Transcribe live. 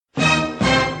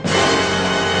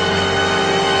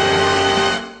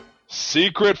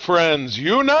Secret friends,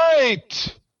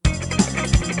 unite!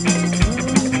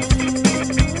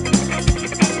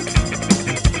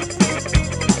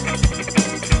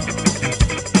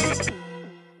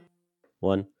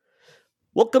 One.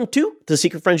 Welcome to the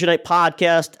Secret Friends Unite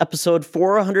podcast, episode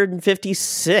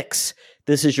 456.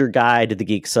 This is your guide to the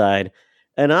geek side.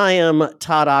 And I am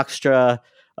Todd Oxtra,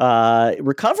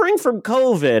 recovering from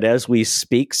COVID as we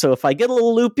speak. So if I get a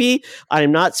little loopy,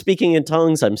 I'm not speaking in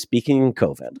tongues, I'm speaking in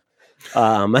COVID.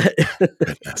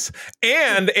 Goodness.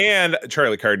 And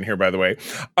Charlie Carden here, by the way.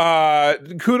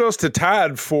 Kudos to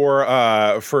Todd for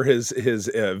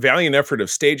his valiant effort of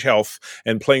stage health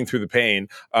and playing through the pain.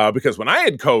 Because when I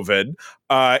had COVID,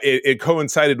 it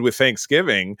coincided with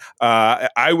Thanksgiving.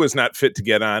 I was not fit to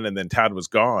get on, and then Todd was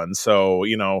gone. So,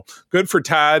 good for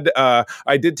Todd.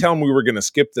 I did tell him we were going to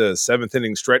skip the 7th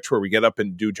inning stretch where we get up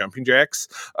and do jumping jacks.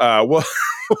 Well,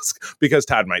 because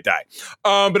Todd might die.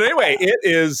 But anyway, it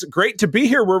is great to be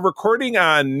here. We're recording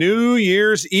on New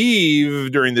Year's Eve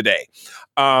during the day.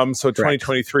 So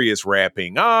 2023 is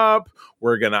wrapping up.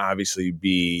 We're going to obviously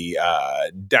be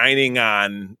dining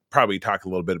on, probably talk a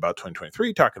little bit about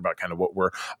 2023, talking about kind of what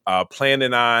we're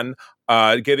planning on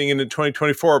getting into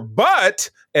 2024. But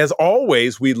as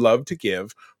always, we love to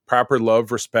give proper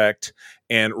love, respect,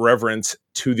 and reverence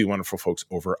to the wonderful folks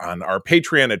over on our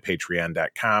Patreon at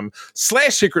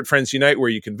patreon.com/Secret Friends Unite, where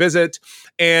you can visit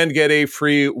and get a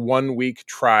free 1-week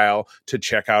trial to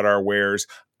check out our wares.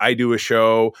 I do a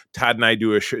show. Todd and I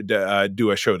do a show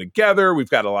together. We've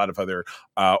got a lot of other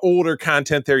older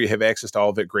content there. You have access to all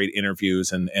of it, great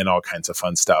interviews and all kinds of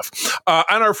fun stuff. On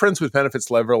our Friends with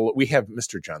Benefits level, we have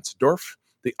Mr. John Sedorf,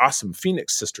 the awesome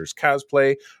Phoenix Sisters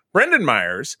cosplay, Brendan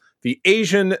Myers, the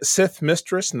Asian Sith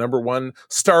Mistress, #1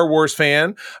 Star Wars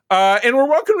fan. And we're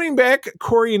welcoming back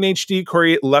Corey in HD.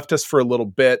 Corey left us for a little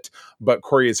bit, but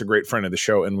Corey is a great friend of the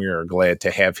show, and we are glad to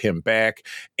have him back.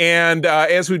 And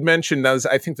as we'd mentioned, as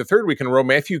I think the third week in a row,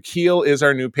 Matthew Keel is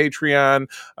our new Patreon.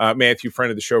 Matthew,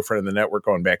 friend of the show, friend of the network,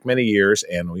 going back many years,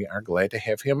 and we are glad to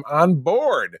have him on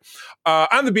board.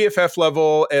 On the BFF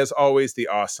level, as always, the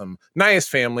awesome Nias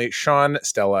family, Sean,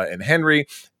 Stella, and Henry,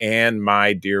 and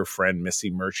my dear friend,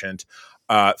 Missy Merchant.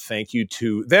 Thank you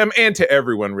to them and to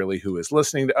everyone really who is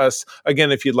listening to us. Again,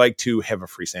 if you'd like to have a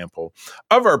free sample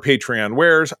of our Patreon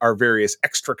wares, our various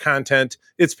extra content,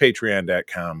 it's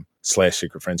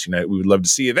patreon.com/Secret Friends Unite. We would love to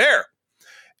see you there.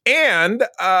 And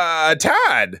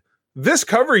Todd, this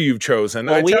cover you've chosen,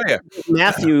 I tell you,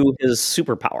 Matthew is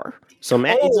superpower. So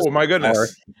Matthew, my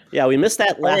goodness, yeah, we missed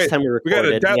that last time we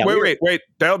recorded. Wait,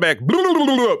 dial back.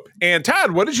 And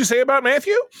Todd, what did you say about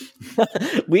Matthew?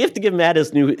 We have to give Matt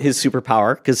his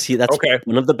superpower because that's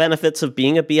one of the benefits of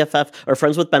being a BFF or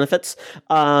friends with benefits.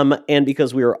 And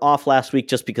because we were off last week,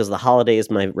 just because of the holidays,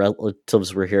 my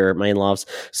relatives were here, my in-laws.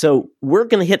 So we're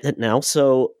gonna hit it now.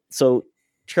 So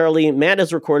Charlie, Matt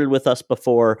has recorded with us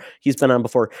before. He's been on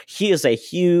before. He is a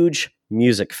huge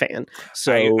music fan.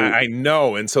 So I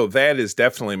know. And so that is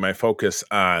definitely my focus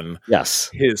on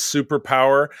his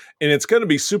superpower. And it's going to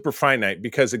be super finite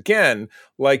because, again,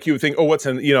 like you would think, what's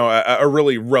a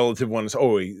really relative one is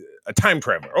always a time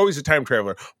traveler, always a time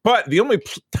traveler. But the only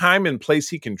time and place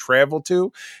he can travel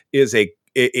to is a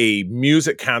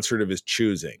music concert of his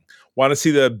choosing. Want to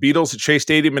see the Beatles at Shea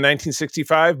Stadium in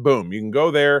 1965? Boom. You can go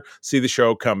there, see the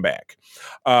show, come back.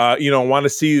 Want to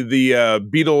see the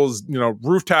Beatles,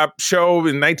 rooftop show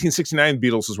in 1969?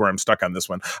 Beatles is where I'm stuck on this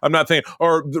one. I'm not thinking,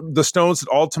 or the Stones at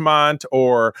Altamont,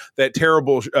 or that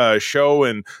terrible show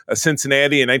in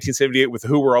Cincinnati in 1978 with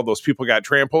Who, where all those people got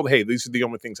trampled. Hey, these are the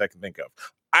only things I can think of.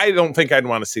 I don't think I'd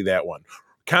want to see that one.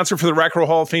 Concert for the Rock and Roll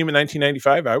Hall of Fame in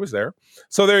 1995. I was there.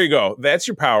 So there you go. That's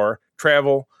your power.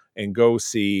 Travel and go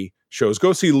see shows.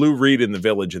 Go see Lou Reed in the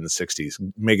Village in the 60s.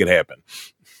 Make it happen.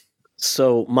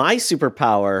 So my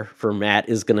superpower for Matt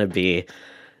is going to be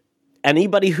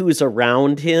anybody who's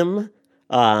around him,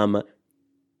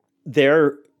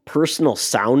 their personal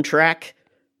soundtrack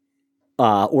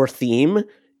or theme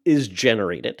is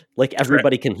generated. Like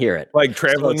everybody can hear it. Like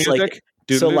traveling music?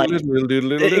 Exactly,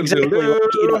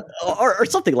 or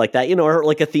something like that, or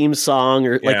like a theme song,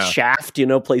 or like Shaft,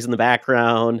 plays in the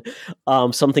background,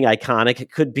 something iconic. It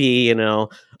could be,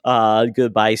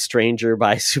 Goodbye Stranger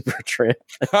by Supertramp.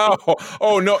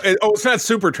 No, it's not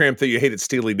Supertramp that you hated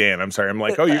Steely Dan. I'm sorry. I'm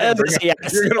like, you're gonna bring up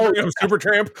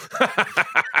Supertramp.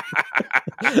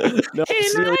 No, Hey,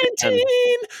 19.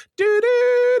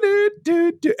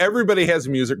 Everybody has a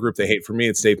music group they hate. For me,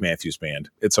 it's Dave Matthews Band.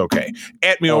 It's okay.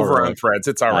 At me over on Threads.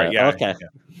 It's all right. Okay.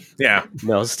 Yeah.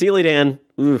 No, Steely Dan.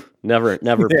 Never,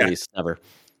 please, never.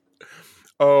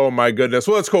 Oh my goodness.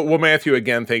 Well, that's cool. Well, Matthew,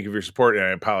 again, thank you for your support, and I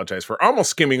apologize for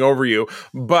almost skimming over you.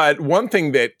 But one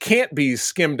thing that can't be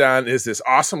skimmed on is this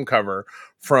awesome cover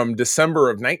from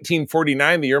December of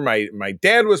 1949, the year my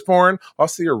dad was born.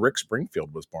 Also, the year Rick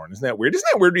Springfield was born. Isn't that weird? Isn't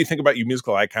that weird when you think about you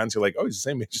musical icons? You're like, oh, he's the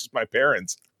same age as my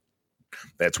parents.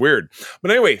 That's weird.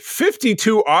 But anyway,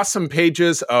 52 awesome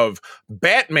pages of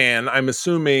Batman, I'm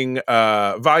assuming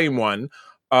volume 1.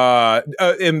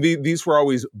 And these were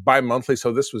always bi-monthly,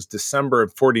 so this was December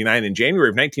of 49 and January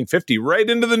of 1950, right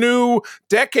into the new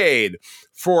decade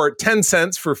for 10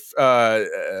 cents for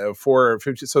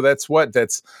 50. So that's what?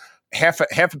 That's half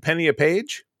a penny a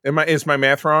page? Is my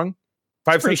math wrong?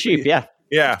 5 cents cheap, yeah.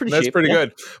 Yeah, that's pretty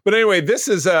good. But anyway, this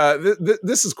is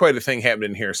quite a thing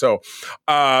happening here. So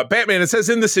Batman, it says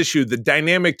in this issue, the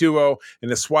dynamic duo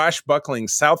in a swashbuckling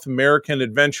South American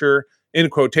adventure, in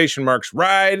quotation marks,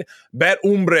 ride, Bat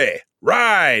Hombre,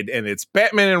 ride. And it's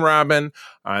Batman and Robin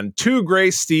on 2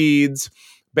 gray steeds.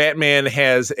 Batman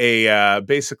has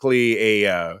basically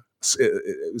a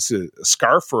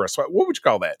scarf or a sweat. What would you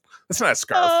call that? That's not a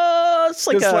scarf. It's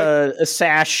like a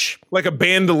sash, like a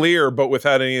bandolier, but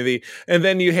without any of the. And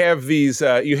then you have these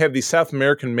South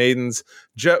American maidens.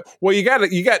 Well, you got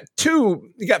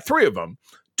 3 of them.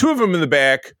 2 of them in the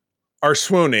back are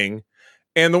swooning.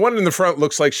 And the one in the front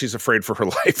looks like she's afraid for her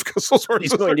life because those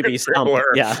horses are going to be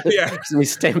yeah. She's going to be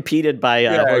stampeded by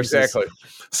horses. Exactly.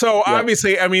 So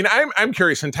obviously, I mean, I'm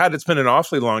curious, and Todd, it's been an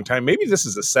awfully long time. Maybe this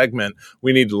is a segment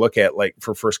we need to look at, like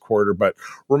for first quarter. But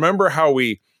remember how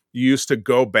we used to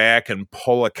go back and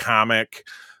pull a comic?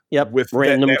 Yep, with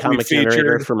random comic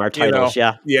generator from our titles.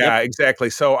 Yeah, exactly.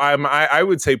 So I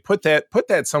would say put that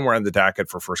somewhere on the docket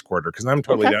for first quarter because I'm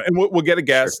totally down, and we'll get a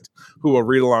guest who will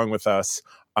read along with us.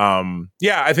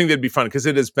 I think that'd be fun because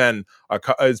it's been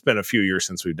a few years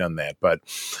since we've done that. But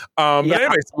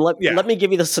anyway, let me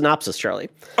give you the synopsis, Charlie.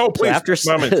 Oh, please.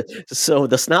 So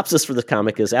the synopsis for the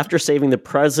comic is after saving the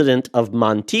president of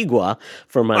Montigua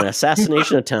from an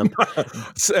assassination attempt.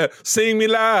 Sing me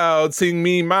loud, sing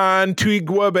me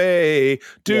Montigua Bay.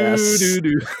 Do.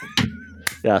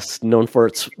 Yes, known for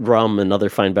its rum and other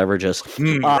fine beverages.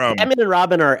 Batman and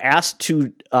Robin are asked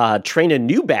to train a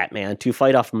new Batman to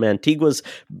fight off Mantigua's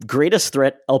greatest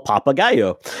threat, El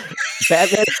Papagayo.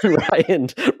 Batman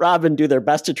and Robin do their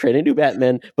best to train a new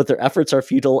Batman, but their efforts are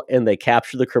futile, and they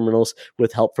capture the criminals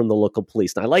with help from the local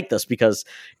police. And I like this because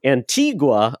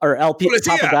Antigua, or El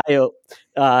Papagayo,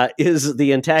 is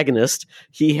the antagonist.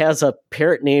 He has a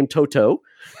parrot named Toto,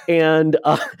 and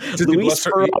Luis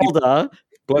Peralta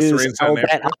is El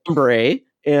Bat Hombre,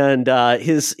 and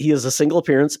he is a single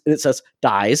appearance, and it says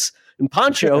dies. And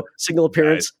Pancho, single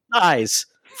appearance, dies.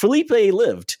 Felipe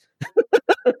lived.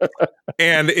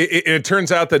 And it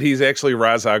turns out that he's actually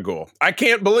Ra's al Ghul. I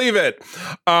can't believe it.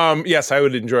 Yes, I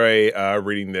would enjoy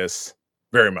reading this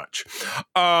very much.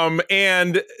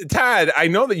 And Todd, I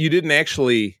know that you didn't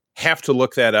actually have to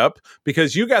look that up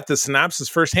because you got the synopsis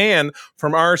firsthand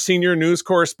from our senior news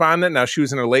correspondent. Now, she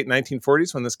was in her late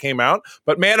 1940s when this came out,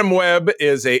 but Madam Web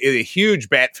is a huge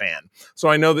Bat fan. So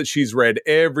I know that she's read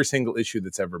every single issue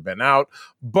that's ever been out.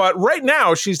 But right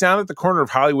now, she's down at the corner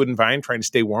of Hollywood and Vine trying to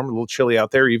stay warm, a little chilly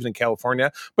out there, even in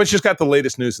California. But she's got the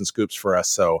latest news and scoops for us.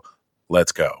 So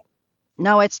let's go.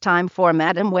 Now it's time for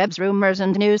Madam Web's rumors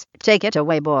and news. Take it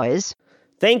away, boys.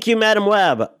 Thank you, Madam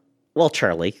Web. Well,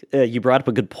 Charlie, you brought up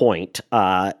a good point.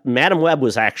 Madam Web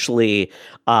was actually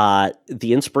the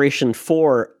inspiration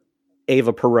for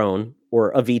Eva Perón,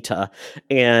 or Evita,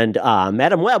 and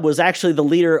Madam Web was actually the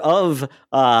leader of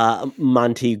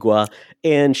Montigua,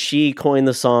 and she coined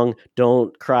the song,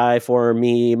 "Don't Cry for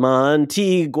Me,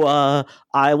 Montigua,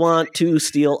 I want to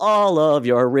steal all of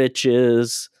your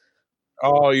riches."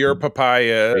 All your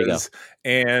papayas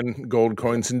and gold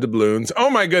coins and doubloons. Oh,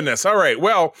 my goodness. All right.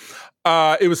 Well,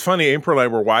 it was funny. April and I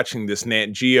were watching this Nat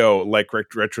Geo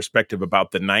retrospective about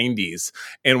the 90s,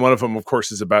 and one of them, of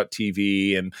course, is about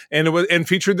TV, and it was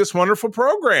featured this wonderful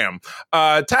program.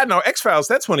 Todd, now X-Files,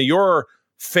 that's one of your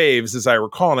faves, as I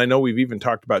recall, and I know we've even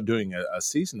talked about doing a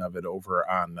season of it over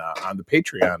on the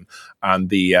Patreon on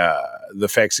the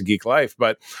Facts of Geek Life.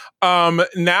 But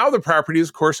now the property is,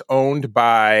 of course, owned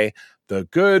by the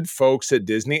good folks at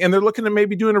Disney, and they're looking at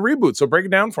maybe doing a reboot. So break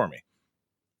it down for me.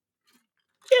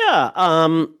 Yeah.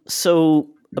 So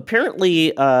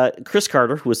apparently, Chris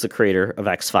Carter, who was the creator of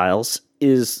X-Files,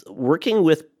 is working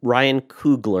with Ryan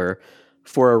Coogler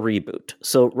for a reboot.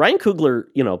 So Ryan Coogler,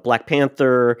 Black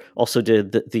Panther, also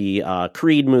did the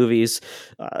Creed movies,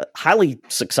 highly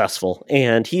successful,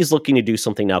 and he's looking to do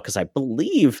something now because I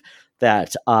believe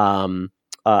that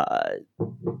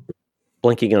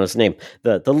blanking on his name.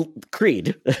 The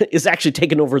Creed is actually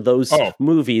taking over those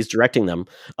movies, directing them.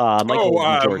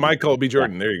 Michael B.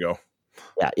 Jordan. Yeah. There you go.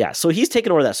 Yeah. So he's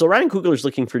taken over that. So Ryan Coogler's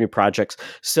looking for new projects.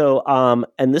 So,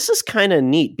 and this is kind of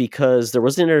neat because there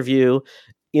was an interview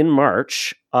in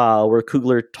March where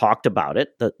Coogler talked about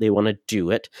it, that they want to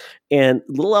do it, and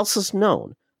little else is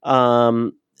known.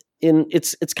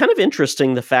 It's kind of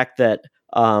interesting, the fact that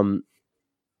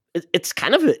it's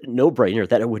kind of a no-brainer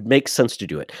that it would make sense to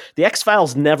do it. The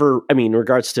X-Files never, in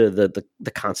regards to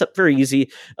the concept, very easy.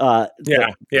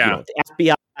 The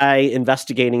FBI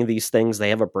investigating these things. They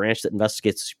have a branch that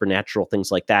investigates supernatural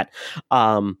things like that.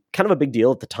 Kind of a big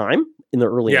deal at the time in the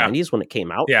early 90s when it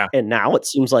came out. Yeah. And now it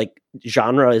seems like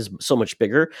genre is so much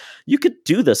bigger. You could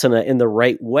do this in the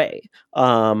right way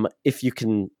if you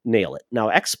can nail it. Now,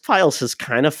 X-Files has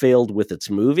kind of failed with its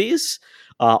movies,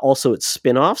 also its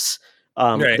spin-offs.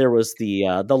 Right. There was the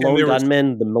Lone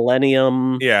Gunman, the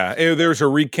Millennium. Yeah, there was a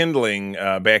rekindling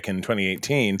back in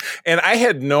 2018, and I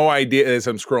had no idea. As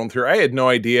I'm scrolling through, I had no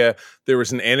idea there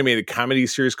was an animated comedy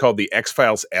series called The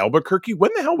X-Files Albuquerque.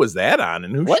 When the hell was that on,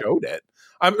 and who showed it?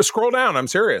 Scroll down. I'm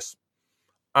serious.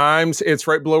 It's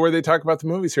right below where they talk about the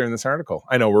movies here in this article.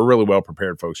 I know we're really well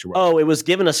prepared, folks. It was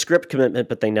given a script commitment,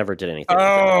 but they never did anything.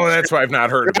 That's why I've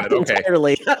not heard of it. Okay,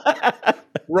 entirely.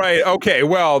 Right. Okay.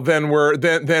 Well, then we're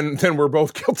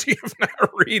both guilty of not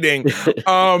reading.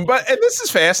 And this is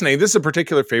fascinating. This is a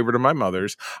particular favorite of my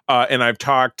mother's, and I've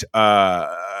talked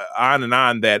on and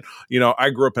on that I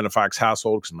grew up in a Fox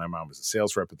household because my mom was a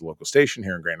sales rep at the local station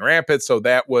here in Grand Rapids, so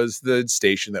that was the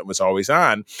station that was always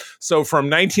on. So from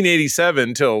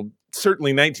 1987 till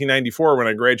certainly 1994, when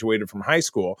I graduated from high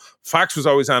school, Fox was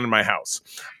always on in my house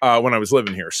when I was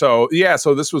living here. So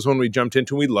this was when we jumped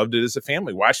into, we loved it as a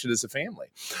family, watched it as a family.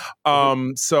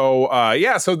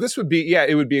 So this would be,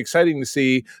 it would be exciting to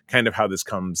see kind of how this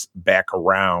comes back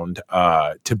around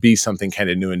to be something kind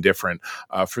of new and different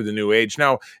for the new age.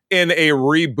 Now, in a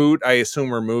reboot, I assume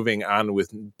we're moving on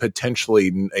with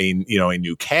potentially a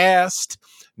new cast.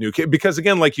 Because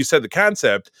again, like you said, the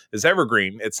concept is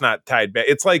evergreen. It's not tied back.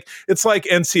 It's like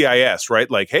NCIS, right?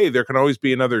 Like, hey, there can always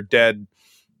be another dead,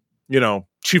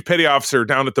 chief petty officer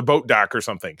down at the boat dock or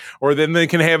something. Or then they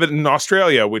can have it in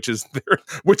Australia, which is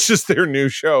their new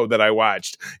show that I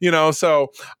watched.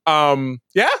 That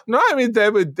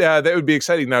would be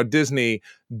exciting. Now, Disney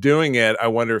doing it, I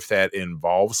wonder if that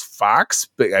involves Fox.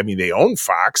 But they own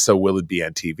Fox, so will it be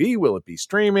on TV? Will it be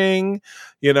streaming?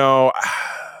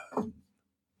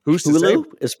 Who's to say? Hulu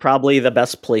is probably the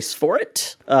best place for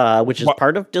it, which is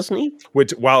part of Disney.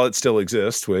 Which, while it still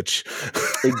exists,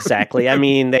 exactly.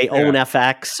 They own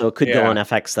FX, so it could go on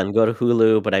FX, then go to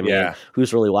Hulu. But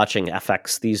who's really watching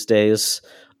FX these days?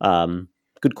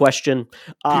 Good question.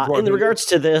 In regards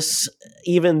to this,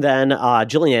 even then,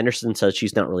 Gillian Anderson says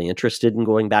she's not really interested in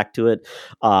going back to it.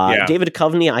 David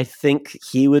Duchovny, I think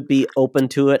he would be open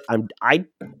to it. I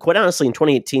quite honestly, in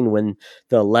 2018, when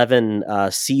the 11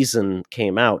 season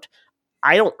came out,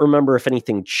 I don't remember if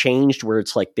anything changed where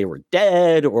it's like they were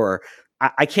dead, or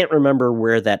I can't remember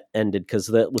where that ended, because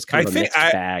that was kind of a mixed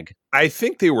bag. I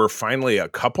think they were finally a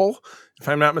couple, if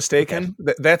I'm not mistaken.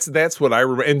 Okay. That's what I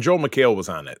remember. And Joel McHale was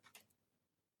on it.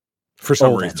 For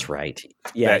some reason. That's right.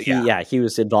 He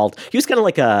was involved. He was kind of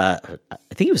like I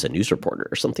think he was a news reporter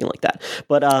or something like that.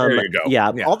 But there you go. Yeah,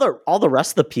 all the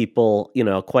rest of the people,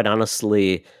 quite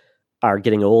honestly, are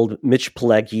getting old. Mitch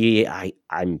Pileggi,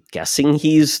 I'm guessing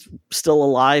he's still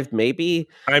alive, maybe.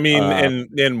 And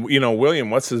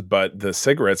William, what's his butt, the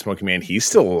cigarette smoking man, he's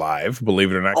still alive,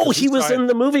 believe it or not. Oh, he was in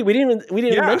the movie. We didn't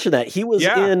even mention that. He was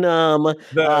in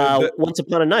Once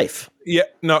Upon a Knife. Yeah,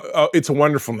 no, It's a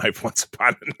Wonderful Knife. Once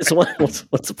Upon a Knife.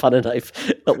 Once Upon a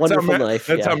Knife. A Wonderful Knife.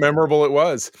 That's how memorable it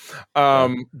was. I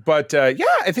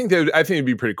think it'd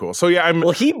be pretty cool. So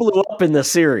well, he blew up in the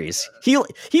series. He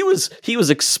was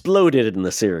exploded in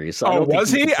the series. Was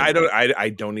he? I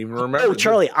don't even remember. Oh,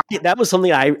 Charlie, that was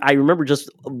something I remember just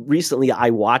recently.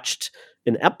 I watched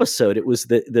an episode. It was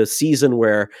the season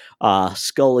where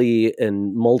Scully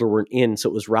and Mulder weren't in, so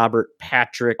it was Robert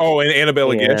Patrick. Oh, and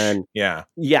Annabella Gish. Yeah.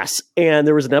 Yes, and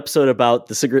there was an episode about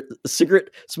the cigarette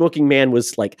smoking man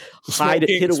was like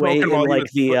hid away in like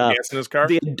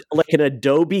like an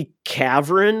Adobe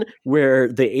cavern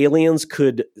where the aliens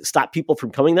could stop people from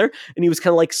coming there, and he was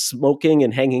kind of like smoking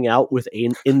and hanging out with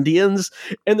Indians,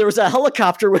 and there was a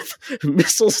helicopter with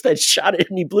missiles that shot it,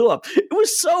 and he blew up. It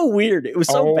was so weird. It was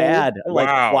so bad. I'm like,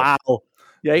 wow.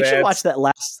 Yeah, you should watch that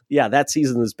that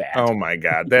season is bad. Oh my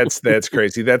God. That's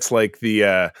crazy. That's like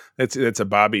that's a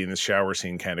Bobby in the shower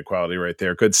scene kind of quality right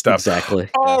there. Good stuff. Exactly.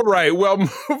 All right. Well,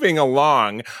 moving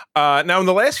along. Now in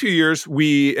the last few years,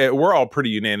 we're all pretty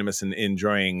unanimous in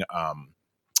enjoying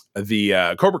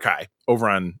Cobra Kai over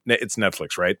on it's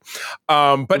Netflix, right?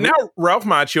 But now Ralph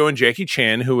Macchio and Jackie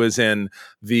Chan, who is in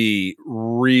the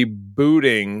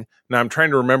rebooting. Now I'm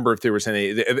trying to remember if there was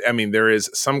any. I mean, there is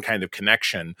some kind of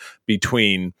connection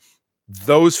between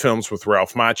those films with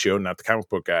Ralph Macchio, not the comic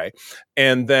book guy,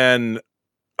 and then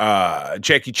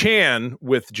Jackie Chan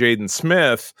with Jaden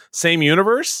Smith. Same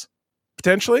universe,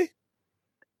 potentially.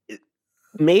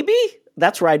 Maybe.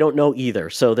 That's where I don't know either.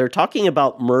 So they're talking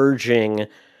about merging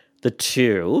the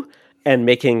two and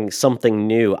making something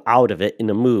new out of it in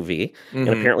a movie. And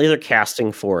apparently they're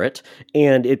casting for it.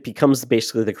 And it becomes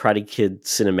basically the Karate Kid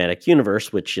cinematic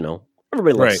universe, which,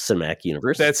 everybody loves cinematic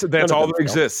universe. That's all that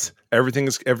exists. Everything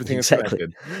is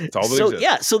connected. It's all that exists.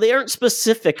 Yeah, so they aren't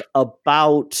specific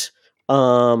about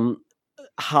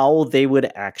how they would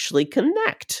actually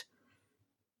connect.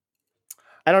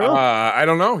 I don't know. I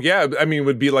don't know. Yeah, I mean, it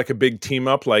would be like a big team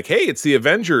up. Like, hey, it's the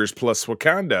Avengers plus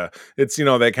Wakanda. It's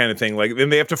that kind of thing. Like, then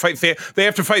they have to fight. They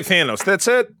have to fight Thanos. That's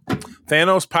it.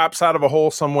 Thanos pops out of a hole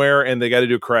somewhere, and they got to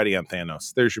do karate on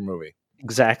Thanos. There's your movie.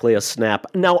 Exactly, a snap.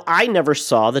 Now, I never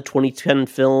saw the 2010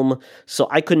 film, so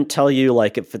I couldn't tell you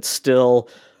if it's still.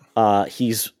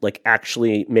 He's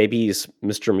maybe he's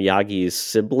Mr. Miyagi's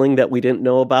sibling that we didn't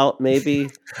know about, maybe.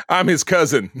 I'm his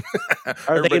cousin.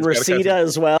 Are they in Reseda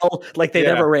as well? They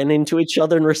never ran into each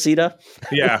other in Reseda?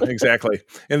 Yeah, exactly.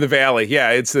 In the valley.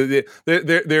 Yeah, it's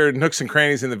there are nooks and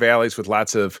crannies in the valleys with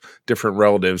lots of different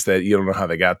relatives that you don't know how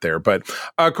they got there. But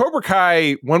Cobra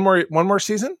Kai, one more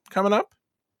season coming up?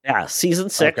 Yeah, season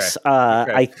 6. Okay.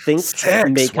 I think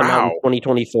may come out in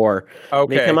 2024.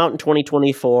 Okay. May come out in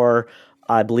 2024.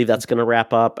 I believe that's going to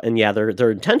wrap up. And yeah,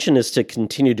 their intention is to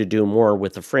continue to do more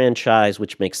with the franchise,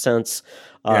 which makes sense.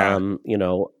 And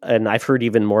I've heard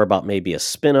even more about maybe a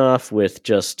spinoff with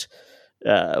just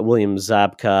William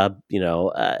Zabka,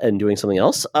 and doing something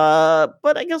else.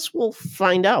 But I guess we'll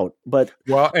find out. But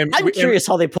I'm curious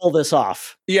how they pull this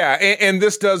off. Yeah, and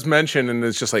this does mention, and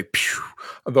it's just like, phew,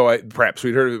 although perhaps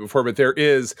we'd heard of it before, but there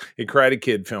is a Karate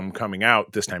Kid film coming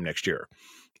out this time next year.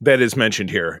 That is mentioned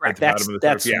here. Right. That's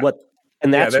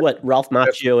what Ralph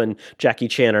Macchio and Jackie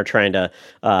Chan are trying to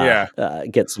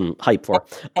get some hype for.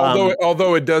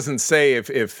 Although it doesn't say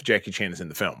if Jackie Chan is in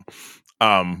the film,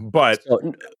 but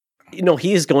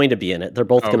he's going to be in it. They're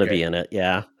both going to be in it.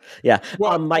 Yeah, yeah.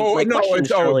 Well, my question is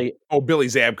Charlie. Billy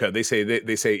Zabka. They say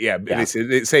they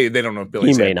say they don't know if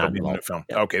Billy Zabka may not be in the film.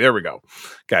 Yeah. Okay, there we go.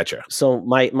 Gotcha. So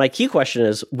my key question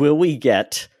is: will we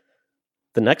get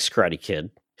the next Karate Kid,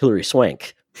 Hilary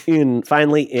Swank,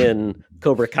 finally in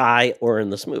Cobra Kai or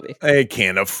in this movie? I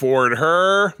can't afford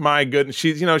her. My goodness,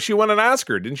 she won an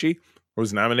Oscar, didn't she? Or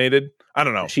was nominated? I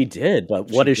don't know. She did, but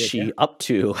what is she up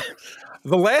to?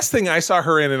 The last thing I saw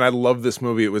her in, and I love this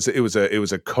movie. It was a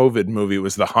COVID movie. It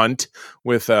was The Hunt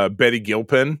with Betty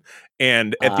Gilpin,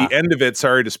 and at the end of it,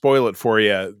 sorry to spoil it for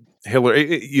you,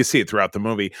 Hillary, you see it throughout the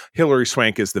movie. Hilary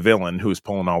Swank is the villain who's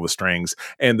pulling all the strings,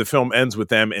 and the film ends with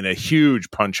them in a huge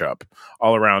punch up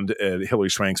all around Hilary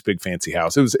Swank's big fancy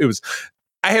house. It was.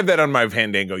 I have that on my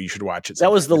Fandango. You should watch it.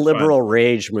 That was the liberal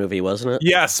rage movie, wasn't it?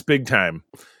 Yes, big time.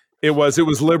 It was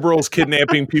liberals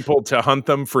kidnapping people to hunt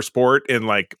them for sport in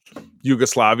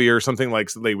Yugoslavia or something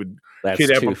so they would. That's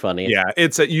kidnap too them. funny. Yeah,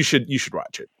 it's you should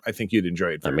watch it. I think you'd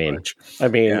enjoy it very much.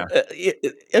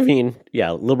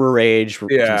 Liberal rage,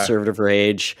 conservative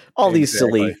rage, all these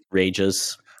silly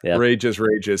rages. Yeah. Rages.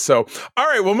 So, all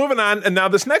right, well, moving on. And now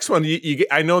this next one,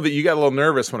 I know that you got a little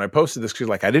nervous when I posted this because you're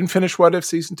like, I didn't finish What If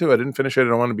Season 2. I didn't finish it. I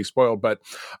don't want to be spoiled. But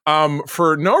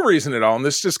for no reason at all, and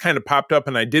this just kind of popped up,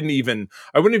 and I wouldn't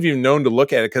have even known to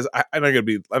look at it because I'm not going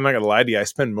to lie to you. I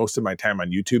spend most of my time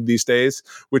on YouTube these days,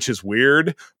 which is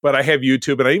weird. But I have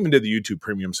YouTube, and I even did the YouTube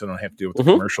Premium, so I don't have to deal with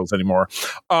the commercials anymore.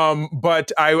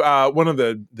 But one of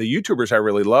the YouTubers I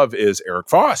really love is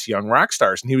Eric Voss, Young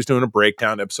Rockstars, and he was doing a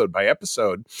breakdown episode by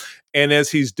episode. And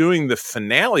as he's doing the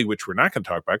finale, which we're not going to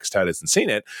talk about because Todd hasn't seen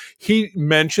it, he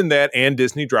mentioned that and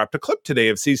Disney dropped a clip today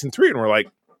of season 3. And we're like,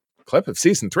 clip of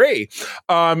season 3?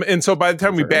 And so by the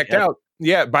time we backed out,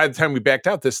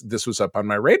 this was up on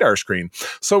my radar screen.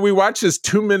 So we watched this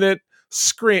 2-minute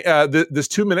this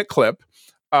 2-minute clip.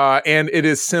 And it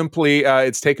is simply,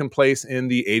 it's taken place in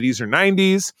the 80s or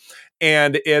 90s.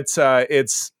 And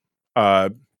it's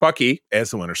Bucky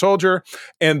as the Winter Soldier,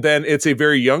 and then it's a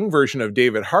very young version of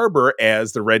David Harbour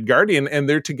as the Red Guardian, and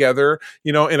they're together,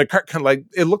 in a car, kind of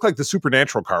it looked like the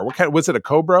Supernatural car. What kind was it? A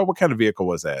Cobra? What kind of vehicle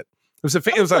was that? It was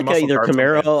a muscle either car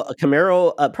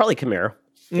Camaro, probably Camaro.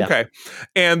 Okay.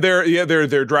 And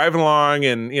they're driving along,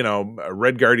 and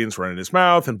Red Guardian's running his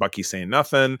mouth and Bucky's saying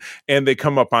nothing, and they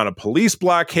come up on a police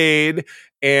blockade,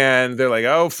 and they're like,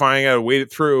 oh, fine, I gotta wait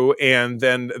it through. And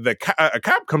then a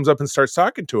cop comes up and starts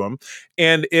talking to him,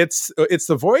 and it's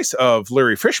the voice of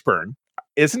Larry Fishburne,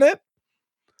 isn't it?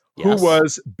 Yes. Who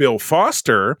was Bill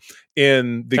Foster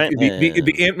in the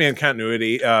Ant-Man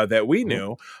continuity that we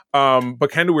knew. But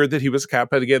kind of weird that he was a cop.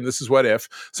 But again, this is What If.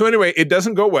 So anyway, it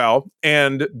doesn't go well,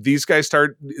 and these guys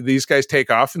take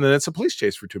off, and then it's a police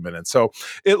chase for 2 minutes. So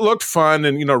it looked fun,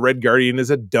 and Red Guardian is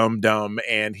a dum-dum,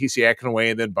 and he's yakking away,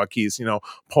 and then Bucky's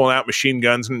pulling out machine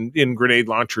guns and grenade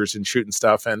launchers and shooting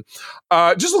stuff, and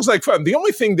just looks like fun. The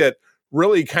only thing that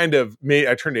really kind of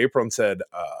I turned to April and said,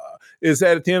 is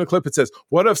that at the end of the clip, it says,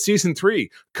 What If Season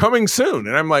 3 coming soon?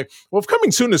 And I'm like, well, if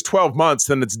coming soon is 12 months,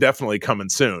 then it's definitely coming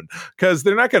soon, because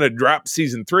they're not going to drop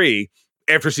Season 3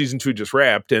 after Season 2 just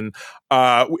wrapped. And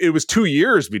it was 2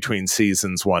 years between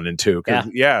Seasons 1 and 2.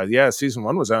 Yeah. Season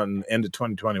 1 was out in the end of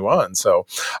 2021. So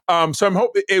I'm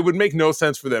hoping it would make no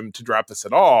sense for them to drop this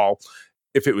at all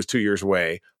if it was 2 years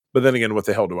away. But then again, what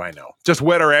the hell do I know? Just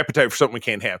whet our appetite for something we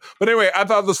can't have. But anyway, I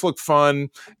thought this looked fun.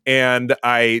 And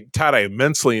I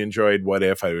immensely enjoyed What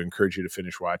If. I would encourage you to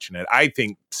finish watching it. I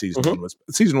think season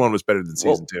one was better than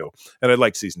season 2. And I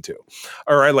like season 2.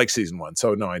 Or I like season 1.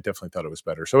 So no, I definitely thought it was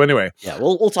better. So anyway. Yeah,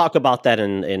 we'll talk about that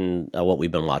in what we've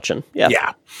been watching. Yeah.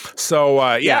 Yeah. So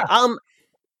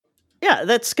yeah,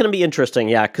 that's going to be interesting,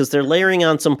 because they're layering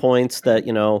on some points that,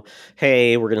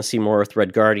 hey, we're going to see more with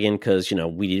Red Guardian because,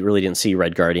 we really didn't see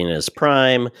Red Guardian as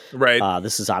Prime. Right.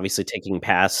 This is obviously taking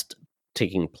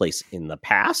place in the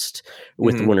past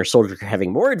with the Winter Soldier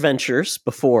having more adventures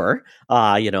before,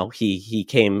 he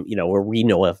came, where we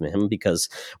know of him because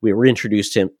we were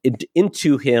introduced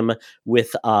into him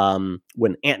with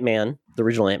when Ant-Man, the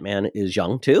original Ant-Man, is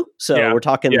young too. So we're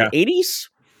talking the 80s.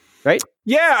 Right?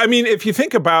 Yeah, I mean, if you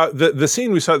think about the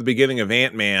scene we saw at the beginning of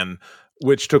Ant-Man,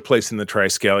 which took place in the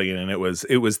Triskelion, and it was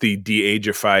the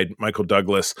de-ageified Michael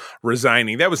Douglas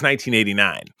resigning. That was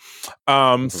 1989.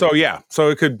 So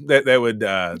it could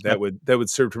that would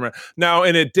serve to remember. Now,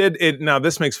 and now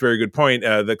this makes a very good point.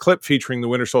 The clip featuring the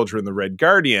Winter Soldier and the Red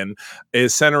Guardian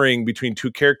is centering between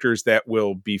two characters that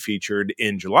will be featured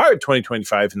in July of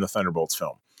 2025 in the Thunderbolts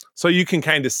film. So you can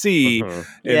kind of see,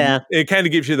 it kind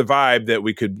of gives you the vibe that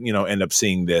we could, end up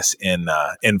seeing this in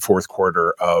fourth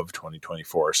quarter of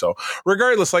 2024. So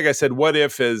regardless, like I said, What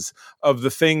If is of the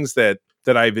things that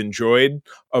I've enjoyed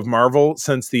of Marvel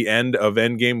since the end of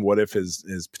Endgame. What If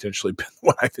is potentially been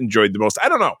what I've enjoyed the most. I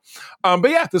don't know, but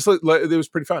yeah, it was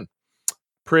pretty fun.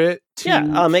 It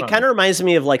kind of reminds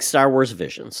me of like Star Wars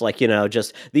Visions, like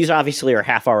just these obviously are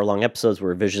half-hour long episodes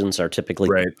where Visions are typically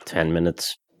 10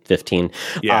 minutes. 15,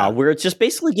 where it's just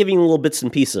basically giving little bits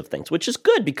and pieces of things, which is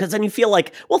good because then you feel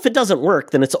like, well, if it doesn't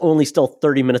work, then it's only still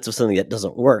 30 minutes of something that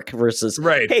doesn't work versus,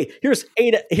 hey, here's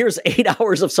 8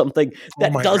 hours of something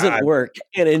that doesn't work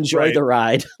and enjoy the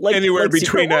ride. Like anywhere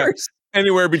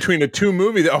between a two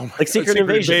movie, like Secret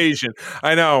Invasion.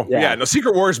 I know. Yeah. No,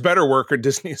 Secret Wars better work or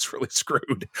Disney is really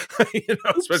screwed.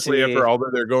 Especially after all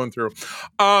that they're going through.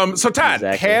 So Todd,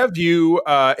 have you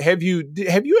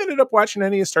ended up watching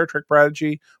any of Star Trek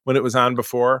Prodigy when it was on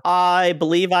before? I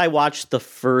believe I watched the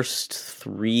first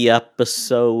 3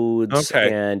 episodes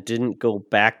and didn't go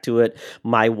back to it.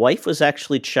 My wife was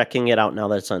actually checking it out now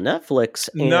that it's on Netflix.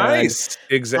 And, nice.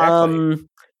 Exactly.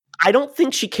 I don't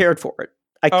think she cared for it.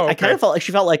 I kind of felt like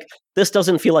she felt like this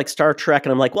doesn't feel like Star Trek.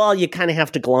 And I'm like, well, you kind of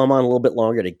have to glom on a little bit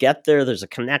longer to get there. There's a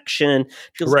connection.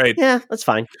 She was like, yeah, that's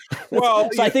fine. Well,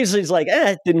 so I think she's like,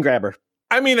 it didn't grab her.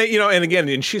 I mean, and again,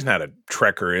 and she's not a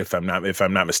Trekker, if I'm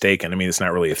not mistaken. I mean, it's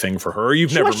not really a thing for her. She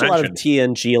never mentioned a lot of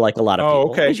TNG, like a lot of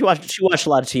people. Okay. She watched a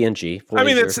lot of TNG. I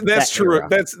mean, that's true.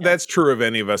 That's true of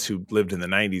any of us who lived in the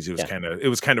 90s. It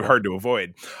was kind of hard to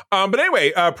avoid. But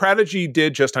anyway, Prodigy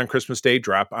did just on Christmas Day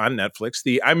drop on Netflix.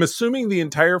 I'm assuming the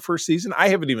entire first season. I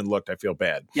haven't even looked. I feel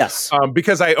bad. Yes,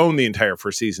 because I own the entire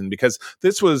first season because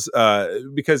this was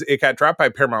because it got dropped by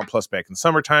Paramount Plus back in the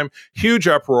summertime. Huge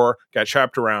uproar, got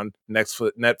shopped around. Netflix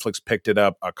picked it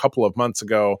up a couple of months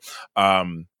ago.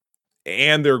 And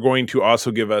they're going to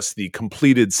also give us the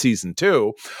completed season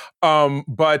 2.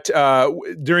 But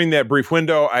during that brief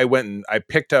window, I went and I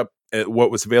picked up what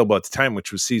was available at the time,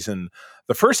 which was the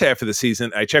first half of the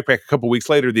season. I checked back a couple weeks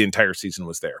later, the entire season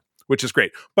was there, which is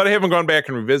great. But I haven't gone back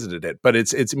and revisited it. But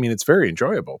it's very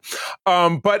enjoyable.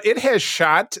 But it has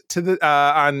shot to the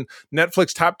on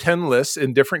Netflix top 10 lists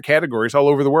in different categories all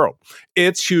over the world.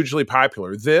 It's hugely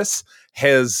popular. This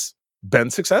has been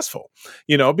successful,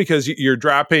 because you're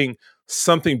dropping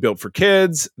something built for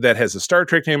kids that has a Star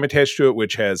Trek name attached to it,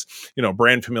 which has,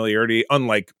 brand familiarity,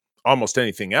 unlike almost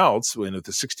anything else with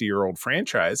a 60-year-old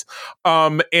franchise.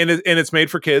 And it's made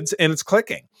for kids and it's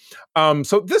clicking.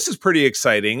 So this is pretty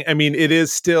exciting. I mean, it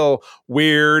is still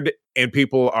weird, and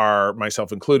people are,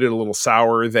 myself included, a little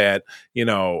sour that,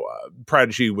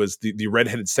 Prodigy was the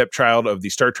redheaded stepchild of the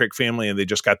Star Trek family and they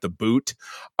just got the boot.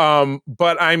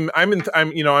 But I'm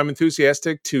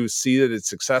enthusiastic to see that it's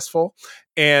successful.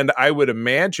 And I would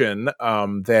imagine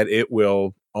that it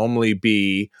will only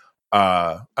be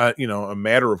a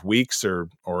matter of weeks or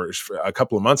a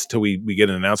couple of months until we get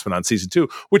an announcement on season 2,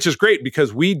 which is great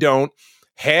because we don't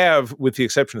have, with the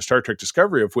exception of Star Trek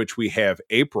Discovery, of which we have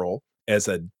April as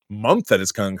a month that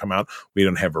it's going to come out, we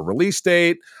don't have a release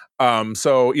date.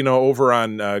 So, over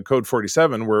on Code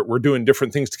 47, we're doing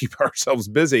different things to keep ourselves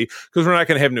busy because we're not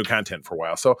going to have new content for a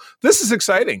while. So this is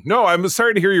exciting. No, I'm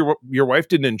sorry to hear your wife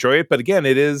didn't enjoy it, but again,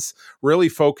 it is really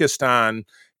focused on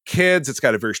kids. It's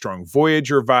got a very strong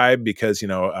Voyager vibe because,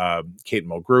 Kate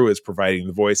Mulgrew is providing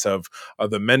the voice of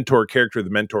the mentor character,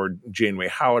 the mentor Janeway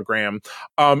hologram.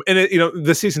 And it,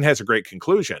 the season has a great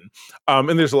conclusion.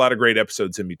 And there's a lot of great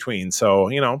episodes in between. So,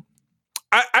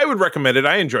 I would recommend it.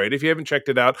 I enjoyed it. If you haven't checked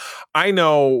it out, I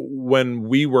know when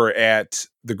we were at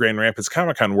the Grand Rapids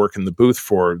Comic-Con working the booth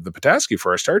for the Petoskey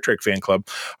for our Star Trek fan club,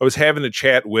 I was having a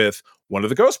chat with one of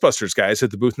the Ghostbusters guys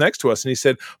at the booth next to us. And he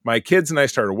said, my kids and I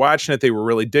started watching it. They were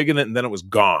really digging it. And then it was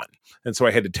gone. And so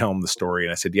I had to tell him the story.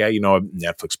 And I said, yeah,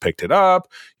 Netflix picked it up.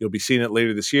 You'll be seeing it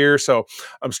later this year. So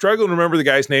I'm struggling to remember the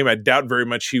guy's name. I doubt very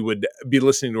much he would be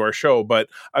listening to our show, but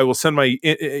I will send my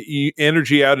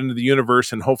energy out into the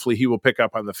universe and hopefully he will pick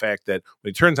up on the fact that when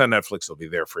he turns on Netflix, it'll be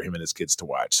there for him and his kids to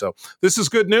watch. So this is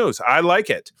good news. I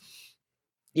like it.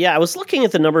 Yeah, I was looking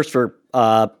at the numbers for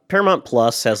Paramount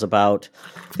Plus has about,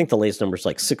 I think the latest number is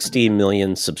like 60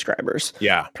 million subscribers.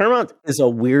 Yeah. Paramount is a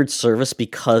weird service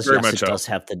because it does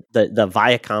have the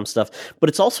Viacom stuff, but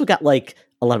it's also got like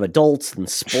a lot of adults and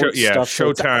sports stuff.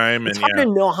 Showtime. It's hard to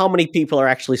know how many people are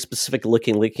actually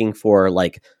specifically looking for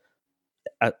like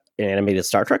an animated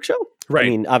Star Trek show. Right. I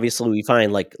mean, obviously we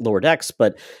find like Lower Decks,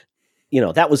 but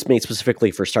that was made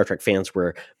specifically for Star Trek fans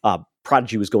where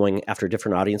Prodigy was going after a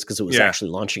different audience because it was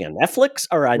actually launching on Netflix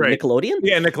or on Nickelodeon.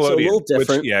 Yeah, Nickelodeon. So a little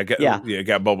different. Which,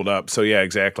 got bubbled up. So yeah,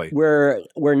 exactly. Where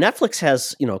Netflix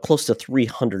has, close to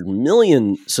 300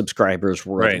 million subscribers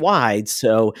worldwide.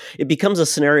 So it becomes a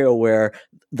scenario where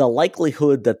the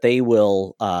likelihood that they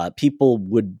will, people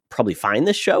would probably find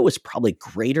this show is probably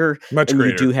greater. Much greater.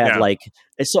 You do have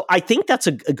so I think that's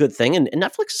a good thing. And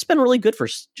Netflix has been really good for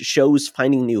shows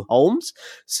finding new homes.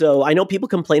 So I know people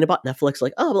complain about Netflix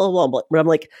like, oh, blah, blah, blah. But I'm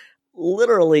like,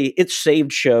 literally, it's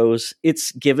saved shows.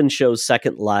 It's given shows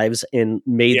second lives and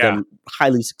made them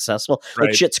highly successful.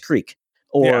 Like Schitt's Creek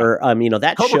or,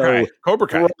 that Cobra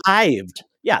Kai thrived.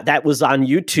 Yeah, that was on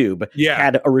YouTube. Yeah.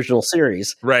 Had original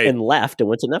series and left and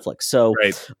went to Netflix. So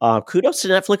kudos to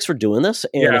Netflix for doing this.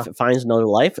 And if it finds another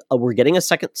life, we're getting a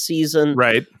second season.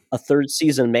 Right. A third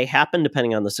season may happen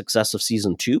depending on the success of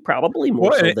season 2, probably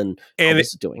more than how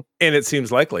this is doing. And it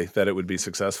seems likely that it would be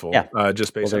successful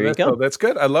just based on that. Go. So that's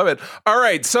good. I love it. All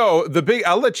right. So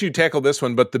I'll let you tackle this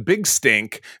one, but the big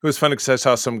stink, it was fun because I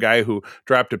saw some guy who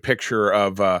dropped a picture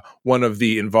of one of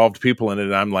the involved people in it.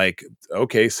 And I'm like,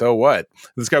 okay, so what?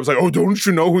 This guy was like, oh, don't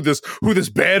you know who this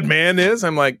bad man is?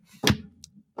 I'm like,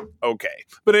 okay.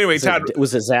 But anyway, Todd,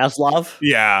 was it Zaslav?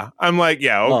 Yeah. I'm like,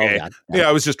 yeah, okay. Oh, yeah,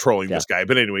 I was just trolling this guy.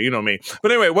 But anyway, you know me.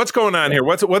 But anyway, what's going on here?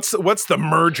 What's the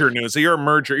merger news? So you're a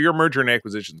merger and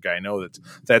acquisitions guy. I know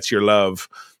that's your love.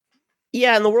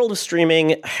 Yeah, in the world of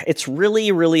streaming, it's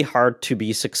really, really hard to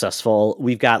be successful.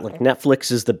 We've got like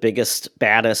Netflix is the biggest,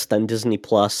 baddest, then Disney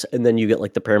Plus, and then you get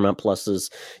like the Paramount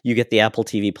Pluses, you get the Apple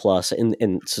TV Plus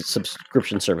and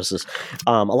subscription services.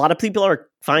 A lot of people are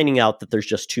finding out that there's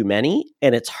just too many,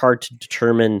 and it's hard to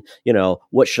determine,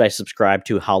 what should I subscribe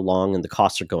to, how long, and the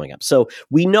costs are going up. So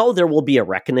we know there will be a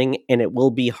reckoning, and it will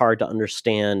be hard to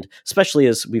understand, especially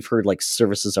as we've heard like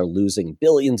services are losing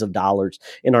billions of dollars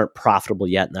and aren't profitable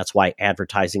yet. And that's why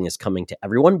advertising is coming to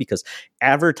everyone, because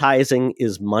advertising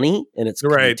is money and it's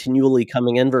continually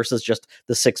coming in versus just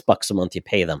the $6 a month you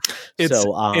pay them.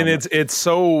 It's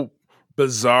so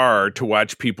bizarre to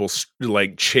watch people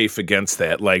like chafe against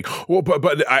that. Like, well,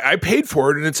 but I paid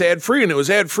for it and it's ad free, and it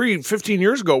was ad free 15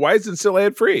 years ago. Why is it still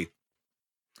ad free?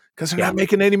 Because they're not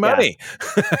making any money.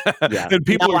 And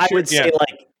people I would say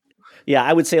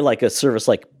like a service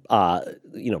like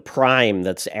Prime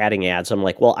that's adding ads. I'm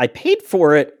like, well, I paid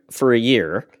for it for a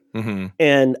year,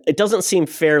 and it doesn't seem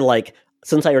fair. Like,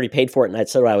 since I already paid for it and I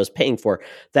said what I was paying for,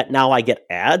 that now I get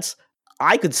ads.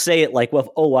 I could say it like,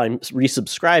 well, I'm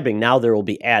resubscribing. Now there will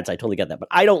be ads. I totally get that. But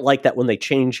I don't like that when they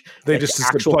change. They like, just the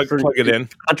actual plug it in.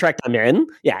 Contract I'm in.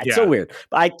 Yeah, it's so weird.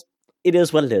 But it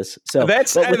is what it is. So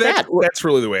that's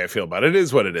really the way I feel about it. It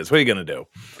is what it is. What are you going to do?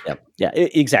 Yeah,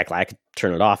 exactly. I could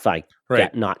turn it off. I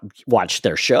not watch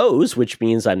their shows, which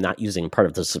means I'm not using part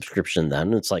of the subscription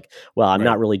then. It's like, well, I'm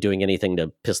not really doing anything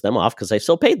to piss them off because I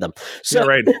still paid them. So,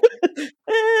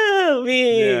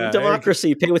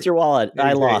 democracy, pay with your wallet.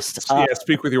 I lost.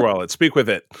 Speak with your wallet. Speak with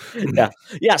it.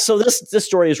 Yeah. So this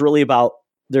story is really about,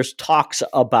 there's talks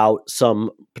about some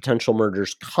potential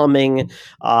mergers coming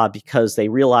because they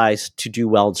realize to do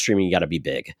well in streaming, you got to be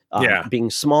big. Being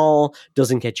small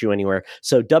doesn't get you anywhere.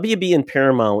 So WB and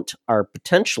Paramount are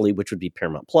potentially, which would be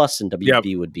Paramount Plus, and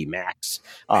WB would be Max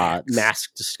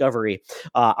Discovery,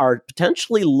 are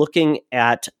potentially looking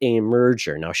at a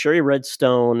merger. Now, Sherry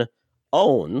Redstone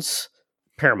owns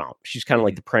Paramount. She's kind of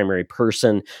like the primary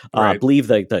person. I believe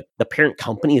the parent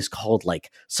company is called like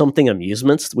something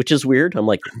Amusements, which is weird. I'm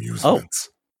like,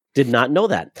 did not know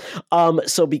that.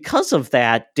 So because of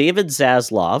that, David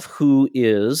Zaslav, who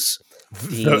is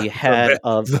the head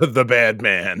of the bad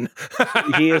man,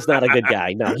 he is not a good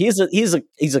guy. No, he's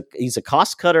a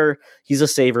cost cutter. He's a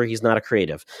saver. He's not a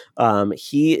creative.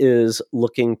 He has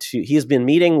been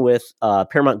meeting with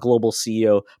Paramount Global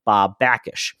CEO Bob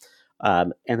Bakish.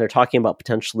 And they're talking about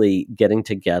potentially getting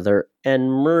together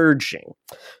and merging.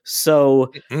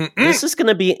 So this is going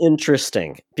to be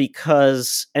interesting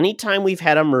because anytime we've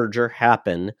had a merger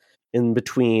happen in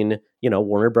between,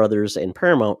 Warner Brothers and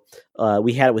Paramount,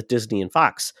 we had it with Disney and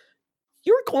Fox.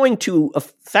 You're going to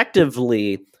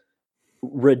effectively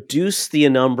reduce the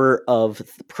number of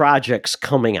projects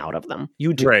coming out of them.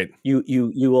 You do. Right. You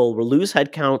will lose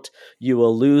headcount. You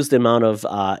will lose the amount of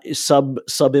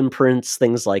sub imprints,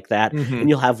 things like that, and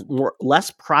you'll have less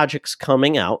projects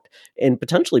coming out, and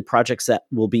potentially projects that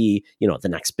will be, the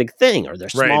next big thing, or they're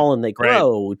small and they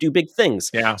grow, do big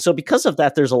things. Yeah. So because of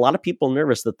that, there's a lot of people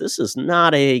nervous that this is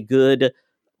not a good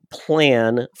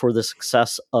plan for the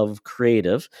success of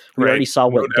creative. We already saw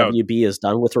what WB has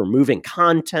done with removing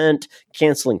content,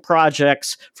 canceling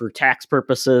projects for tax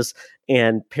purposes,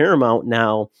 and Paramount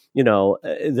now,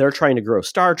 they're trying to grow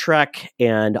Star Trek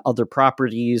and other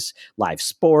properties, live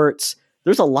sports.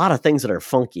 There's a lot of things that are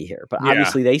funky here, but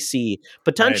obviously they see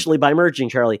potentially by merging,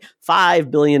 Charlie,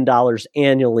 $5 billion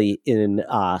annually in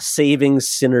savings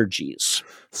synergies,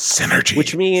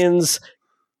 which means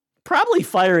probably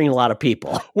firing a lot of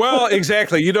people. Well,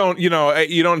 exactly. You don't,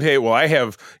 hey, well, I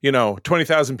have,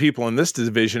 20,000 people in this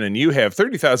division and you have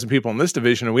 30,000 people in this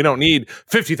division and we don't need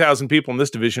 50,000 people in this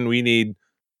division. We need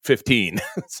 15.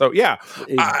 So yeah,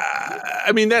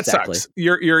 I mean, that sucks.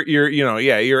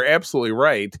 You're absolutely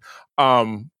right.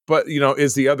 But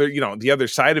is the other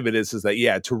side of it is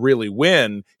that to really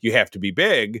win you have to be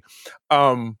big.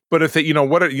 But if they,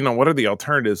 what are the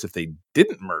alternatives if they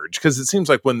didn't merge? Because it seems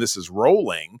like when this is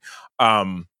rolling,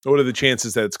 what are the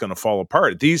chances that it's going to fall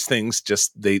apart? These things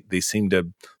just they seem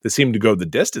to go the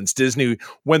distance. Disney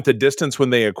went the distance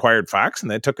when they acquired Fox,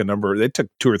 and they took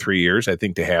 2 or 3 years, I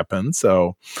think, to happen.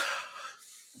 So.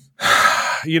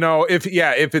 If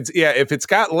it's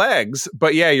got legs,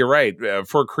 but you're right.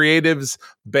 For creatives,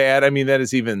 bad. I mean, that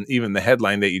is even the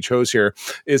headline that you chose here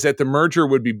is that the merger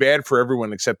would be bad for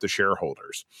everyone except the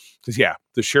shareholders. Because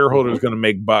the shareholder is going to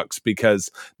make bucks because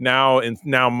now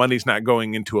money's not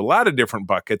going into a lot of different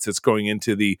buckets. It's going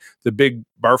into the big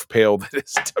barf pail that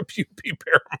is WB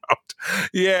Paramount.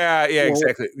 Yeah,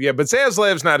 exactly. Yeah, but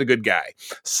Zaslav's not a good guy.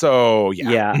 So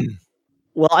yeah.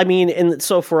 Well, I mean, and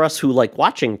so for us who like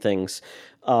watching things,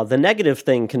 the negative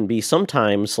thing can be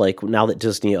sometimes like now that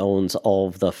Disney owns all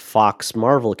of the Fox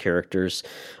Marvel characters,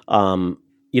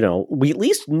 we at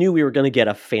least knew we were going to get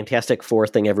a Fantastic Four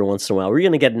thing every once in a while. We're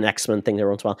going to get an X-Men thing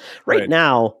every once in a while. Right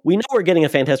now, we know we're getting a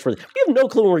Fantastic Four. We have no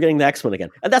clue when we're getting the X-Men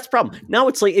again. And that's the problem. Now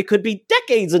it's like it could be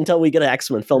decades until we get an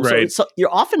X-Men film. Right. So you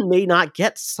often may not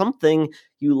get something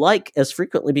you like as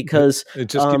frequently because it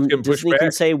just keeps getting pushed Disney back.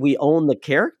 can say we own the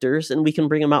characters and we can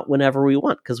bring them out whenever we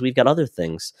want because we've got other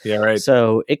things. Yeah, right.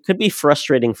 So it could be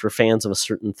frustrating for fans of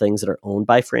certain things that are owned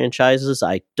by franchises.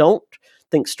 I don't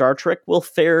think Star Trek will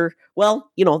fare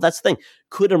well. That's the thing.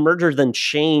 Could a merger then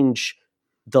change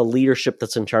the leadership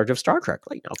that's in charge of Star Trek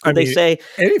right now? Could they say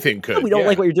anything could? We don't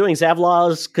like what you're doing.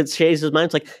 Zaslav could change his mind.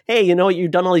 It's like, hey,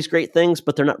 you've done all these great things,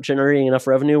 but they're not generating enough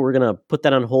revenue. We're going to put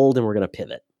that on hold and we're going to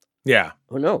pivot. Yeah.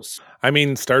 Who knows? I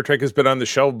mean, Star Trek has been on the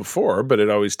shelf before, but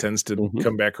it always tends to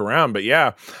come back around. But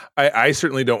yeah, I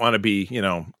certainly don't want to be,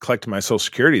 collecting my Social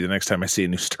Security the next time I see a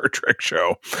new Star Trek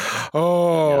show.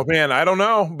 Oh, man, I don't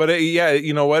know. But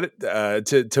you know what?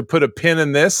 To put a pin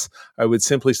in this, I would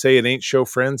simply say it ain't show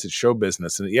friends, it's show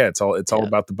business. And it's all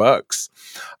about the bucks.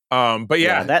 But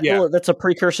that's a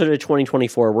precursor to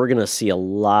 2024. We're going to see a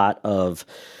lot of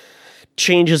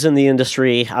changes in the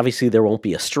industry. Obviously, there won't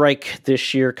be a strike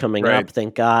this year coming up,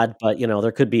 thank God. But,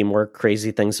 there could be more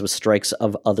crazy things with strikes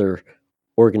of other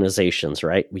organizations,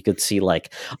 right? We could see the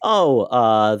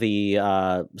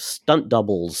stunt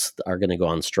doubles are going to go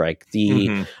on strike.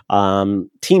 The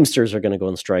Teamsters are going to go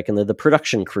on strike. And the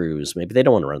production crews, maybe they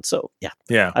don't want to run. So,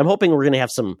 yeah. I'm hoping we're going to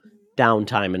have some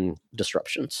downtime and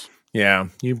disruptions. Yeah,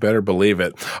 you better believe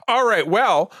it. All right.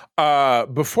 Well,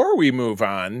 before we move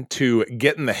on to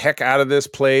getting the heck out of this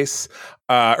place,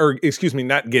 not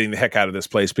getting the heck out of this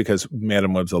place, because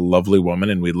Madam Web's a lovely woman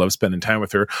and we love spending time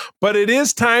with her. But it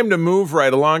is time to move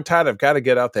right along, Todd. I've got to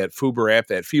get out that Fuber app,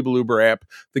 that Feeble Uber app.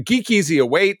 The Geek Easy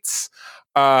awaits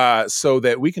so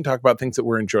that we can talk about things that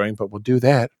we're enjoying. But we'll do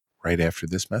that right after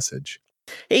this message.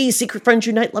 Hey, Secret Friends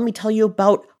Unite, let me tell you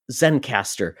about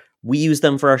Zencastr. We use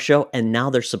them for our show, and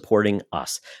now they're supporting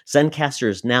us. Zencastr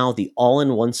is now the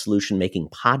all-in-one solution making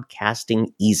podcasting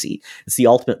easy. It's the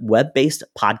ultimate web-based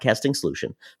podcasting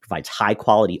solution. Provides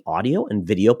high-quality audio and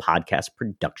video podcast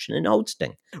production and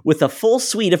hosting. With a full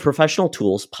suite of professional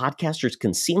tools, podcasters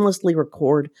can seamlessly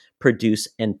record, produce,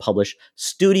 and publish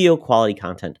studio-quality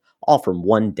content, all from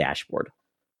one dashboard.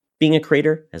 Being a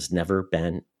creator has never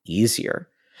been easier.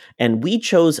 And we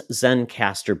chose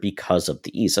Zencastr because of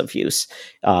the ease of use,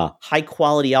 high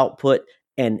quality output,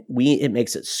 and it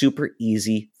makes it super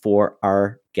easy for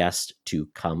our guests to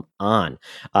come on.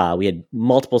 We had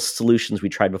multiple solutions we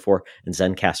tried before, and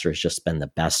Zencastr has just been the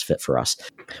best fit for us.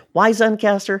 Why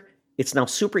Zencastr? It's now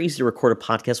super easy to record a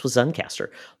podcast with Zencastr.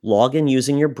 Log in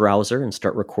using your browser and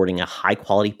start recording a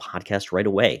high-quality podcast right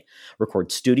away.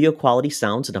 Record studio-quality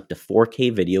sounds and up to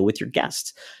 4K video with your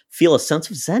guests. Feel a sense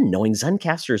of zen knowing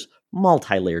Zencastr's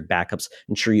multi-layered backups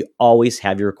ensure you always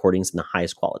have your recordings in the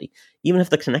highest quality, even if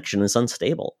the connection is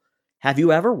unstable. Have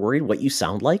you ever worried what you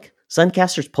sound like?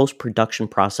 Zencastr's post-production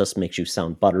process makes you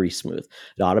sound buttery smooth.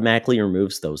 It automatically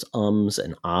removes those ums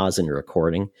and ahs in your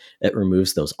recording. It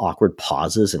removes those awkward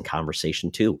pauses in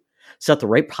conversation too. Set the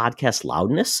right podcast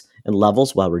loudness and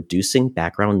levels while reducing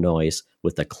background noise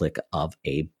with a click of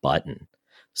a button.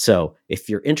 So if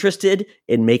you're interested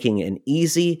in making an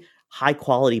easy,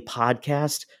 high-quality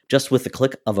podcast just with the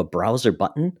click of a browser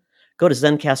button, go to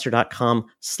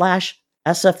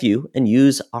zencastr.com/SFU and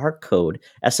use our code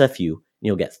SFU.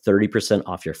 You'll get 30%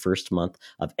 off your first month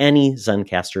of any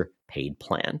Zencastr paid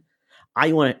plan.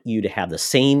 I want you to have the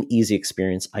same easy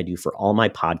experience I do for all my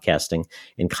podcasting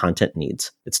and content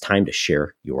needs. It's time to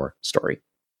share your story.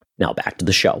 Now back to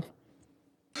the show.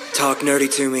 Talk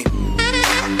nerdy to me.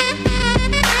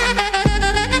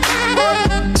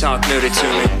 Talk nerdy to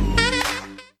me.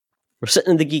 We're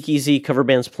sitting in the Geek Easy, cover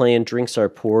band's playing, drinks are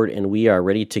poured, and we are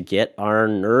ready to get our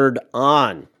nerd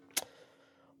on.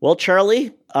 Well,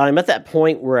 Charlie, I'm at that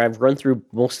point where I've run through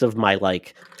most of my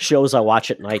shows I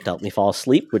watch at night to help me fall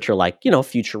asleep, which are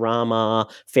Futurama,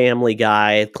 Family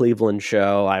Guy, Cleveland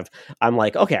Show. I'm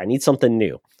like, okay, I need something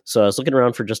new. So I was looking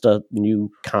around for just a new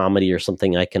comedy or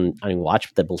something I can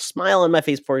watch that will smile on my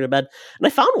face before I go to bed, and I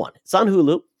found one. It's on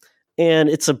Hulu, and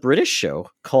it's a British show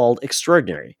called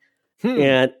Extraordinary,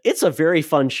 and it's a very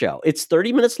fun show. It's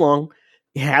 30 minutes long.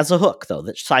 It has a hook though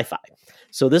that's sci-fi.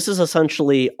 So this is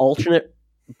essentially alternate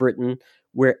Britain,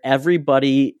 where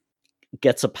everybody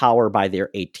gets a power by their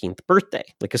 18th birthday,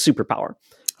 like a superpower.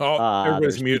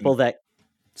 Everybody's mutant. People that,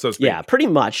 so speak. Yeah, pretty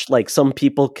much. Like some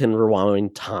people can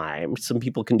rewind time, some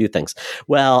people can do things.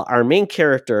 Well, our main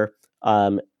character,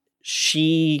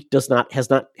 she has not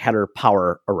had her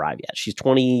power arrive yet. She's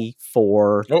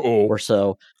 24 or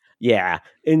so. Yeah,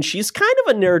 and she's kind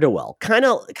of a ne'er-do-well, kind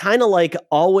of like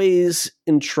always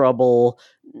in trouble.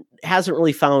 Hasn't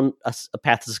really found a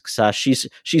path to success. She's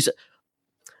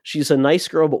a nice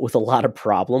girl, but with a lot of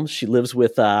problems. She lives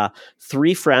with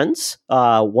 3 friends.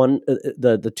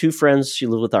 The 2 friends she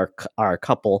lives with are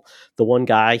couple. The one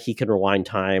guy, he can rewind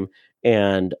time,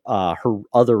 and her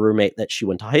other roommate that she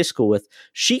went to high school with,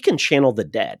 she can channel the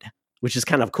dead, which is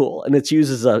kind of cool, and it's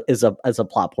used as a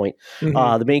plot point.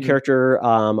 The main character,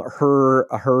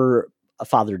 her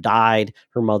father died.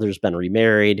 Her mother's been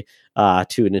remarried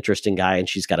to an interesting guy, and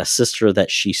she's got a sister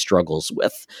that she struggles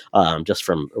with just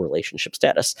from a relationship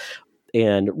status.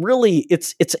 And really,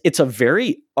 it's a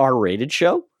very R-rated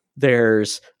show.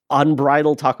 There's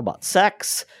unbridled talk about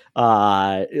sex.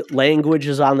 Language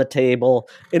is on the table,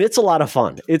 and it's a lot of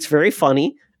fun. It's very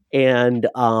funny, and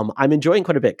I'm enjoying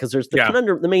quite a bit because there's the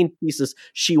conundrum. The main piece is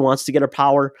she wants to get her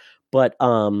power, but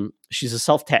she's a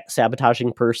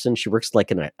self-sabotaging person. She works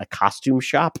like in a costume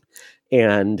shop,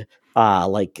 and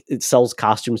like it sells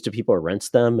costumes to people or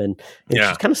rents them, and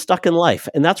she's kind of stuck in life.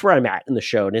 And that's where I'm at in the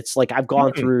show. And it's like I've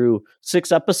gone through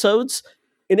 6 episodes.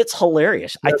 And it's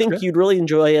hilarious. I think you'd really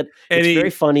enjoy it. It's very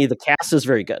funny. The cast is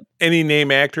very good. Any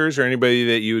name actors or anybody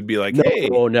that you would be like, hey?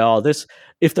 No.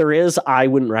 If there is, I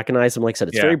wouldn't recognize them. Like I said,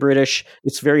 it's very British.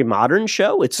 It's a very modern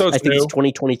show. I think it's a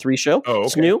 2023 show. Oh, okay.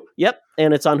 It's new. Yep.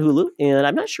 And it's on Hulu. And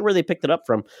I'm not sure where they picked it up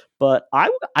from, but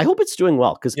I hope it's doing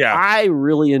well because I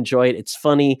really enjoy it. It's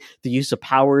funny. The use of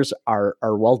powers are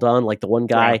well done. Like the one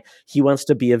guy, he wants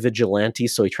to be a vigilante,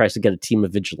 so he tries to get a team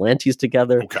of vigilantes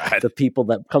together. Oh, the people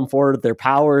that come forward with their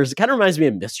powers. It kind of reminds me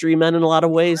of Mystery Men in a lot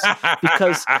of ways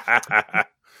because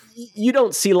you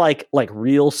don't see like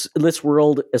real in this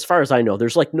world, as far as I know,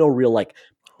 there's like no real like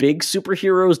big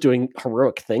superheroes doing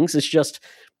heroic things. It's just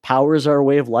powers are a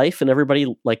way of life, and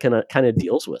everybody like kind of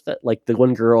deals with it. Like the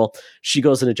one girl, she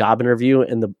goes in a job interview,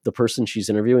 and the person she's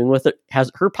interviewing with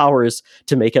has her power is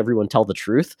to make everyone tell the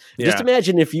truth. Just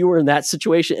imagine if you were in that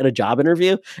situation in a job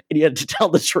interview and you had to tell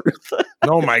the truth.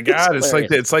 Oh my God. It's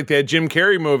like that Jim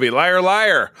Carrey movie, Liar,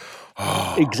 Liar.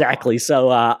 Oh. Exactly. So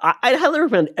I'd highly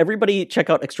recommend everybody check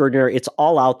out Extraordinary. It's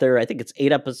all out there. I think it's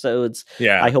 8 episodes.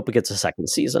 Yeah. I hope it gets a second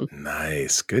season.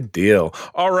 Nice. Good deal.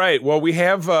 All right. Well, we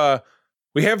have the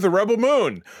Rebel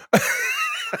Moon.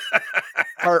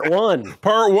 Part 1.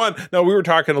 Now, we were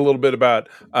talking a little bit about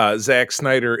Zack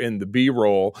Snyder in the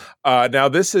B-roll. Now,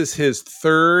 this is his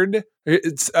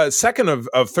second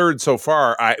of third so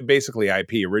far, basically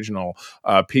IP, original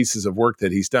pieces of work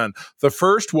that he's done. The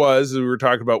first was, we were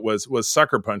talking about, was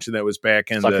Sucker Punch, and that was back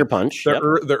in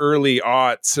the early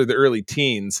aughts, or the early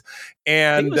teens.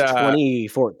 And I think it was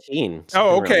 2014.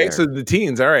 Oh, okay. So the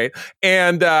teens. All right.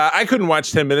 And I couldn't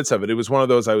watch 10 minutes of it. It was one of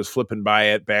those I was flipping by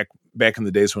it back in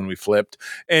the days when we flipped.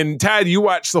 And Todd, you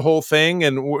watched the whole thing,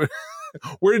 and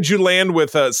where did you land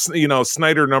with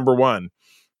Snyder number 1?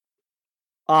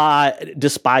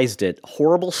 Despised it.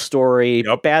 Horrible story,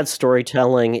 bad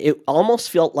storytelling. It almost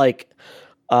felt like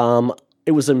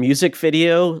it was a music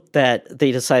video that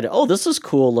they decided, oh, this is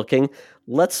cool looking.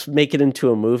 Let's make it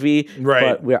into a movie.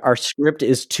 Right. But our script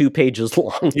is 2 pages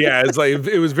long. Yeah, it's like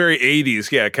it was very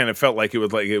 80s. Yeah, it kind of felt like it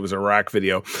was a rock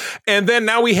video. And then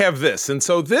now we have this. And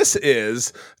so this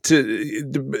is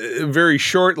very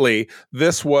shortly,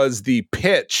 this was the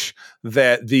pitch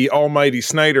that the almighty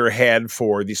Snyder had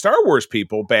for the Star Wars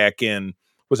people back in,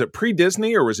 was it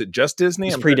pre-Disney or was it just Disney?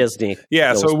 It's pre-Disney.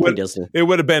 Yeah, so it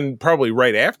would have been probably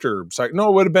right after. No,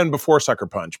 it would have been before Sucker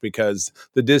Punch, because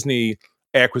the Disney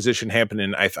acquisition happened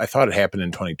in, I thought it happened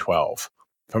in 2012,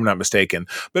 if I'm not mistaken.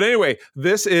 But anyway,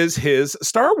 this is his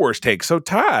Star Wars take. So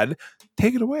Todd,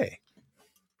 take it away.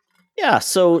 Yeah,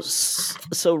 so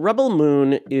Rebel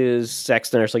Moon is Zack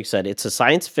Snyder's, like you said, it's a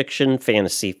science fiction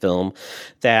fantasy film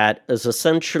that is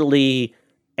essentially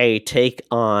a take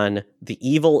on the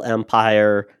evil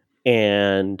empire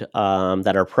and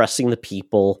that are oppressing the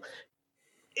people.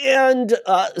 And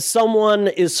someone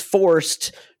is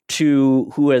forced to,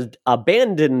 who has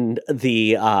abandoned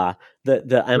the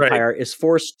empire, is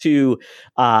forced to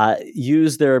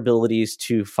use their abilities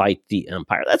to fight the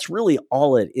empire. That's really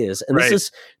all it is. And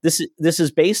this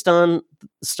is based on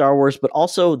Star Wars, but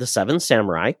also the Seven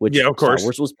Samurai, which Star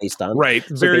Wars was based on. Right.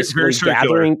 So very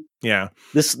circular. Yeah.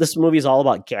 This movie is all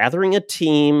about gathering a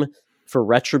team for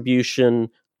retribution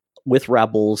with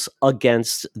rebels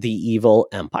against the evil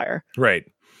empire. Right.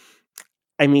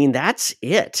 I mean, that's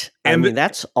it.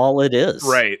 That's all it is.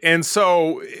 Right. And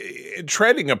so,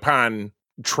 treading upon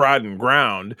trodden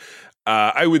ground,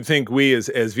 I would think we as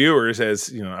viewers,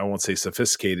 as, I won't say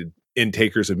sophisticated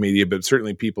intakers of media, but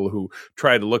certainly people who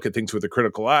try to look at things with a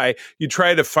critical eye, you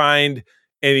try to find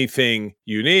anything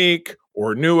unique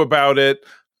or new about it.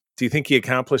 Do you think he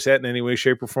accomplished that in any way,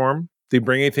 shape, or form? Did he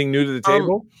bring anything new to the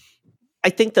table? I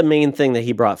think the main thing that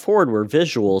he brought forward were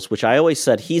visuals, which I always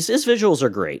said his visuals are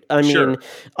great. I mean,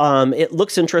 it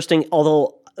looks interesting,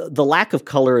 although the lack of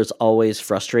color is always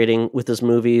frustrating with his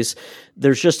movies.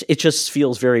 It just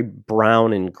feels very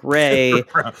brown and gray.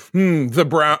 The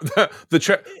brown,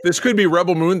 this could be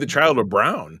Rebel Moon, the child of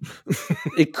brown.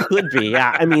 It could be,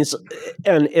 yeah. I mean,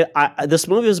 this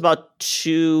movie is about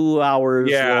 2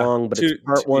 hours long, but it's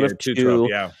part 1 of 2.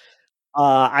 Yeah.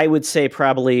 I would say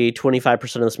probably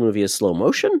 25% of this movie is slow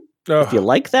motion, if you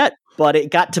like that. But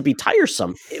it got to be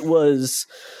tiresome. It was,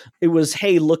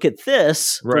 hey, look at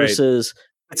this, versus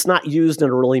it's not used in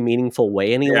a really meaningful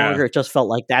way any longer. It just felt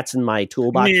like that's in my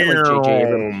toolbox, kind of like J.J.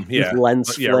 Abrams with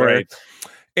lens flare. Right.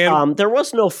 And there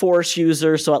was no Force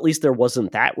user, so at least there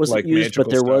wasn't like used, but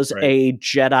there was a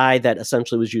Jedi that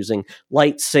essentially was using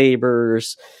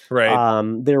lightsabers.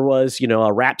 Right. There was,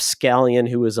 a rapscallion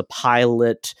who was a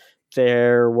pilot.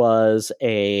 There was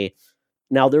a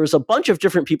bunch of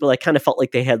different people that kind of felt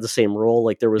like they had the same role.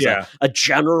 Like there was a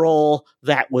general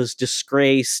that was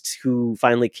disgraced who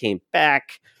finally came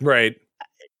back. Right.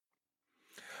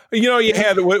 You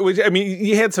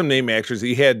had some name actors.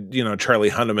 You had, Charlie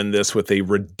Hunnam in this with a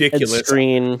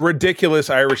ridiculous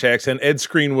Irish accent. Ed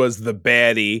Skrein was the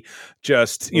baddie,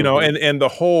 and the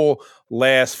whole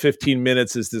last 15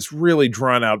 minutes is this really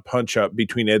drawn out punch up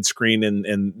between Ed Skrein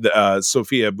and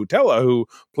Sofia Boutella, who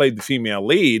played the female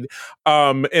lead.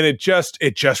 And it just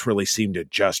really seemed to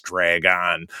just drag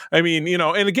on. I mean,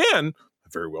 and again,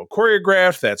 very well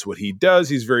choreographed. That's what he does.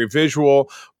 He's very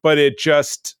visual, but it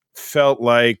just felt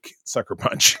like Sucker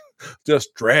Punch,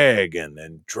 just dragging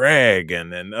and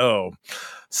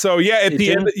so at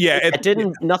the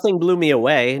end, nothing blew me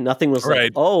away. Nothing was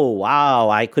like, oh wow,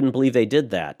 I couldn't believe they did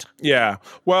that. Yeah,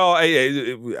 well,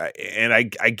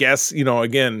 I guess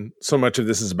again, so much of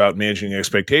this is about managing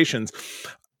expectations.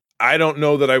 I don't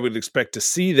know that I would expect to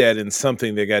see that in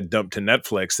something that got dumped to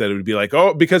Netflix. That it would be like,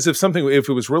 because if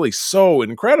it was really so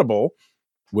incredible,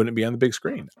 wouldn't it be on the big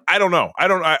screen? I don't know. I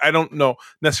don't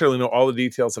necessarily know all the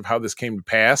details of how this came to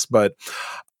pass, but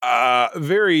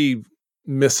very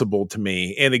missable to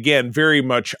me. And again, very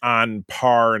much on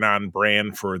par and on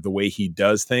brand for the way he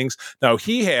does things. Now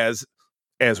he has,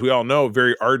 as we all know,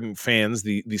 very ardent fans,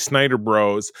 the Snyder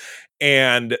Bros,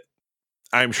 and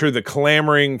I'm sure the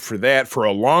clamoring for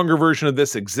a longer version of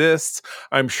this exists.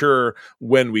 I'm sure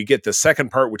when we get the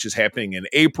second part, which is happening in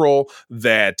April,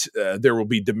 that there will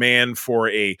be demand for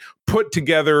a put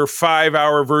together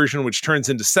 5-hour version, which turns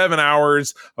into 7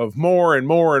 hours of more and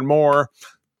more and more.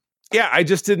 Yeah,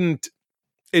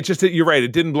 you're right.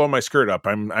 It didn't blow my skirt up.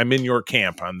 I'm in your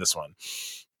camp on this one.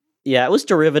 Yeah, it was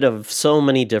derivative of so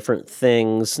many different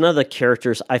things. None of the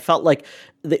characters, I felt like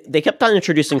they kept on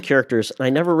introducing characters, and I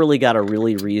never really got a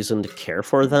really reason to care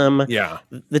for them. Yeah.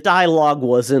 The dialogue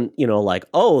wasn't, like,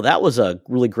 oh, that was a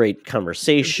really great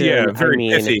conversation. Yeah, very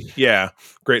pithy. Yeah,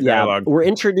 great dialogue. We're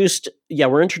introduced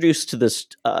to this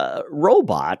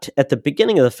robot at the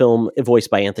beginning of the film,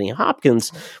 voiced by Anthony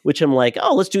Hopkins, which I'm like,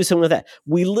 oh, let's do something with that.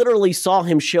 We literally saw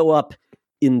him show up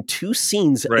in 2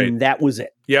 scenes, and that was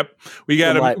it. Yep, we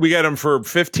got him. We got him for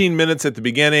 15 minutes at the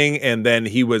beginning, and then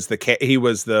he was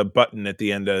the button at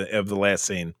the end of the last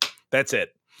scene. That's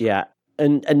it. Yeah,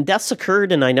 and deaths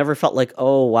occurred, and I never felt like,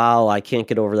 oh wow, I can't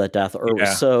get over that death, or it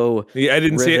was so. Yeah, I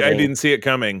didn't see it. I didn't see it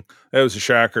coming. That was a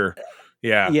shocker.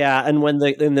 Yeah, yeah, and a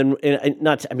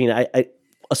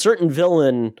certain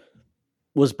villain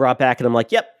was brought back, and I'm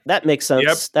like, yep, that makes sense.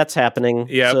 Yep. That's happening.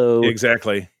 Yeah, so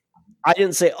exactly. I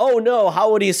didn't say, oh no,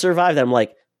 how would he survive that? I'm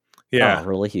like, oh,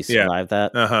 really? He survived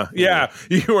that? Uh-huh. Yeah.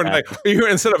 You were like,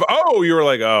 instead of, you were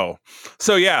like, oh.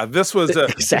 So yeah, this was,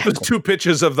 exactly. This was 2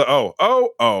 pitches of the, oh.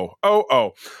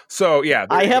 So yeah.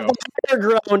 I have the higher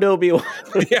ground, Obi-Wan.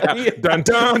 Yeah. Dun,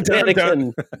 dun, dun,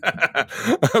 dun.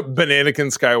 Bananakin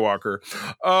Skywalker.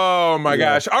 Oh my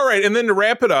gosh. All right. And then to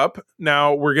wrap it up,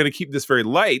 now we're going to keep this very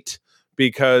light,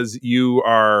 because you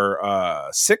are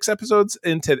 6 episodes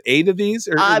into 8 of these.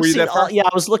 Or I've seen I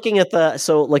was looking at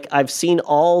I've seen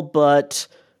all but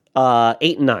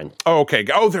 8 and 9. Oh, okay.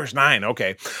 Oh, there's 9.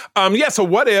 Okay. So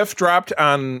What If dropped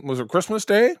on, was it Christmas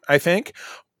Day? I think.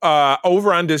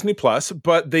 Over on Disney Plus,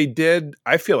 but they did.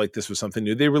 I feel like this was something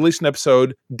new. They released an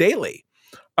episode daily.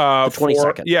 The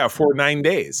 22nd. For 9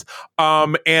 days.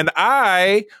 And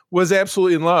I was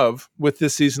absolutely in love with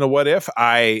this season of What If.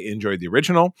 I enjoyed the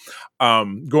original.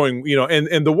 And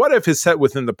the What If is set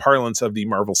within the parlance of the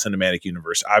Marvel Cinematic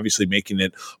Universe, obviously making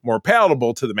it more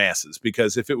palatable to the masses,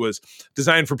 because if it was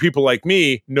designed for people like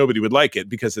me, nobody would like it,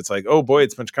 because it's like, oh boy,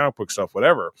 it's a bunch of comic book stuff,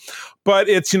 whatever. But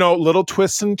it's, little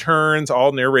twists and turns,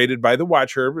 all narrated by the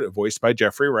Watcher, voiced by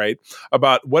Jeffrey Wright,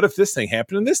 about what if this thing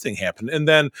happened and this thing happened. And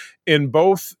then in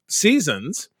both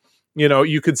seasons,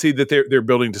 you could see that they're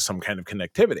building to some kind of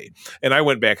connectivity. And I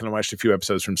went back and I watched a few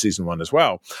episodes from season 1 as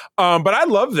well. But I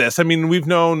love this. I mean, we've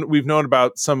known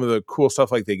about some of the cool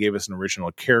stuff, like they gave us an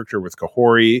original character with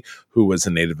Kahori, who was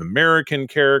a Native American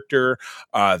character.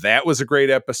 That was a great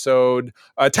episode.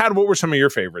 Todd, what were some of your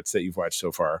favorites that you've watched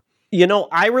so far?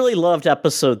 I really loved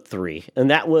episode 3,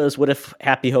 and that was What If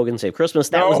Happy Hogan Saved Christmas.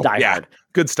 That was Die Hard.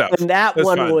 Good stuff. And that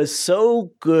one fun. Was so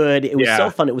good. It was so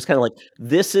fun. It was kind of like,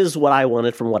 this is what I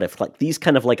wanted from What If. Like these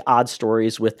kind of like odd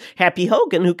stories with Happy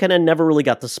Hogan, who kind of never really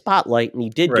got the spotlight, and he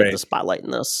did get the spotlight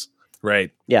in this.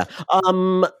 Right. Yeah.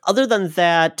 Other than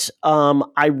that,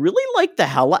 I really liked the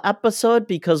Hela episode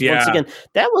because once again,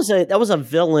 that was a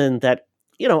villain that,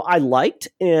 I liked,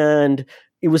 and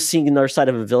it was seeing another side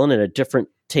of a villain and a different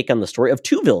take on the story of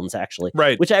two villains, actually.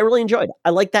 Right. Which I really enjoyed. I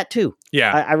liked that too.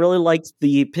 Yeah. I really liked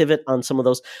the pivot on some of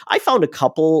those. I found a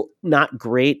couple not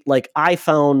great. Like, I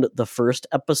found the first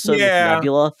episode with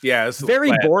Nebula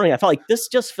very boring. I felt like this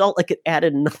just felt like it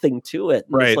added nothing to it.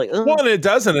 And right. It's like, well, and it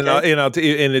doesn't, and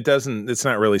it doesn't. It's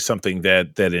not really something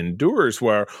that endures.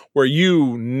 Where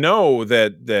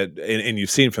that, and you've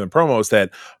seen from the promos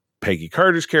that Peggy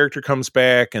Carter's character comes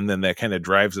back, and then that kind of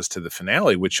drives us to the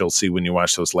finale, which you'll see when you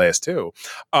watch those last two.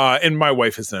 And my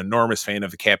wife is an enormous fan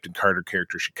of the Captain Carter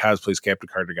character. She cosplays Captain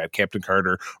Carter, got Captain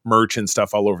Carter merch and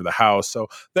stuff all over the house. So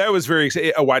that was very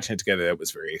watching it together. That was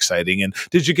very exciting. And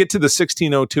did you get to the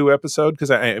 1602 episode? Because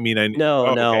that's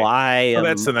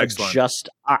the next one.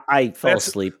 I fell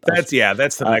asleep. That's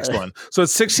the next one. So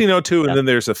it's 1602, and then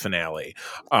there's a finale.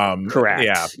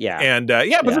 Correct. Yeah. And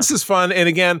but this is fun. And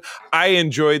again, I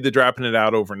enjoyed the dropping it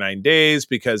out over 9 days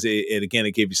because it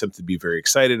gave you something to be very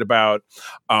excited about.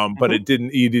 But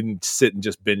you didn't sit and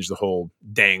just binge the whole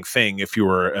dang thing if you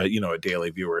were a daily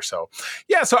viewer. So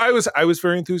so I was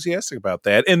very enthusiastic about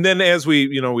that. And then as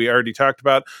we already talked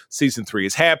about, season 3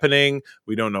 is happening.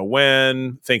 We don't know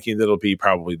when, thinking that it'll be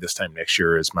probably this time next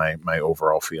year is my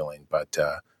overall feeling. But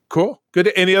cool.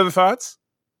 Good. Any other thoughts?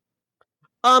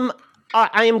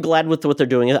 I am glad with what they're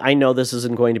doing. I know this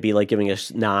isn't going to be like giving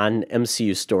us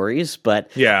non-MCU stories,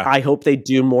 but I hope they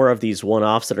do more of these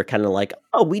one-offs that are kind of like,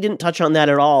 oh, we didn't touch on that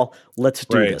at all. Let's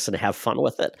do this and have fun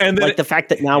with it. And like the fact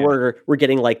that now we're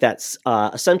getting like that.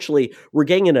 Essentially, we're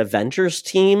getting an Avengers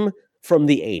team from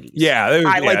the 80s.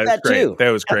 I like that too.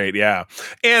 That was great. Yeah.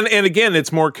 And again,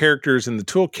 it's more characters in the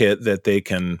toolkit that they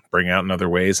can bring out in other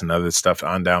ways and other stuff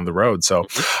on down the road. So,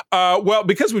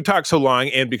 because we've talked so long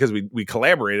and because we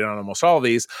collaborated on almost all of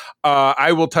these,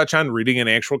 I will touch on reading an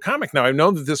actual comic. Now, I've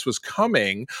known that this was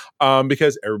coming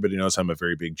because everybody knows I'm a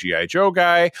very big G.I. Joe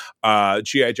guy.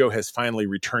 G.I. Joe has finally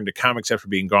returned to comics after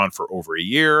being gone for over a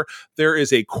year. There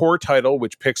is a core title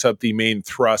which picks up the main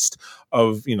thrust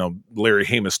of, Larry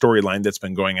Hama's storyline that's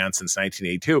been going on since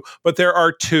 1982. But there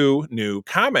are 2 new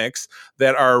comics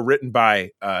that are written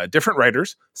by different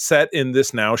writers set in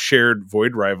this now shared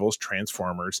Void Rivals,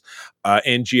 Transformers,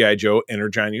 and G.I. Joe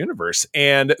Energon universe.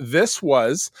 And this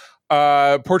was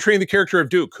portraying the character of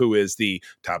Duke, who is the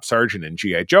top sergeant in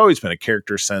G.I. Joe. He's been a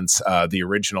character since the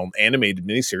original animated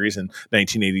miniseries in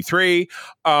 1983.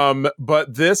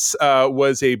 But this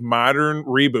was a modern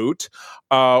reboot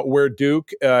where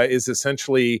Duke is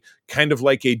essentially kind of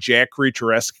like a Jack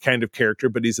Reacher-esque kind of character,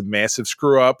 but he's a massive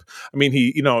screw-up. I mean, he,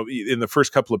 in the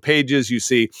first couple of pages, you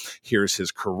see, here's his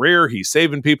career. He's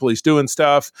saving people. He's doing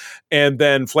stuff. And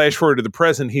then flash forward to the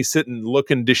present, he's sitting,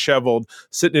 looking disheveled,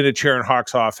 sitting in a chair in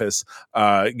Hawk's office,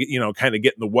 kind of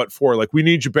getting the what for, like, we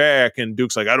need you back. And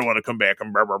Duke's like, I don't want to come back.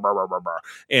 And blah, blah, blah, blah, blah, blah.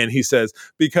 And he says,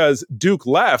 because Duke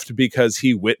left because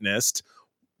he witnessed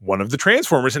one of the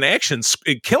Transformers in action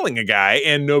killing a guy,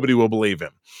 and nobody will believe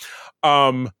him.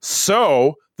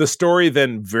 So the story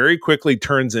then very quickly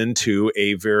turns into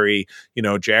a very,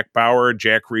 Jack Bauer,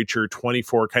 Jack Reacher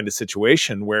 24 kind of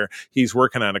situation where he's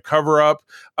working on a cover up.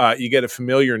 You get a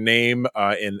familiar name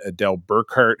in Adele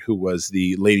Burkhart, who was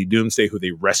the Lady Doomsday, who they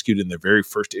rescued in the very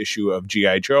first issue of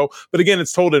G.I. Joe. But again,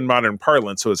 it's told in modern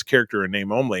parlance, so it's character and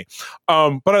name only.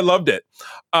 But I loved it.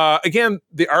 Again,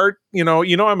 the art, I'm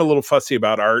a little fussy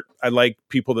about art. I like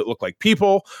people that look like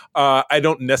people. I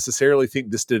don't necessarily think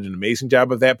this did an amazing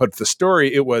job of that, but the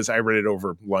story, I read it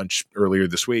over lunch earlier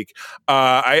this week.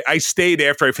 I stayed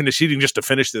after I finished eating just to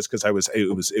finish this because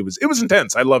it was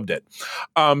intense. I loved it.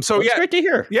 So it's great to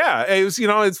hear. Yeah, it was,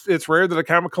 it's rare that a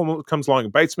comic comes along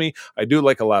and bites me. I do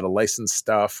like a lot of licensed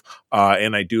stuff,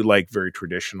 and I do like very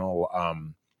traditional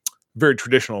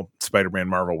Spider-Man,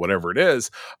 Marvel, whatever it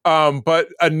is. But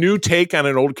a new take on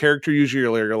an old character,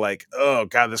 usually you're like, oh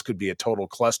God, this could be a total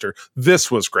cluster.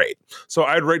 This was great. So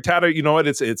I'd rate Tada, you know what?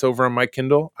 It's over on my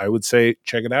Kindle. I would say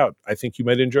check it out. I think you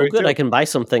might enjoy it too. I can buy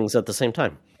some things at the same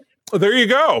time. Oh, there you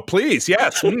go. Please.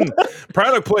 Yes.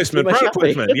 Product placement.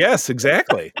 Yes,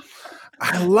 exactly.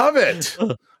 I love it.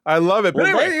 But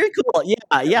anyway. Very cool.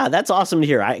 Yeah, that's awesome to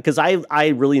hear. Because I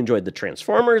really enjoyed the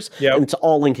Transformers. And it's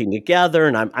all linking together,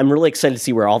 and I'm really excited to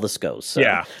see where all this goes. So,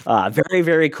 very,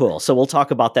 very cool. So we'll talk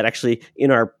about that actually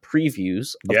in our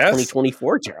previews of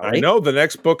 2024, Charlie. I know the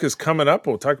next book is coming up.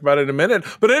 We'll talk about it in a minute.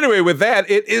 But anyway, with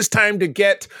that, it is time to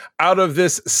get out of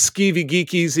this skeevy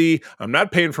geek easy. I'm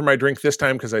not paying for my drink this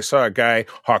time because I saw a guy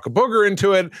hawk a booger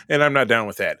into it, and I'm not down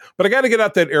with that. But I got to get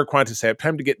out that Air Qantas app.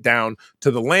 Time to get down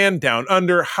to the land down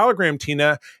under. Hologram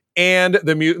Tina and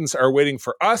the mutants are waiting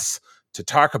for us to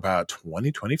talk about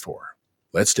 2024.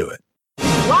 Let's do it.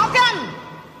 Welcome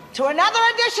to another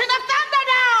edition of Thunderdome!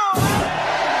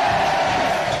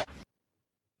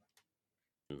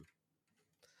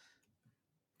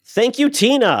 Thank you,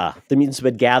 Tina. The mutants have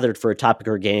been gathered for a topic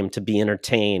or game to be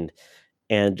entertained.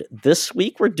 And this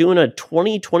week we're doing a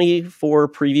 2024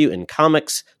 preview in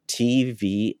comics,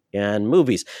 TV, and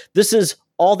movies. This is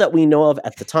all that we know of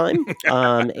at the time,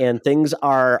 and things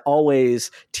are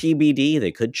always TBD.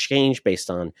 They could change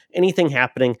based on anything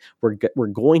happening. We're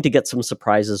going to get some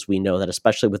surprises. We know that,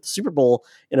 especially with the Super Bowl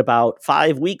in about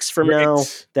 5 weeks from now,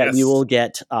 that we will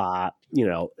get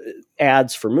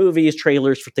ads for movies,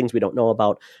 trailers for things we don't know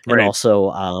about, and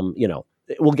also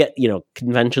we'll get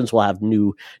conventions will have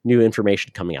new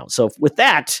information coming out. So with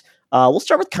that, we'll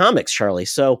start with comics, Charlie.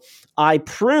 So I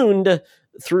pruned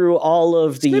through all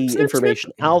of the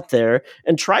information out there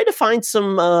and try to find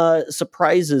some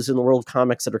surprises in the world of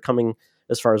comics that are coming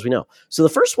as far as we know. So the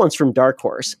first one's from Dark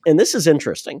Horse, and this is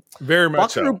interesting. Very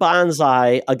much Buckaroo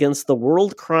Banzai against the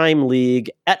World Crime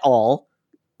League et al.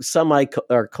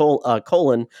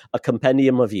 Colon a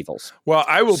compendium of evils. Well,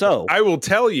 I will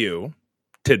tell you,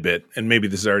 tidbit, and maybe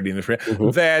this is already in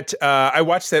the that I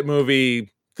watched that movie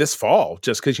this fall,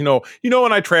 just because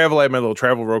when I travel, I have my little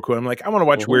travel Roku. I'm like, I want to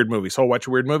watch a weird movie, so I'll watch a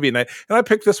weird movie, and I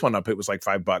picked this one up. It was like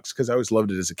 $5 because I always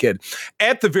loved it as a kid.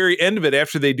 At the very end of it,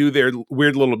 after they do their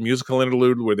weird little musical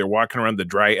interlude where they're walking around the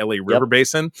dry LA River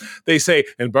Basin, they say,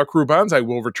 "And Buckaroo Banzai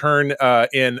will return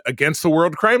in against the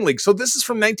World Crime League." So this is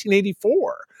from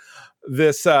 1984.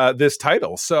 This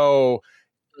title, so.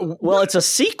 Well, it's a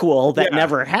sequel that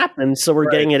never happened, so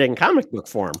we're getting it in comic book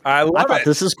form. I thought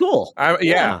this is cool.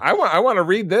 I want to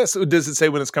read this. Does it say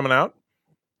when it's coming out?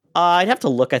 I'd have to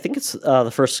look. I think it's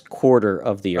the first quarter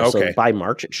of the year, so by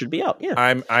March it should be out. Yeah,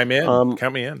 I'm in.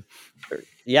 Count me in.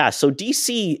 Yeah, so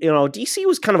DC, DC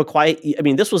was kind of a quiet. I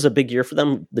mean, this was a big year for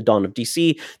them. The dawn of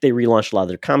DC. They relaunched a lot of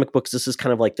their comic books. This is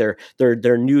kind of like their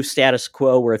new status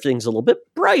quo, where everything's a little bit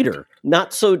brighter,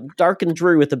 not so dark and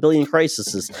dreary with a billion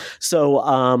crises.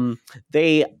 So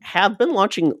they have been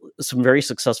launching some very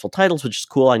successful titles, which is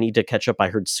cool. I need to catch up. I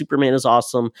heard Superman is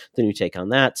awesome. The new take on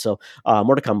that. So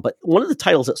more to come. But one of the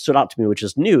titles that stood out to me, which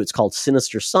is new, it's called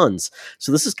Sinister Sons.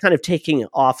 So this is kind of taking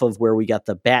off of where we got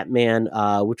the Batman,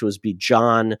 which was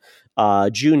John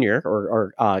Jr.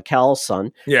 or Cal's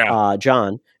son,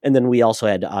 John, and then we also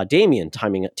had Damian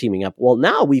teaming up. Well,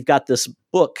 now we've got this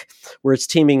book where it's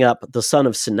teaming up the son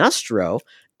of Sinestro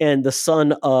and the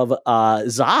son of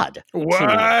Zod.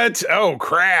 What? Oh,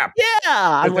 crap! Yeah,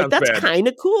 I'm like, that's kind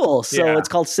of cool. So it's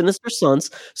called Sinister Sons.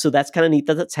 So that's kind of neat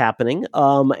that that's happening.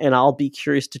 And I'll be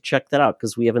curious to check that out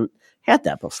because we haven't had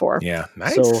that before. Yeah,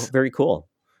 nice. So very cool.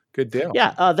 Good deal.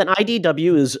 Yeah. Then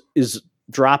IDW is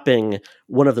dropping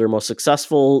one of their most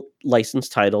successful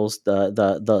licensed titles,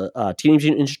 the Teenage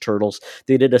Mutant Ninja Turtles.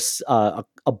 They did a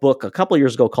book a couple of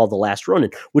years ago called The Last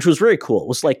Ronin, which was very cool. It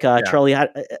was like Charlie.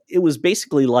 It was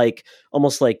basically like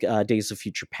almost like Days of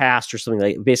Future Past or something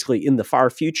like basically in the far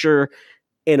future.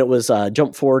 And it was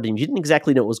jump forward, and you didn't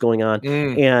exactly know what was going on.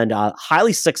 And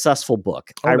highly successful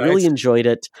book. I really enjoyed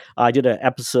it. I did an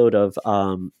episode of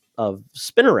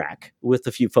Spinnerack with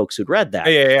a few folks who'd read that.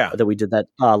 That we did that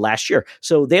last year.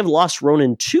 So they have Lost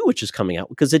Ronin 2, which is coming out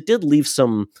because it did leave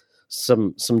some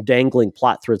dangling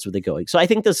plot threads where they're going. So I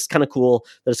think this is kind of cool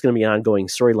that it's going to be an ongoing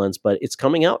storylines, but it's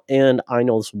coming out, and I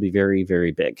know this will be very,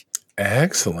 very big.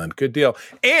 Excellent. Good deal.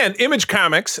 And Image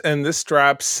Comics, and this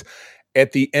drops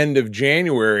at the end of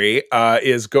January,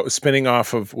 is spinning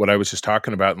off of what I was just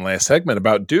talking about in the last segment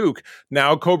about Duke.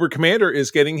 Now Cobra Commander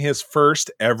is getting his first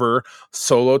ever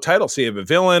solo title. So you have a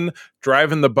villain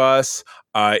driving the bus.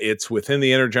 It's within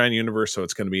the Energon universe, so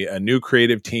it's going to be a new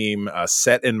creative team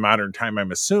set in modern time,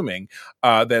 I'm assuming,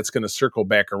 that's going to circle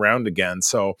back around again.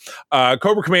 So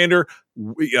Cobra Commander,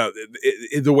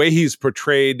 the way he's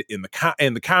portrayed in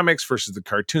the comics versus the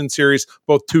cartoon series,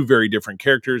 both two very different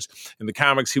characters. In the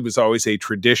comics, he was always a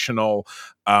traditional,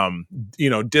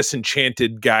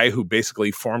 disenchanted guy who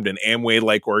basically formed an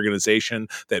Amway-like organization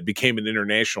that became an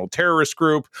international terrorist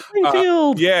group.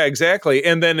 Yeah, exactly.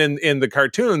 And then in the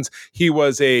cartoons, he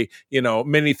was a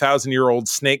many thousand-year-old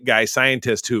snake guy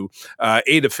scientist who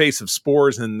ate a face of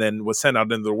spores and then was sent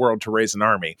out into the world to raise an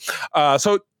army.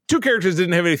 So two characters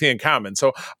didn't have anything in common.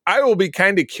 So I will be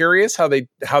kind of curious how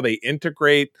they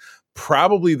integrate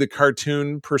probably the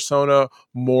cartoon persona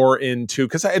more into,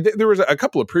 because there was a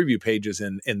couple of preview pages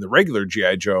in the regular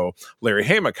G.I. Joe Larry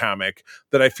Hama comic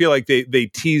that I feel like they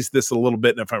teased this a little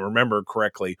bit, and if I remember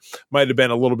correctly, might have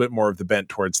been a little bit more of the bent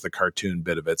towards the cartoon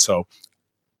bit of it. So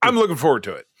I'm looking forward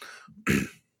to it.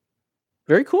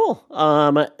 Very cool.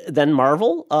 Then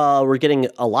Marvel, we're getting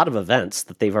a lot of events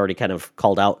that they've already kind of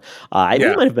called out. I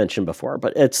think I might have mentioned before,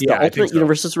 but it's the Ultimate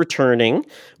Universe is returning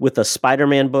with a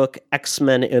Spider-Man book,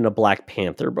 X-Men, and a Black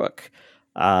Panther book.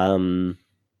 I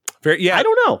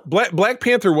don't know. Black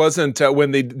Panther wasn't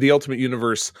when the Ultimate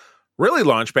Universe really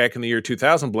launched back in the year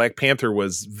 2000. Black Panther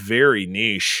was very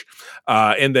niche.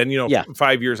 And then,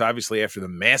 5 years, obviously, after the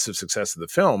massive success of the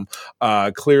film,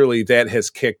 clearly that has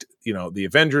kicked, the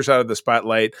Avengers out of the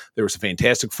spotlight. There was a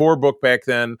Fantastic Four book back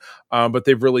then, but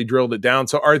they've really drilled it down.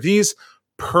 So are these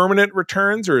permanent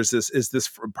returns, or is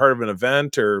this part of an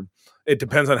event, or it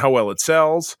depends on how well it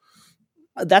sells?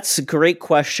 That's a great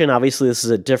question. Obviously, this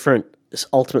is a different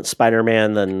Ultimate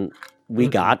Spider-Man than we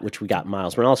got, which we got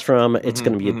Miles Morales from. It's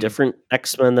going to be a different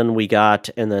X-Men than we got,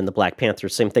 and then the Black Panther,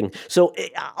 same thing. So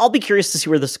I'll be curious to see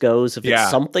where this goes, if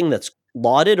it's something that's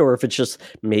lauded, or if it's just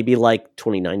maybe like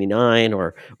 2099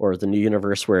 or the new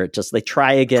universe where it just they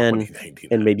try again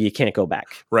and maybe you can't go back.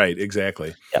 Right,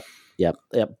 exactly. Yep.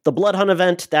 The Blood Hunt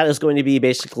event, that is going to be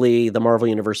basically the Marvel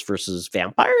Universe versus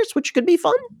vampires, which could be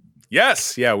fun.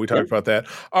 Yes, we talked about that.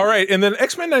 All right, and then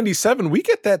X-Men 97, we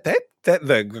get that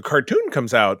the cartoon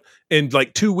comes out in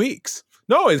like 2 weeks.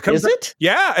 No, it comes. Is it?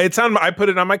 Yeah, it's on. I put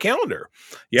it on my calendar.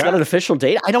 Yeah, it's got an official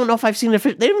date. I don't know if I've seen it.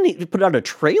 They haven't even put out a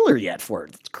trailer yet for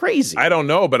it. It's crazy. I don't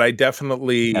know, but I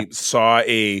definitely saw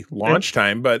a launch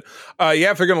time. But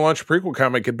if they're going to launch a prequel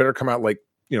comic, it better come out like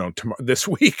tomorrow, this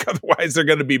week. Otherwise, they're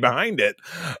going to be behind it.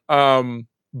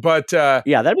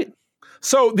 That'd be.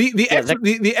 So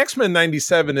the X-Men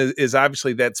 97 is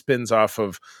obviously that spins off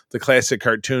of the classic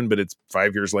cartoon, but it's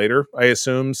 5 years later, I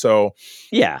assume. So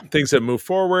things have moved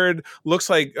forward. Looks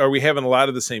like, are we having a lot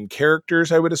of the same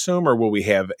characters, I would assume, or will we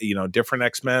have, different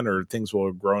X-Men, or things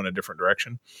will grow in a different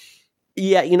direction?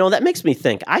 Yeah, that makes me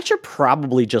think. I should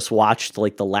probably just watch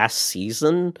like the last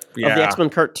season of the X-Men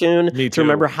cartoon to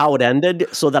remember how it ended,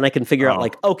 so then I can figure out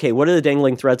like, okay, what are the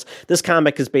dangling threads? This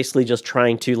comic is basically just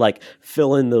trying to like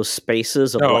fill in those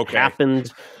spaces of what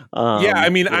happened.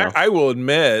 I will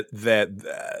admit that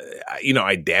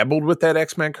I dabbled with that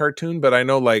X-Men cartoon, but I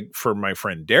know, like, for my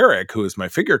friend Derek, who is my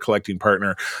figure collecting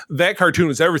partner, that cartoon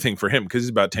was everything for him because he's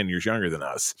about 10 years younger than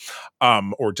us,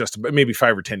 or just maybe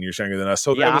 5 or 10 years younger than us.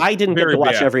 So I didn't get to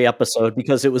watch every episode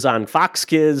because it was on Fox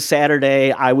Kids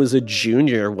Saturday. I was a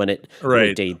junior when it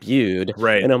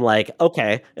debuted, and I'm like,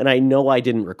 okay, and I know I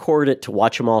didn't record it to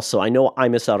watch them all, so I know I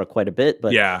missed out on quite a bit,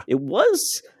 but it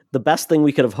was the best thing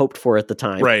we could have hoped for at the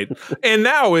time. Right. And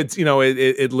now it's,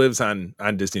 it lives on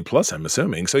Disney Plus, I'm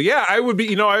assuming. So I would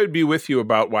be with you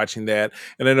about watching that.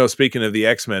 And I know, speaking of the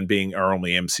X-Men being our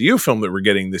only MCU film that we're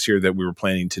getting this year, that we were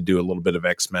planning to do a little bit of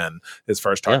X-Men as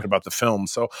far as talking about the film.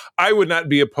 So I would not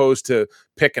be opposed to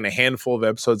picking a handful of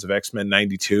episodes of X-Men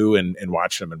 92 and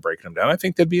watching them and breaking them down. I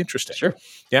think that'd be interesting. Sure.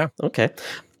 Yeah. Okay.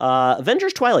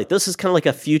 Avengers Twilight. This is kind of like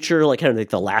a future, like kind of like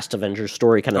the last Avengers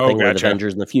story kind of thing, where the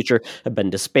Avengers in the future have been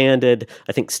disbanded.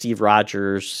 I think Steve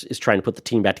Rogers is trying to put the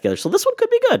team back together. So this one could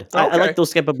be good. I like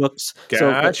those type of books.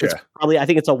 Gotcha. So it's probably, I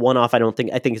think it's a one-off. I think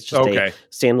it's just a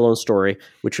standalone story,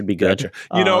 which would be good.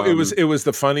 Gotcha. It was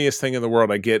the funniest thing in the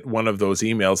world. I get one of those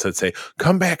emails that say,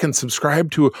 come back and subscribe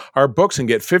to our books and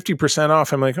get 50%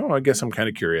 off. I'm like, I guess I'm kind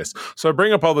of curious. So I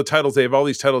bring up all the titles. They have all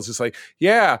these titles. It's like,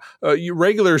 you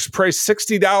regulars price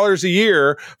 $60 a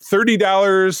year,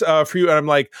 $30 for you. And I'm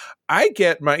like, I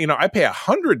get my, I pay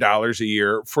 $100 a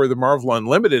year for the Marvel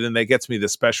Unlimited, and that gets me the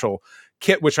special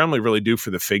kit, which I only really do for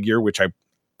the figure, which I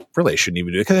really shouldn't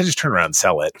even do because I just turn around and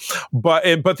sell it. But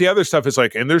the other stuff is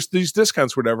like, and there's these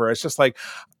discounts, whatever. It's just like,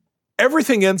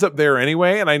 everything ends up there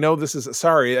anyway. And I know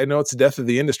I know it's the death of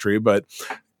the industry, but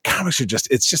comics are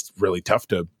it's just really tough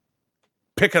to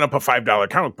picking up a $5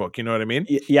 comic book. You know what I mean?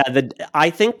 Yeah. I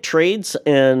think trades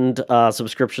and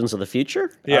subscriptions of the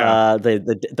future. Yeah.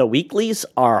 The weeklies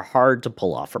are hard to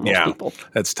pull off for most people.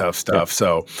 That's tough stuff. Yeah.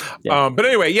 So, but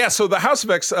anyway, so the House of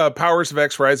X, Powers of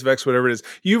X, Rise of X, whatever it is,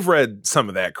 you've read some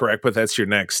of that, correct? But that's your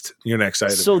next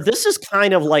item. So this is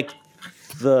kind of like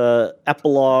the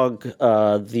epilogue,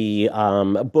 the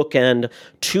bookend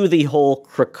to the whole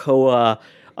Krakoa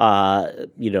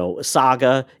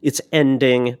saga. It's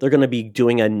ending. They're going to be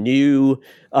doing a new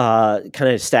kind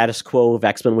of status quo of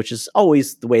X-Men, which is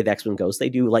always the way the X-Men goes. They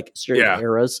do like certain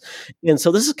eras. And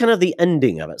so this is kind of the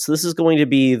ending of it. So this is going to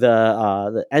be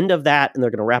the end of that, and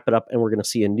they're going to wrap it up, and we're going to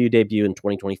see a new debut in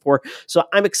 2024. So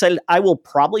I'm excited. I will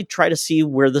probably try to see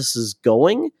where this is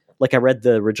going. Like, I read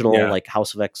the original like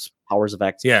House of X, Powers of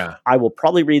X. Yeah. I will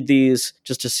probably read these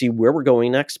just to see where we're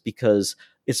going next, because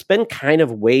it's been kind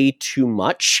of way too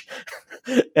much.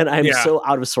 And I'm so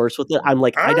out of sorts with it. I'm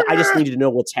like, I just need to know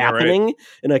what's happening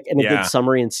in a good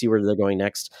summary and see where they're going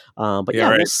next. But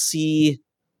we'll see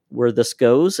where this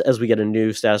goes as we get a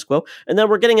new status quo. And then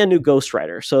we're getting a new Ghost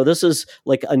Rider. So this is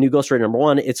like a new Ghost Rider number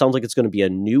 1. It sounds like it's going to be a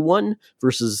new one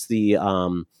versus the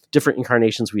different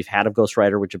incarnations we've had of Ghost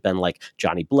Rider, which have been like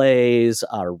Johnny Blaze.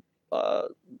 There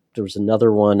was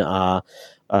another one.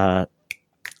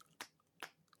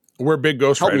 We're big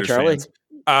Ghost Riders fans.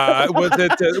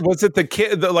 Was it the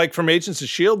kid like from Agents of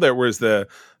S.H.I.E.L.D. There was the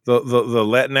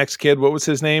Latinx kid. What was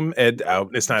his name?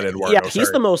 It's not Eduardo. Yeah,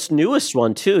 he's the most newest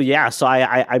one too. Yeah, so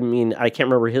I mean I can't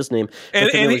remember his name. And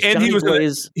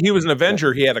he was an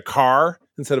Avenger. He had a car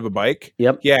instead of a bike.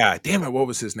 Yep. Yeah. Damn it. What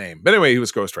was his name? But anyway, he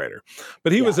was Ghost Rider.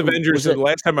 But he was Avengers. The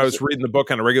last time I was reading the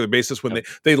book on a regular basis, when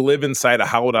they live inside a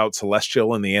hollowed out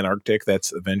Celestial in the Antarctic,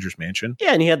 that's Avengers Mansion.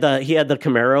 Yeah, and he had the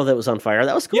Camaro that was on fire.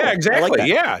 That was cool. Yeah, exactly.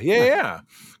 Yeah.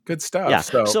 Good stuff. Yeah.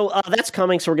 So that's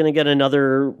coming. So we're going to get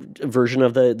another version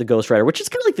of the Ghost Rider, which is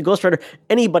kind of like the Ghost Rider.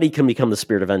 Anybody can become the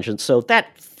Spirit of Vengeance. So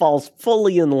that falls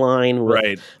fully in line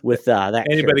with that.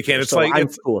 Anybody can. It's I'm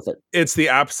cool with it. It's the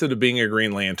opposite of being a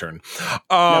Green Lantern.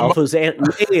 Now, if it was Aunt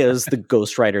May as the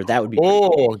Ghost Rider, that would be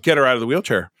cool. Get her out of the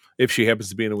wheelchair. If she happens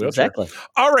to be in a wheelchair. Exactly.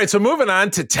 All right, so moving on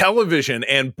to television.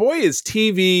 And boy, is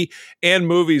TV and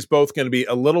movies both going to be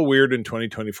a little weird in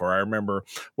 2024. I remember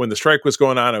when the strike was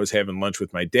going on, I was having lunch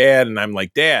with my dad, and I'm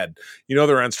like, Dad,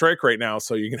 they're on strike right now,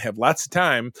 so you're going to have lots of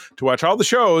time to watch all the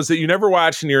shows that you never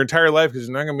watched in your entire life because there's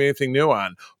not going to be anything new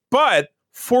on. But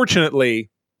fortunately,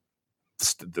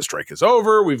 the strike is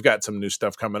over. We've got some new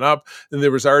stuff coming up, and there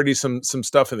was already some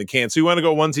stuff in the can. So you want to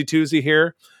go onesie-twosie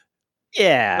here?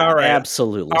 Yeah, all right.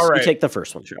 Absolutely. All right. You take the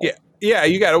first one, Charlie. Yeah,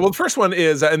 you got it. Well, the first one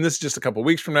is, and this is just a couple of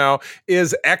weeks from now,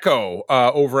 is Echo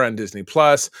over on Disney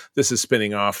Plus. This is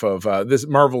spinning off of this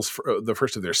Marvel's the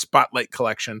first of their Spotlight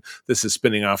collection. This is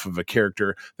spinning off of a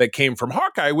character that came from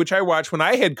Hawkeye, which I watched when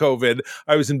I had COVID.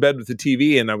 I was in bed with the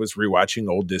TV and I was rewatching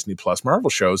old Disney Plus Marvel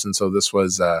shows, and so this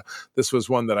was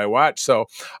one that I watched. So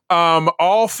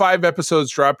all 5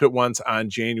 episodes dropped at once on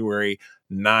January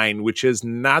 9, which is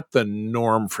not the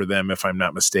norm for them, if I'm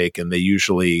not mistaken. They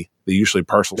usually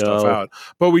parcel stuff out.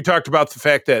 But we talked about the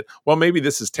fact that, well, maybe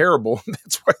this is terrible.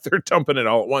 That's why they're dumping it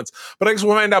all at once. But I guess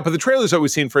we'll find out. But the trailers that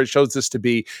we've seen for it shows this to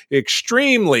be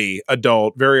extremely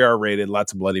adult, very R-rated,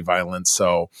 lots of bloody violence.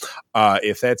 So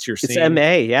if that's your scene. It's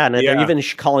MA, yeah. And they're even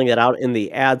calling it out in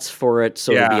the ads for it.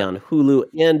 So it'll be on Hulu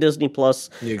and Disney Plus.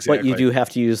 Exactly. But you do have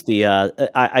to use the,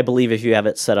 I believe if you have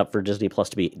it set up for Disney Plus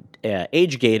to be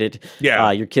age-gated,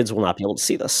 your kids will not be able to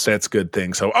see this. That's a good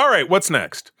thing. So, all right, what's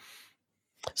next?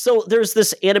 So there's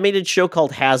this animated show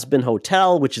called Has Been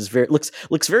Hotel, which is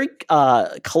looks very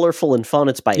colorful and fun.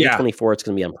 It's by A24. It's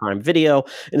going to be on Prime Video,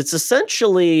 and it's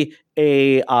essentially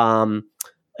a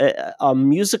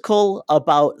musical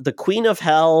about the Queen of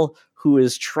Hell who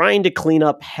is trying to clean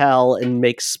up hell and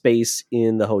make space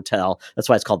in the hotel. That's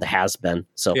why it's called the Has Been.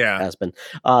 So Has Been.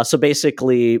 So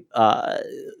basically,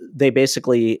 they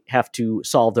basically have to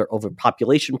solve their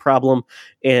overpopulation problem,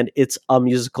 and it's a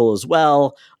musical as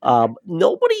well.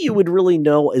 Nobody you would really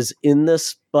know is in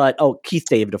this, but Keith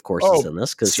David, of course, is in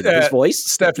this because his voice.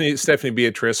 Stephanie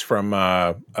Beatrice from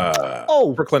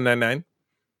Brooklyn Nine-Nine.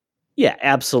 Yeah,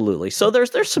 absolutely. So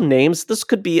there's some names. This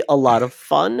could be a lot of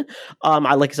fun.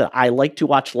 I like to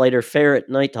watch lighter fare at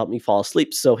night to help me fall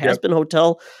asleep. So Has Been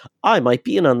Hotel, I might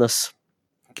be in on this.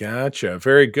 Gotcha.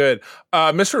 Very good.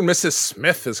 Mr. and Mrs.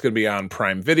 Smith is going to be on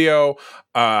Prime Video,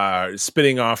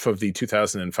 spinning off of the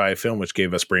 2005 film, which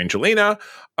gave us Brangelina.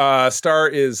 Star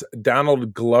is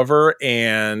Donald Glover,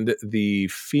 and the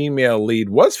female lead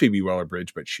was Phoebe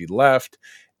Waller-Bridge, but she left.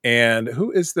 And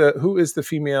who is the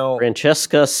female?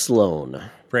 Francesca Sloan.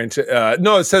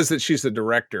 No, it says that she's the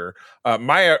director.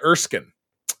 Maya Erskine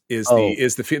is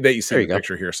the that you see in the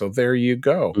picture here. So there you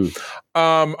go.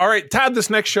 All right, Todd,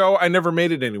 this next show, I never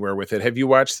made it anywhere with it. Have you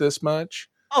watched this much?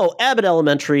 Oh, Abbott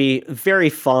Elementary, very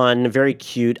fun, very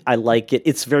cute. I like it.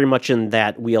 It's very much in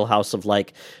that wheelhouse of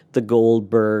like the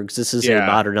Goldbergs. This is a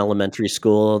modern elementary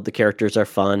school. The characters are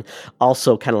fun.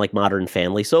 Also kind of like Modern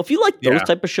Family. So if you like those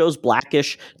type of shows,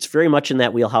 Blackish, it's very much in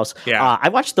that wheelhouse. I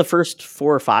watched the first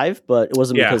 4 or 5, but it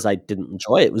wasn't because I didn't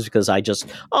enjoy it. It was because I just,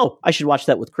 I should watch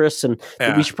that with Chris, and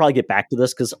we should probably get back to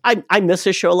this because I miss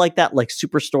a show like that, like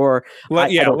Superstore.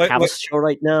 I don't have a show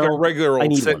right now. A regular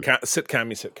old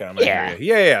sitcom.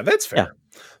 Yeah, that's fair. Yeah.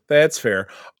 That's fair.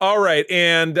 All right.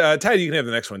 And Ty, you can have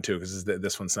the next one too, because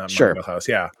this one's not my wheelhouse.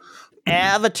 Yeah.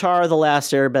 Avatar: The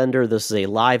Last Airbender. This is a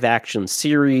live action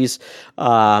series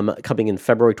coming in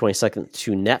February 22nd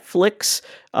to Netflix.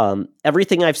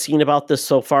 Everything I've seen about this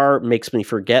so far makes me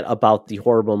forget about the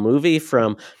horrible movie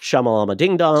from Shamalama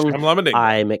Ding Dong.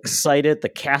 I'm excited. The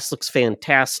cast looks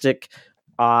fantastic.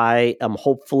 I am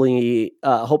hoping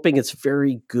it's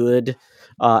very good.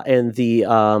 And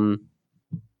the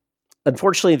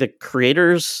unfortunately, the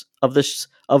creators of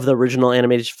the original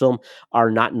animated film are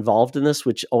not involved in this,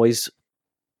 which always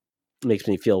makes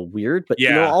me feel weird. But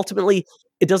ultimately,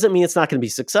 it doesn't mean it's not going to be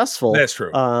successful. That's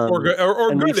true, or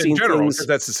good in general. Because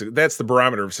that's the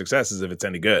barometer of success, is if it's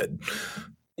any good.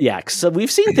 Yeah, so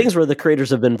we've seen things where the creators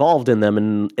have been involved in them,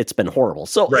 and it's been horrible.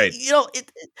 So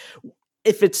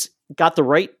if it's got the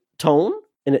right tone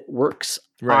and it works,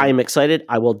 I'm excited.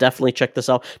 I will definitely check this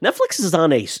out. Netflix is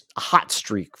on a hot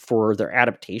streak for their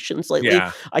adaptations lately.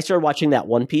 Yeah. I started watching that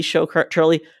One Piece show,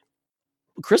 Charlie.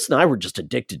 Chris and I were just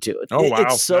addicted to it. Oh, wow.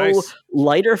 It's so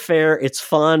lighter fare. It's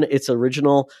fun. It's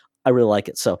original. I really like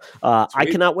it. So I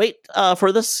cannot wait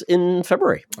for this in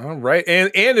February. All right.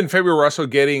 And in February, we're also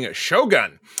getting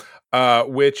Shogun,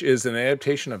 which is an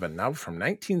adaptation of a novel from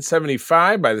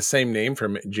 1975 by the same name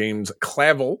from James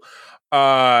Clavell.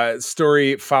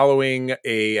 Story following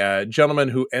a gentleman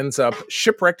who ends up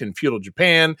shipwrecked in feudal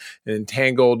Japan and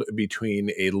entangled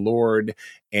between a lord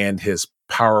and his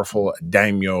powerful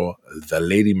daimyo, the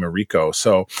Lady Mariko.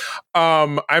 So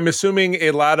I'm assuming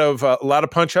a lot of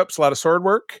punch ups, a lot of sword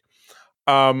work.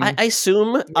 I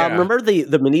assume. Remember the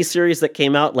miniseries that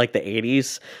came out like the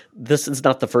 80s? This is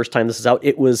not the first time this is out.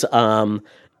 It was I'm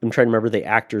trying to remember the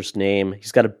actor's name.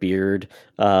 He's got a beard.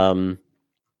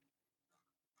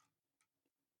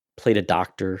 Played a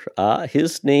doctor.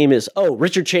 His name is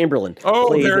Richard Chamberlain.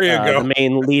 Played, there you go. The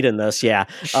main lead in this, from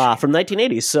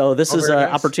 1980s. So this is an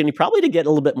opportunity probably to get a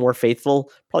little bit more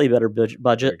faithful, probably better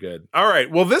budget. Very good. All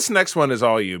right. Well, this next one is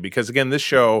all you, because again, this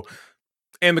show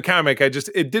and the comic,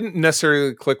 it didn't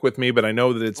necessarily click with me, but I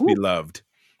know that it's beloved.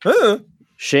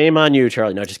 Shame on you,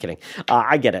 Charlie. No, just kidding.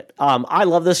 I get it. I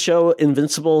love this show,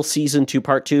 Invincible Season 2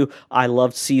 Part 2. I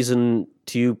loved Season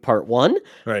 2 Part 1.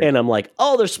 Right. And I'm like,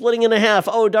 they're splitting in half.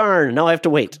 Oh, darn. Now I have to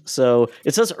wait. So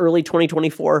it says early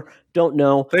 2024. Don't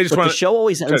know. They just want the show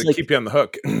always ends to keep you on the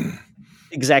hook.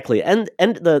 Exactly. And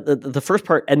the first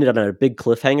part ended on a big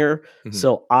cliffhanger. Mm-hmm.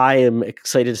 So I am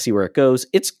excited to see where it goes.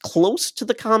 It's close to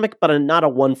the comic, but not a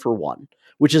 1-for-1.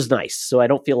 Which is nice. So I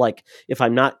don't feel like if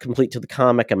I'm not complete to the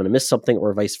comic, I'm going to miss something,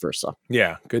 or vice versa.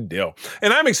 Yeah, good deal.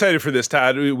 And I'm excited for this,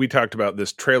 Todd. We talked about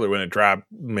this trailer when it dropped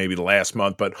maybe the last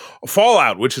month, but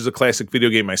Fallout, which is a classic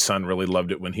video game. My son really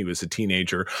loved it when he was a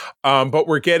teenager. But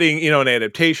we're getting, an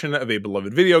adaptation of a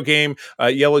beloved video game.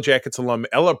 Yellow Jackets alum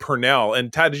Ella Purnell.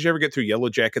 And Todd, did you ever get through Yellow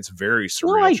Jackets? Very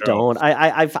surreal. No, I show. don't.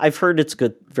 I've heard it's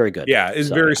good, very good. Yeah, it's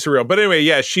very surreal. But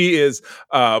anyway, she is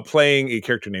playing a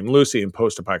character named Lucy in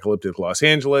post-apocalyptic Los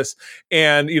Angeles,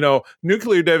 and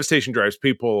nuclear devastation drives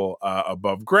people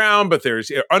above ground, but there's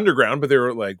underground. But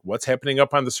they're like, what's happening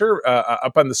up on the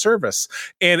surface?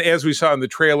 And as we saw in the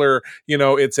trailer,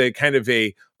 it's a kind of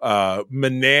a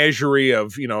menagerie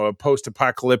of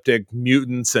post-apocalyptic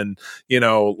mutants and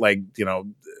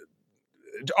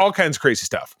all kinds of crazy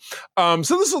stuff.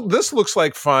 So this looks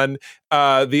like fun.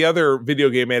 The other video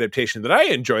game adaptation that I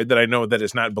enjoyed, that I know that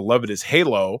is not beloved, is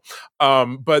Halo.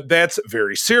 But that's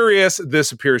very serious.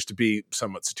 This appears to be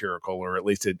somewhat satirical, or at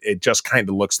least it just kind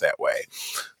of looks that way.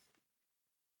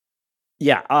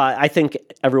 Yeah, I think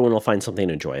everyone will find something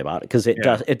to enjoy about it, because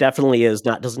it definitely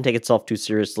doesn't take itself too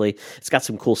seriously. It's got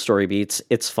some cool story beats.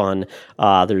 It's fun.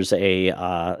 There's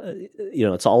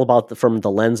it's all about from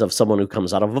the lens of someone who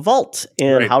comes out of a vault,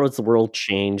 and how does the world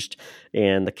changed,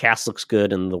 and the cast looks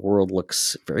good, and the world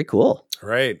looks very cool.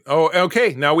 Right. Oh,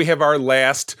 okay. Now we have our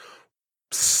last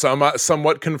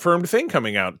somewhat confirmed thing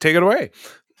coming out. Take it away.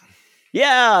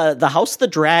 Yeah, The House of the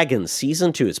Dragon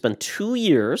Season 2. It's been 2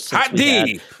 years since we had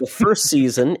the first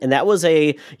season, and that was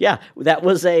a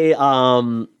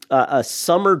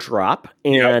summer drop,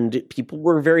 and people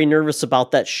were very nervous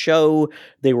about that show.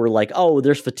 They were like,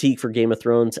 there's fatigue for Game of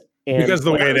Thrones. And because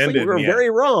the way it ended, we were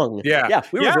very wrong. Yeah,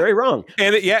 we were very wrong.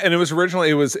 And it was originally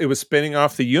it was spinning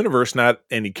off the universe, not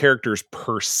any characters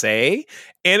per se.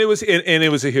 And it was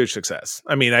a huge success.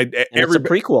 I mean, it's a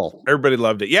prequel. Everybody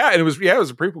loved it. Yeah, and it was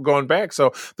a prequel going back.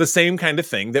 So the same kind of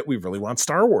thing that we really want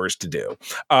Star Wars to do.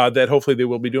 That hopefully they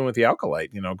will be doing with the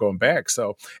Acolyte. Going back.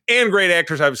 So, and great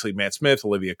actors, obviously Matt Smith,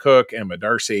 Olivia Cook, Emma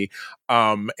Darcy,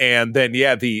 and then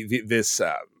this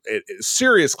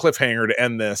serious cliffhanger to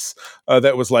end this.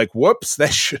 That was like, whoops,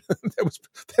 that's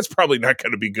probably not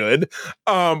going to be good.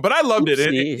 But I loved it.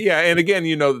 And again,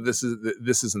 that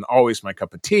this isn't always my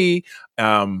cup of tea.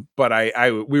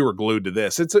 But we were glued to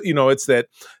this. It's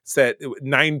that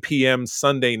 9 p.m.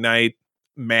 Sunday night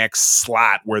max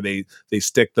slot where they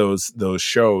stick those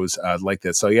shows like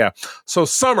this. So yeah, so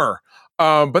summer.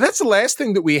 But that's the last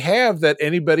thing that we have that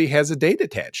anybody has a date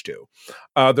attached to.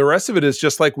 The rest of it is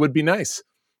just like would be nice.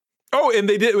 Oh, and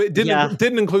it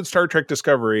didn't include Star Trek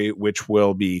Discovery, which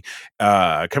will be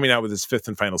coming out with its 5th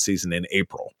and final season in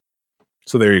April.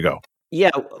 So there you go.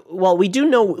 Yeah, well, we do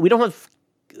know we don't have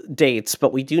dates,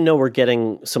 but we do know we're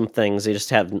getting some things. They just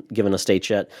haven't given us dates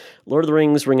yet. Lord of the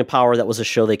Rings, Ring of Power, that was a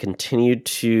show they continued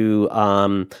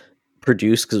to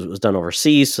produce because it was done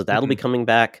overseas, so that'll be coming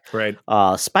back. Right.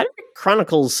 Spider-Man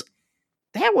Chronicles,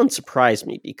 that one surprised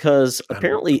me because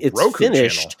apparently it's Roku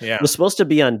finished. Channel. Yeah. It was supposed to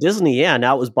be on Disney. Yeah,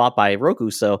 now it was bought by Roku,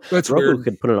 so That's Roku weird.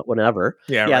 could put it up whenever.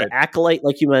 Yeah, right. Acolyte,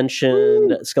 like you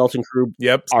mentioned, Skeleton Crew.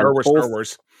 Yep, Star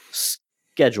Wars.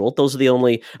 Scheduled. Those are the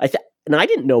only. And I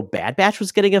didn't know Bad Batch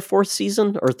was getting a 4th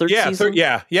season or 3rd season.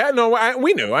 No,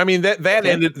 we knew. I mean that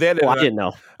ended. I didn't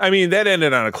know. I mean that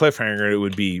ended on a cliffhanger. It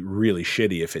would be really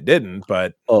shitty if it didn't.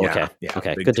 But okay,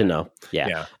 good time. to know.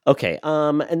 Yeah. Okay.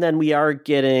 And then we are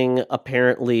getting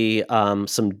apparently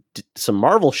some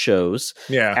Marvel shows.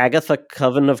 Yeah. Agatha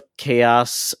Coven of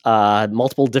Chaos,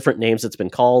 multiple different names it's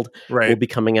been called. Right. Will be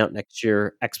coming out next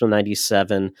year. X-Men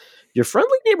 97. Your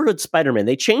Friendly Neighborhood Spider-Man.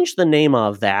 They changed the name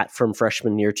of that from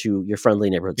Freshman Year to Your Friendly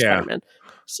Neighborhood Spider-Man.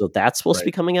 So that's supposed to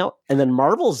be coming out. And then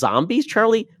Marvel Zombies,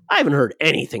 Charlie, I haven't heard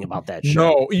anything about that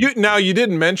show. No, you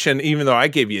didn't mention, even though I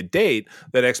gave you a date,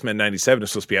 that X-Men 97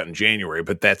 is supposed to be out in January,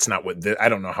 but that's not what, I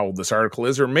don't know how old this article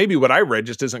is, or maybe what I read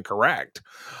just isn't correct.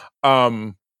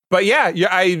 But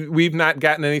we've not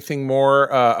gotten anything more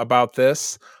about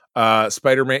this.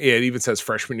 Spider-Man, it even says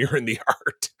freshman year in the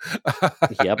art.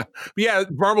 Yep. Yeah,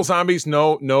 Marvel Zombies,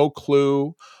 no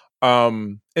clue.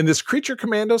 And this Creature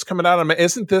Commandos coming out,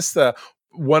 isn't this the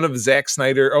one of Zack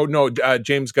Snyder? Oh no,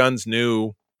 James Gunn's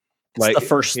new. It's the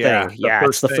first thing.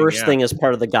 It's the first thing as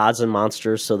part of the Gods and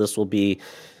Monsters. So this will be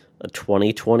a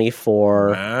 2024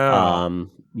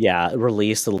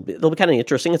 release. It'll be kind of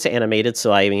interesting. It's animated,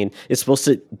 so I mean, it's supposed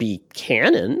to be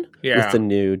canon with the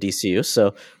new DCU.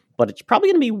 So, but it's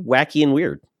probably going to be wacky and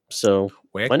weird. So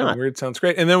why not? And weird sounds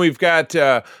great. And then we've got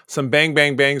some bang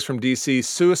bang bangs from DC.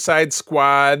 Suicide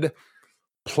Squad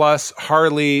plus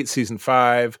Harley season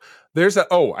 5.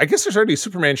 I guess there's already a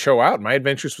Superman show out. My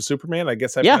Adventures with Superman. I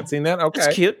guess I've not seen that. Okay.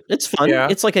 It's cute. It's fun. Yeah.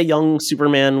 It's like a young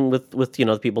Superman with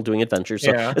the people doing adventures.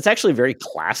 So it's actually very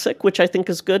classic, which I think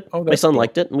is good. My son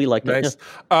liked it and we liked it.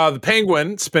 Yeah. The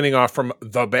Penguin, spinning off from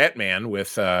The Batman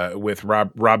with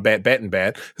Rob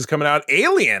Battenbat, is coming out.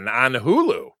 Alien on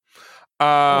Hulu.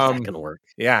 How's that gonna work?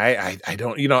 Yeah, I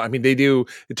don't, I mean, they do,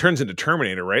 it turns into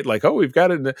Terminator, right? Like, we've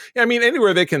got it. I mean,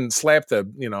 anywhere they can slap the,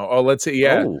 let's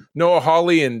say, Noah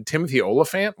Hawley and Timothy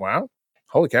Olyphant. Wow.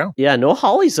 Holy cow. Yeah, Noah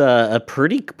Hawley's a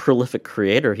pretty prolific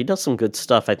creator. He does some good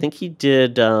stuff. I think he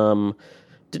did, didn't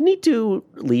he do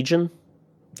Legion?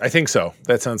 I think so.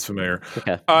 That sounds familiar.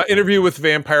 Okay. Interview with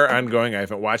Vampire ongoing. I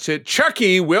haven't watched it.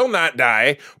 Chucky Will Not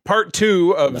Die, part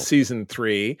 2 of season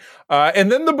 3.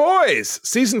 And then The Boys,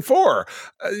 season 4.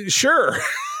 Sure.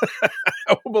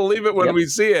 We'll believe it when we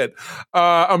see it.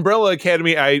 Umbrella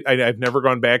Academy. I've never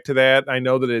gone back to that. I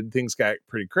know that things got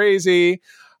pretty crazy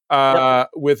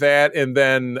with that. And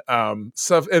then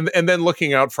stuff. And then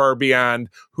looking out far beyond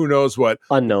who knows what.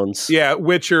 Unknowns. Yeah.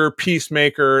 Witcher,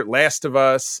 Peacemaker, Last of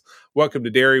Us, Welcome to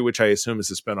Derry, which I assume is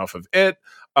a spinoff of it.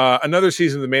 Another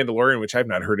season of The Mandalorian, which I've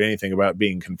not heard anything about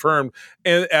being confirmed.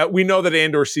 And we know that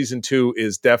Andor season 2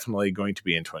 is definitely going to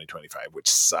be in 2025, which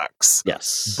sucks.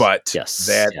 Yes. But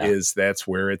that's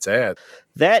where it's at.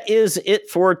 That is it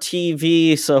for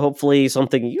TV. So hopefully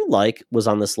something you like was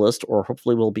on this list, or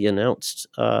hopefully will be announced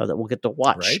that we'll get to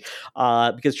watch.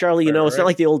 Right. Because Charlie, it's not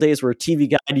like the old days where TV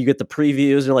Guide, you get the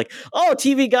previews and you're like, oh,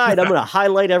 TV Guide, I'm going to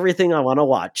highlight everything I want to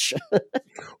watch.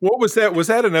 What was that? Was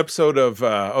that an episode of,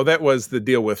 that was the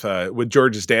deal with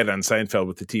George's dad on Seinfeld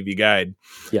with the TV Guide.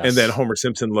 Yes. And then Homer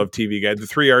Simpson loved TV Guide. The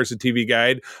 3 R's of TV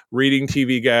Guide: reading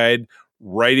TV Guide,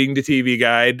 writing to TV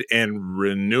Guide, and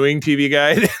renewing TV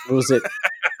Guide. What was it?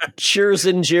 Cheers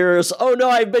and jeers. Oh no,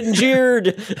 I've been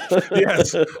jeered.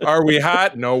 Yes. Are we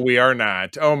hot? No, we are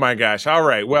not. Oh my gosh. All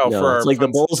right. Well, it's like the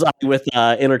bullseye with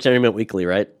Entertainment Weekly,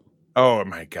 right? Oh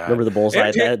my God. Remember the bullseye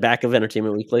at the back of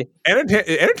Entertainment Weekly?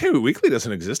 Entertainment Weekly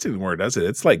doesn't exist anymore, does it?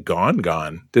 It's like gone.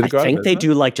 Did it go? I think they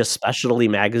do like just specialty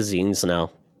magazines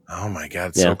now. Oh my God.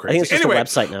 It's so crazy. I think it's just a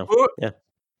website now.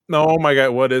 Oh my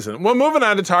God, what isn't? Well, moving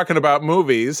on to talking about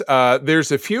movies,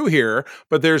 there's a few here,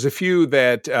 but there's a few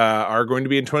that are going to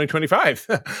be in 2025,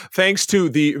 thanks to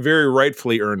the very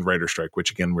rightfully earned writer strike,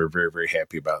 which again we're very, very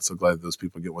happy about. So glad those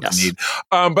people get what they need.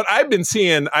 But I've been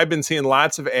seeing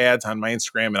lots of ads on my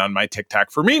Instagram and on my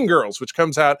TikTok for Mean Girls, which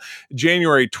comes out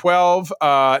January 12.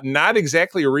 Not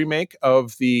exactly a remake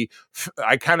of the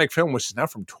iconic film, which is now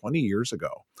from 20 years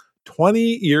ago. 20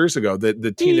 years ago,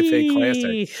 the Tina Fey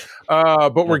classic.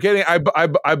 But we're getting,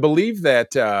 I believe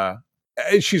that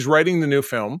she's writing the new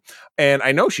film, and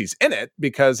I know she's in it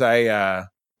because I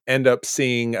end up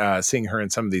seeing her in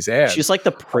some of these ads. She's like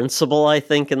the principal, I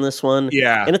think, in this one.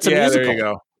 Yeah. And it's a musical. There you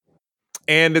go.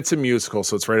 And it's a musical,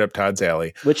 so it's right up Todd's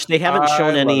alley. Which they haven't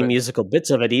shown any musical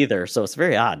bits of it either, so it's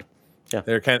very odd. Yeah.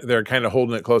 They're kind of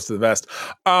holding it close to the vest.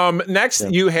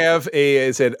 Next, you have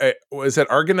is it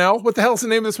Argyle? What the hell is the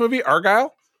name of this movie?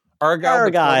 Argyle.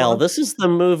 This is the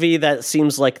movie that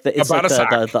seems like the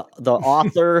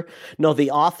author. No,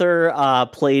 the author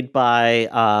played by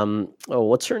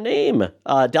what's her name?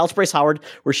 Dallas Bryce Howard,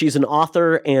 where she's an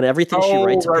author and everything she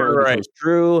writes apparently comes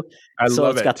true. So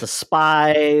it's got the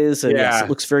spies and it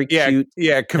looks very cute.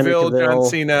 Yeah, Cavill, John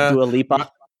Cena, Dua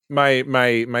Lipa.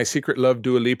 My secret love,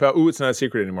 Dua Lipa. Ooh, it's not a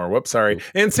secret anymore. Whoops, sorry.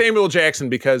 And Samuel Jackson,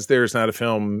 because there's not a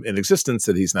film in existence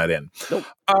that he's not in. Nope.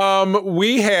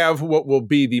 We have what will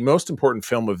be the most important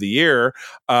film of the year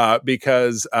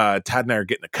because Todd and I are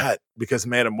getting a cut because of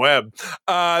Madam Web.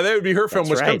 That would be her film,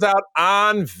 which comes out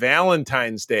on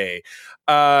Valentine's Day.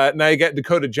 Now you got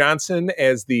Dakota Johnson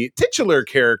as the titular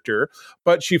character,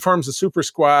 but she forms a super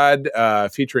squad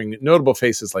featuring notable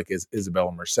faces like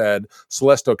Isabella Merced,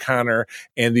 Celeste O'Connor,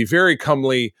 and the very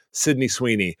comely Sydney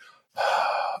Sweeney.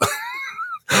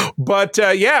 But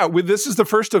this is the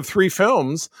first of 3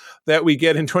 films that we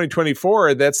get in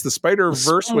 2024. That's the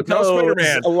Spider-Verse with no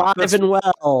Spider-Man. Alive and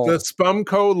well. The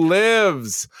Spumco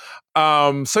lives.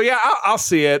 I'll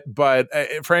see it. But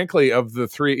frankly, of the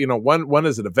 3, one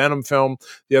is a Venom film.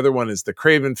 The other one is the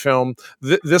Craven film.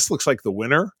 This looks like the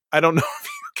winner. I don't know if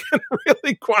you can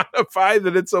really quantify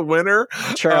that it's a winner.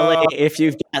 Charlie, if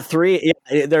you've got 3,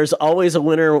 there's always a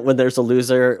winner when there's a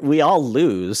loser. We all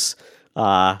lose.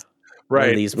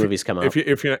 When these movies come out.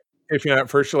 If you're not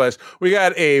first, you're last. We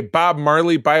got a Bob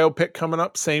Marley biopic coming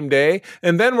up same day,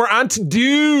 and then we're on to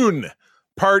Dune.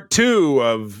 Part 2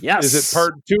 of is it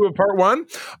part 2 of part 1?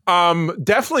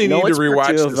 Definitely need to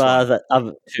rewatch this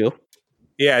of 2.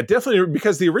 Yeah, definitely,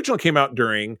 because the original came out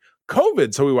during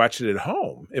COVID, so we watched it at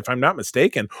home, if I'm not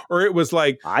mistaken, or it was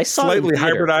like slightly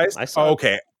hybridized.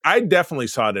 Okay. I definitely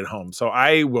saw it at home, so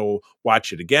I will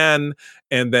watch it again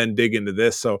and then dig into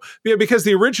this. So, because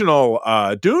the original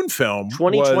Dune film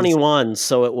 2021,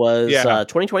 so it was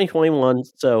 2021,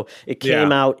 so it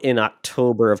came out in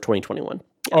October of 2021.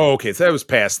 Yeah. Oh, okay. So that was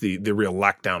past the real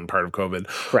lockdown part of COVID.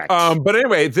 Correct. But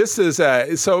anyway, this is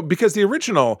because the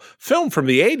original film from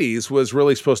the 80s was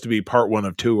really supposed to be part 1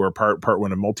 of 2 or part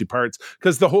 1 of multi-parts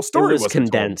because the whole story was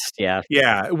condensed. Told.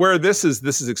 Yeah. Where this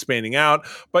is expanding out,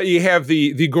 but you have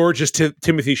the gorgeous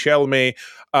Timothée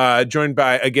Chalamet, joined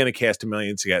by again a cast of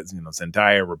millions. You got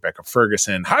Zendaya, Rebecca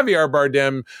Ferguson, Javier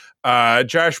Bardem,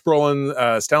 Josh Brolin,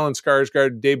 Stellan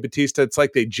Skarsgård, Dave Bautista. It's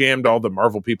like they jammed all the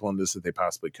Marvel people in this that they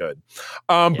possibly could.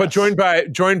 But joined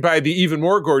by the even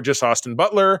more gorgeous Austin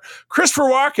Butler, Christopher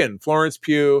Walken, Florence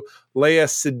Pugh, Léa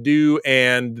Seydoux,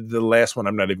 and the last one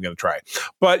I'm not even going to try.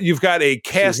 But you've got a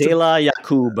cast. Zela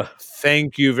Yacoub.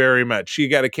 Thank you very much. You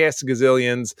got a cast of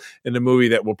gazillions in a movie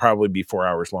that will probably be 4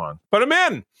 hours long. But I'm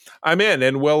in, and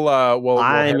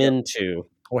I'm in too.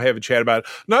 We'll have a chat about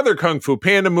another Kung Fu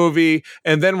Panda movie,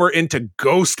 and then we're into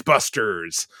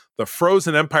Ghostbusters, the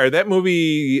Frozen Empire. That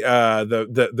movie,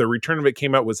 the return of it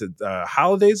came out, was it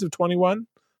holidays of 21,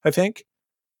 I think,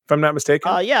 if I'm not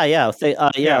mistaken?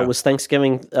 It was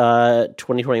Thanksgiving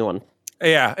 2021.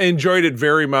 Yeah, I enjoyed it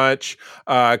very much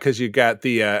because you got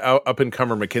the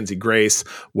up-and-comer Mackenzie Grace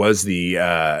was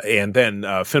and then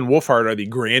Finn Wolfhard are the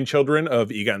grandchildren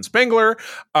of Egon Spengler,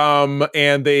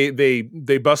 and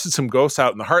they busted some ghosts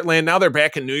out in the Heartland. Now they're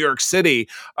back in New York City,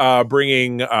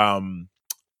 bringing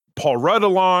Paul Rudd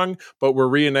along, but we're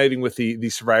reuniting with the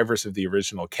survivors of the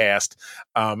original cast.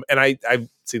 And I've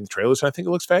seen the trailers, and I think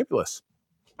it looks fabulous.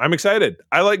 I'm excited.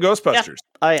 I like Ghostbusters.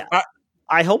 Yeah,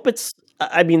 I hope it's.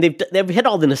 I mean, they've hit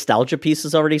all the nostalgia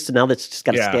pieces already, so now that's just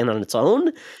got to stand on its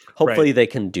own. Hopefully, they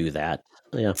can do that.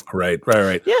 Yeah. Right.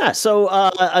 Yeah. So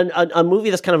a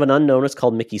movie that's kind of an unknown. It's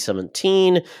called Mickey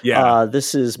 17. Yeah.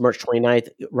 This is March 29th.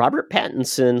 Robert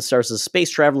Pattinson stars as a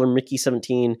space traveler, Mickey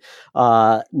 17.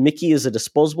 Mickey is a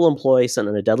disposable employee sent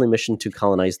on a deadly mission to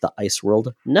colonize the ice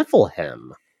world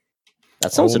Niflheim.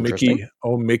 That sounds interesting.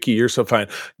 Mickey, you're so fine.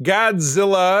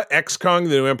 Godzilla X Kong: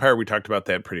 The New Empire. We talked about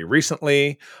that pretty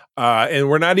recently. And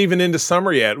we're not even into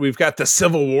summer yet. We've got the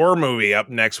Civil War movie up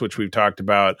next, which we've talked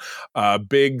about.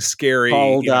 Big, scary.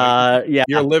 Called,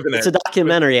 You're living it's a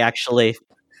documentary, actually.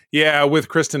 Yeah, with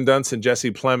Kristen Dunst and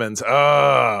Jesse Plemons.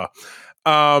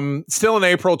 Still in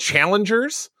April,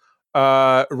 Challengers.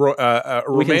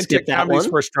 Romantic comedy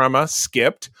sports drama,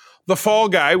 skipped. The Fall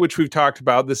Guy, which we've talked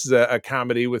about. This is a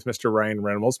comedy with Mr. Ryan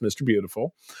Reynolds, Mr.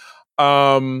 Beautiful.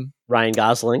 Ryan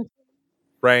Gosling.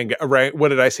 Ryan, what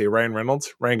did I say? Ryan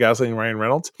Reynolds? Ryan Gosling, Ryan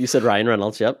Reynolds? You said Ryan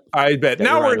Reynolds, yep. I bet.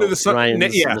 Now we're into the summer.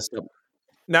 Yeah.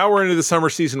 Now we're into the summer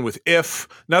season with If.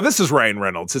 Now this is Ryan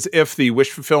Reynolds. It's If, the Wish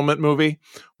Fulfillment movie.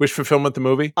 Wish Fulfillment, the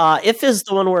movie. If is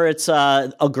the one where it's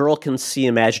a girl can see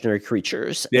imaginary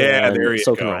creatures. Yeah, there you go.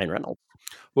 So can Ryan Reynolds.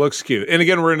 Looks cute. And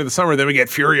again, we're into the summer. Then we get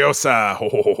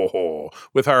Furiosa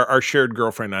with our shared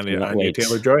girlfriend, Anya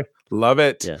Taylor-Joy. Love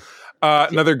it. Yeah.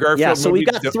 Another Garfield movie. Yeah, so we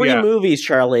got three movies,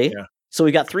 Charlie. Yeah. So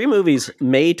we got 3 movies,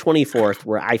 May 24th,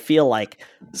 where I feel like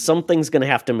something's going to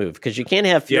have to move because you can't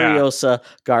have Furiosa,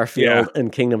 Garfield,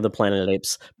 and Kingdom of the Planet of the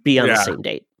Apes be on the same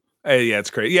date. Yeah, it's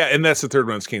great. Yeah, and that's the third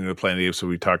one. It's Kingdom of the Planet of the Apes, so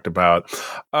we talked about.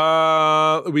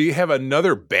 We have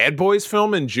another Bad Boys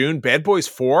film in June. Bad Boys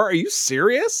 4. Are you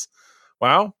serious?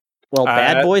 Wow. Well,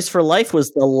 Bad Boys for Life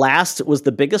was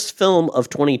the biggest film of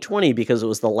 2020 because it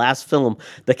was the last film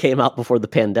that came out before the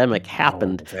pandemic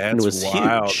happened, and it was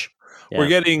wild. huge. Yeah. We're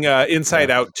getting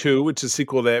Inside Out 2, which is a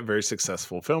sequel to that very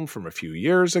successful film from a few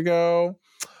years ago.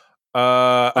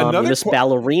 Another Miss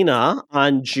Ballerina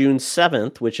on June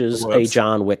 7th, which is a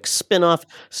John Wick spinoff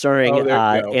starring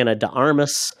Ana de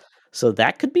Armas. So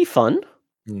that could be fun.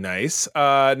 Nice.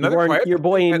 Your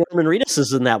boy Norman Reedus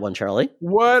is in that one, Charlie.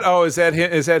 What? Oh, is that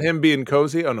him? Is that him being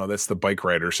cozy? Oh no, that's the bike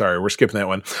rider. Sorry, we're skipping that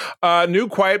one. New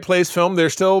Quiet Place film.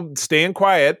 They're still staying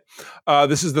quiet.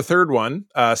 This is the third one.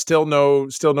 Still no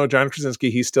John Krasinski.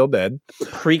 He's still dead.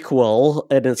 Prequel,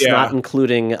 and it's not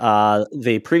including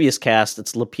the previous cast.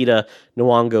 It's Lupita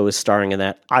Nyong'o is starring in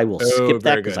that. I will skip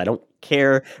that because I don't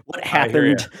care what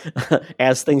happened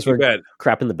as things were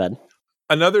crap in the bed.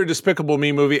 Another Despicable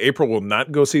Me movie. April will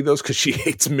not go see those because she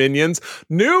hates Minions.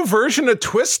 New version of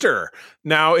Twister.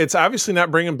 Now, it's obviously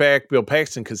not bringing back Bill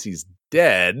Paxton because he's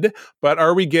dead, but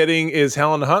is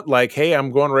Helen Hunt like, hey,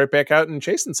 I'm going right back out and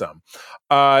chasing some?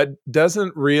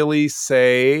 Doesn't really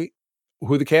say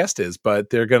who the cast is, but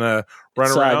they're going to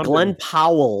run around. Glenn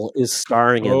Powell is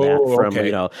starring in that from,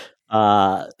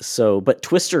 but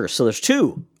Twister. So there's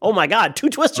 2. Oh my God, 2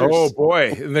 Twisters. Oh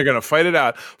boy. And they're going to fight it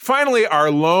out. Finally, our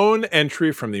lone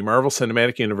entry from the Marvel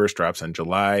Cinematic Universe drops on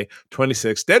July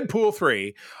 26th, Deadpool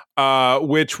 3,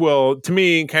 which will, to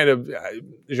me, kind of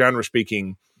genre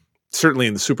speaking, certainly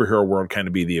in the superhero world, kind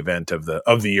of be the event of the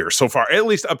year so far, at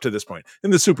least up to this point in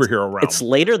the superhero realm. It's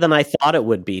later than I thought it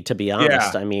would be, to be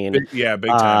honest. I mean, big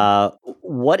time.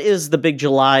 What is the big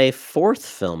July 4th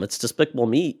film? It's Despicable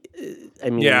Me.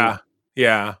 I mean,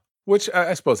 yeah. Which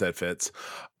I suppose that fits.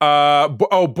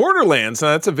 Borderlands.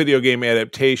 Now that's a video game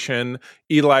adaptation.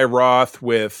 Eli Roth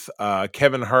with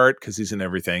Kevin Hart, because he's in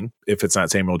everything, if it's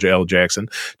not Samuel L. Jackson.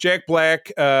 Jack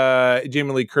Black,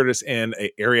 Jamie Lee Curtis, and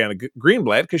Ariana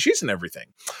Greenblatt, because she's in everything.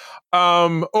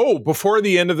 Before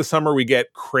the end of the summer, we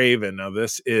get Craven. Now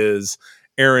this is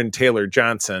Aaron Taylor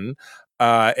Johnson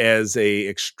as a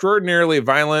extraordinarily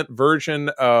violent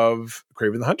version of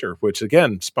Craven the Hunter, which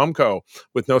again, Spumco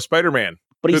with no Spider-Man.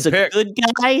 But he's a good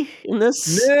guy in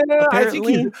this. Yeah, I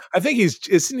think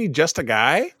isn't he just a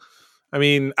guy? I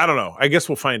mean, I don't know. I guess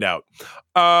we'll find out.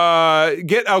 So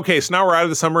now we're out of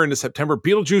the summer into September.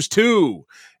 Beetlejuice 2.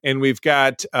 And we've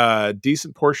got a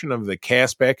decent portion of the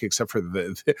cast back, except for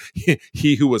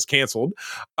he who was canceled.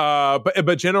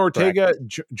 But Jenna Ortega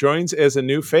joins as a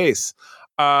new face.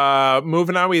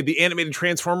 Moving on, we had the animated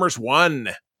Transformers 1.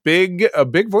 A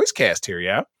big voice cast here,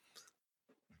 yeah?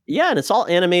 Yeah, and it's all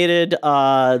animated.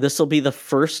 This will be the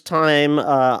first time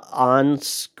on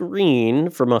screen,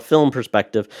 from a film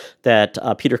perspective, that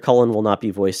Peter Cullen will not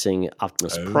be voicing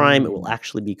Optimus Prime. It will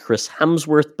actually be Chris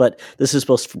Hemsworth, but this is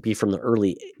supposed to be from the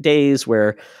early days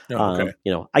where,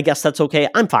 I guess that's okay.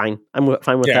 I'm fine. I'm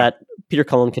fine with that. Peter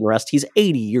Cullen can rest. He's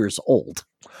 80 years old.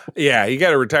 Yeah, you got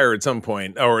to retire at some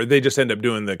point, or they just end up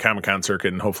doing the Comic-Con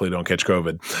circuit and hopefully don't catch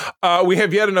COVID. We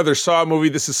have yet another Saw movie.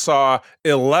 This is Saw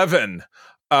 11.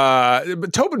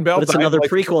 But Tobin Bell. But it's another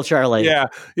prequel, Charlie.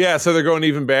 Yeah. So they're going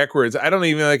even backwards. I don't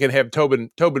even think they can have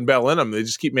Tobin Bell in them. They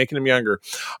just keep making him younger.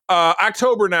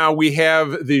 October now, we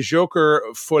have the Joker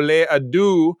Folie à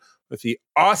Deux with the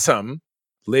awesome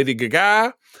Lady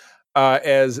Gaga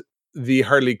as the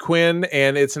Harley Quinn,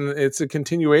 and it's a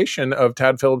continuation of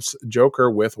Todd Phillips'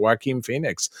 Joker with Joaquin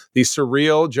Phoenix, the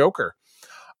surreal Joker.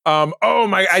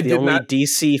 I did not.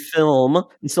 DC film.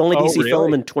 It's the only DC really?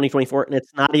 film in 2024, and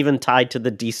it's not even tied to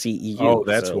the DCEU. Oh,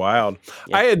 that's wild.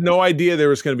 Yeah. I had no idea there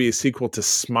was going to be a sequel to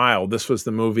Smile. This was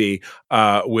the movie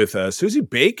with Susie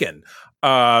Bacon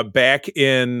back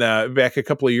a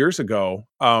couple of years ago.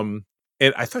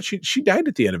 And I thought she died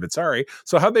at the end of it. Sorry.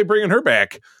 So how'd they bring her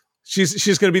back?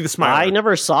 She's going to be the Smile. I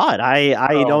never saw it.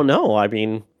 I don't know. I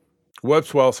mean,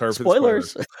 whoops. Well, sorry for the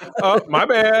spoilers. My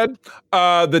bad.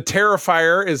 The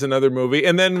Terrifier is another movie,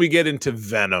 and then we get into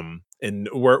Venom, and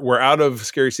we're out of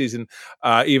scary season.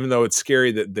 Even though it's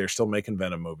scary that they're still making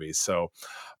Venom movies. So,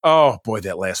 oh boy,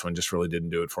 that last one just really didn't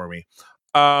do it for me.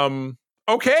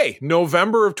 Okay,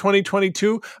 November of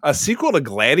 2022, a sequel to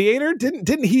Gladiator.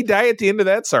 Didn't he die at the end of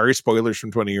that? Sorry, spoilers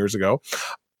from 20 years ago.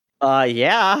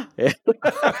 Yeah.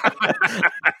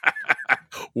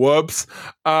 Whoops.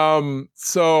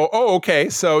 Okay.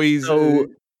 So he's Paul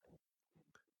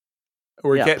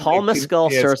Mescal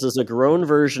stars as a grown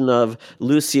version of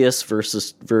Lucius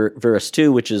Verus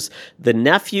 2, which is the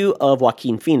nephew of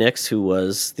Joaquin Phoenix, who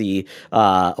was the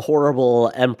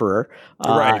horrible emperor.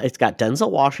 Right. It's got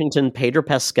Denzel Washington, Pedro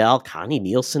Pascal, Connie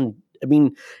Nielsen. I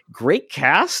mean, great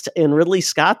cast, and Ridley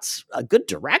Scott's a good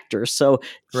director, so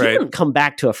he wouldn't come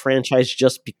back to a franchise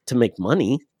just to make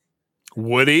money.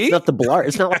 Would he? It's not the Blart.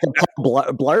 It's not like a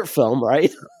Blart film,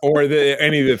 right? Or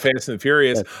any of the Fast and the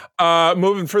Furious.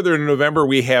 Moving further in November,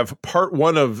 we have part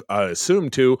 1 of assume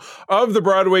 2 of the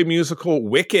Broadway musical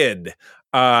Wicked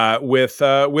with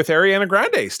Ariana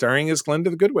Grande starring as Glinda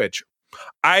the Good Witch.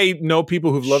 I know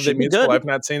people who've loved that musical. Good. I've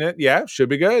not seen it. Yeah, should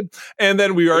be good. And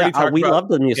then we already talked about... We love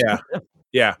the musical.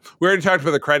 Yeah. We already talked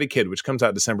about The Karate Kid, which comes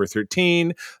out December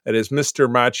 13. That is Mr.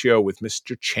 Machio with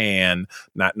Mr. Chan,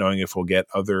 not knowing if we'll get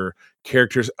other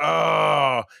characters.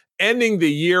 Oh, ending the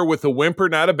year with a whimper,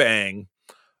 not a bang.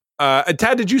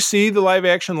 Todd, did you see the live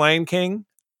action Lion King?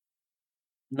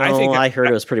 No, I heard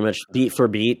it was pretty much beat for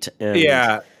beat.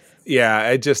 And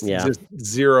I just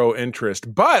zero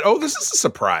interest. But this is a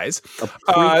surprise. A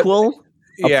prequel?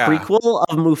 A prequel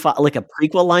of Mufasa, like a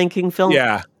prequel Lion King film?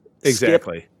 Yeah,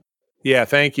 exactly. Skip. Yeah,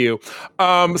 thank you.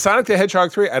 Sonic the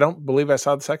Hedgehog 3, I don't believe I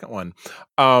saw the second one.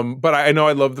 But I know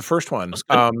I love the first one.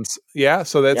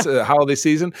 So that's holiday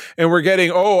season. And we're getting,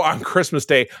 on Christmas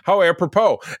Day, how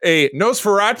apropos, a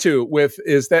Nosferatu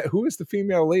who is the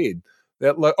female lead?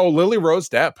 Lily Rose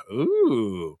Depp.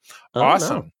 Ooh,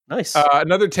 awesome. No. Nice.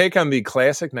 Another take on the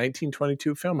classic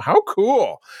 1922 film. How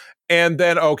cool. And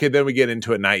then, then we get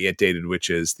into it not yet dated, which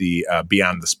is the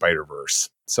Beyond the Spider-Verse.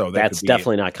 So that's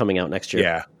definitely not coming out next year.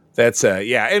 Yeah. That's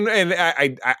and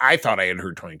I thought I had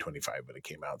heard 2025, but it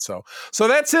came out. So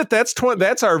that's it.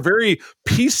 That's our very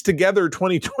pieced together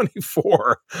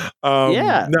 2024.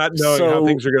 Not knowing how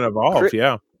things are going to evolve.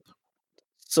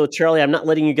 So Charlie, I'm not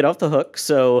letting you get off the hook.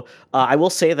 So I will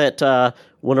say that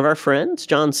one of our friends,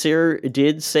 John Sear,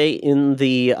 did say in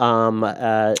the he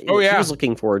was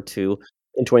looking forward to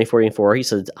in 2044. He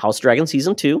said House of Dragon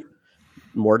season 2,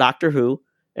 more Doctor Who.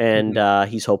 And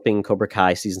he's hoping Cobra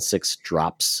Kai season 6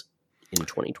 drops in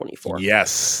 2024.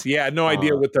 Yes. Yeah. No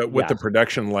idea what the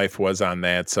production life was on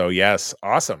that. So yes.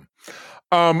 Awesome.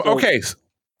 Okay.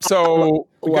 So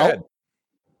go ahead.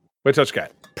 What else you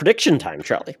got? Prediction time,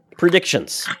 Charlie.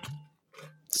 Predictions.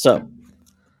 So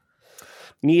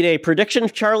need a prediction,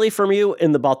 Charlie, from you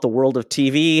about the world of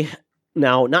TV.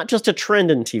 Now, not just a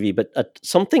trend in TV, but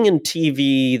something in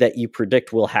TV that you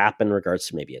predict will happen in regards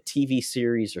to maybe a TV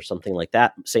series or something like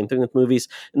that. Same thing with movies.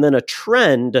 And then a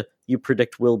trend you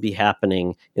predict will be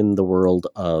happening in the world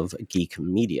of geek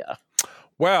media.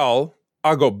 Well,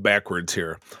 I'll go backwards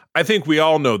here. I think we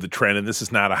all know the trend, and this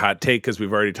is not a hot take because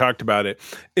we've already talked about it,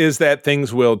 is that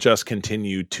things will just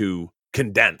continue to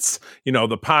condense.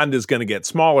 The pond is going to get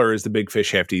smaller as the big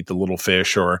fish have to eat the little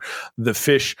fish, or the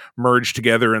fish merge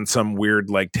together in some weird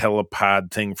like telepod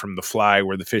thing from The Fly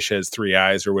where the fish has 3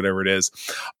 eyes or whatever it is.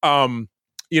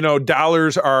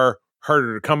 Dollars are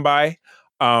harder to come by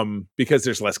because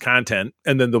there's less content,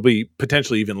 and then there'll be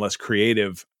potentially even less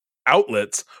creative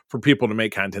outlets for people to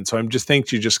make content. So I'm just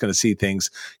think you're just going to see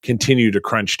things continue to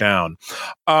crunch down.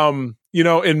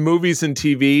 In movies and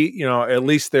TV, at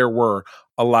least there were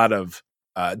a lot of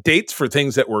dates for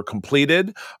things that were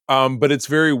completed. But it's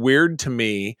very weird to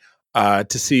me to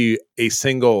see a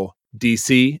single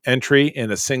DC entry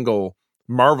and a single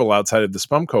Marvel outside of the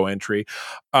Spumco entry.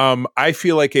 I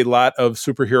feel like a lot of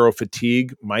superhero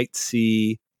fatigue might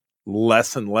see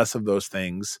less and less of those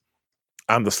things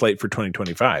on the slate for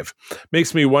 2025.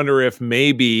 Makes me wonder if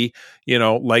maybe,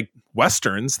 like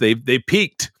Westerns, they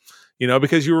peaked.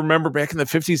 because you remember back in the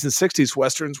 50s and 60s,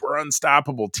 Westerns were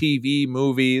unstoppable, TV,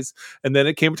 movies, and then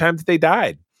it came a time that they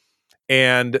died.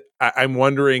 And I'm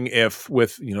wondering if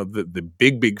with, the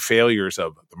big failures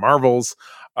of the Marvels,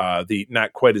 the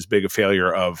not quite as big a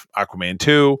failure of Aquaman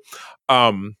 2,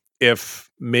 if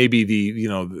maybe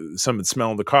someone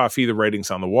smelling the coffee, the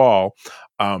writing's on the wall,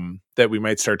 that we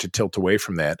might start to tilt away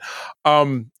from that.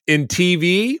 In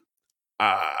TV,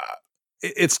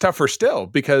 it's tougher still,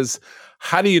 because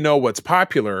how do you know what's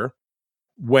popular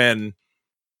when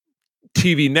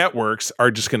TV networks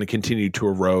are just going to continue to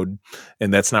erode,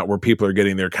 and that's not where people are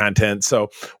getting their content? So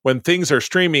when things are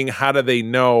streaming, how do they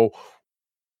know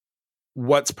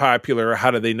what's popular? How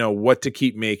do they know what to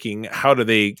keep making? How do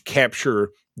they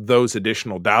capture those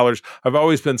additional dollars? I've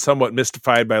always been somewhat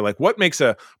mystified by what makes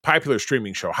a popular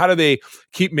streaming show? How do they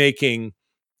keep making,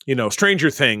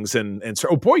 Stranger Things and so,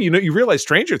 oh boy, you realize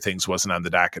Stranger Things wasn't on the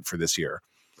docket for this year.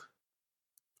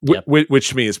 Yep. Which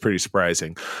to me is pretty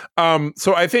surprising.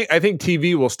 So I think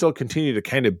TV will still continue to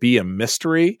kind of be a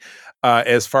mystery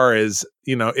as far as,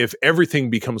 if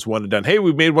everything becomes one and done. Hey,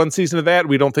 we made one season of that.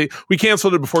 We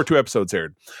canceled it before 2 episodes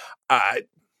aired.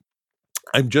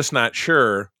 I'm just not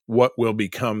sure what will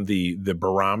become the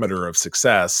barometer of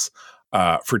success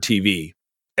for TV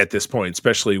at this point,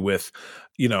 especially with,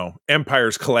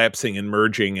 empires collapsing and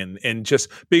merging and just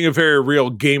being a very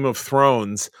real Game of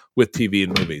Thrones with TV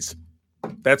and movies.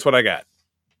 That's what I got.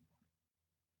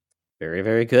 Very,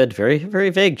 very good. Very, very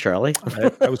vague, Charlie.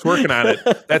 I was working on it.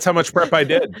 That's how much prep I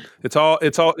did. It's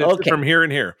okay. From here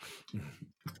and here.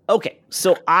 Okay,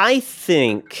 so I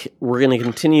think we're going to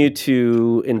continue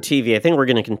in TV, I think we're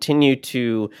going to continue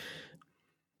to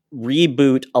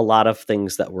reboot a lot of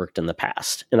things that worked in the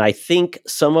past. And I think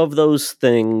some of those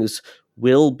things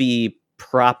will be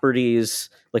properties,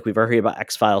 like we've already heard about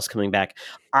X-Files coming back.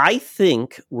 I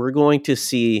think we're going to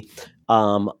see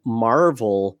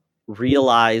Marvel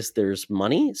realize there's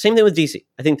money. Same thing with DC.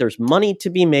 I think there's money to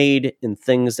be made in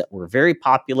things that were very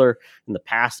popular in the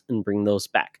past and bring those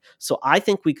back. So I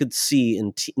think we could see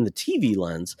in the TV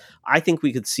lens, I think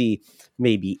we could see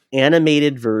maybe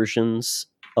animated versions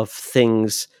of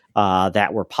things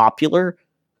that were popular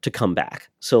to come back.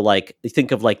 So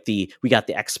think of we got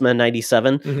the X-Men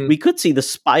 97. Mm-hmm. We could see the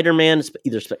Spider-Man,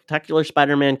 either Spectacular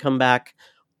Spider-Man come back,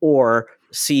 or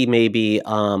see maybe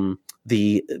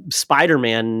the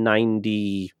Spider-Man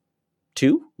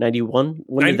 92, 91.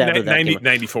 When did that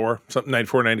 94, something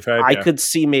 94, 95. I could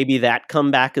see maybe that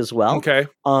come back as well. Okay.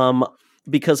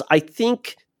 Because I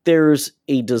think there's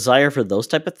a desire for those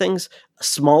type of things.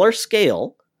 Smaller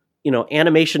scale,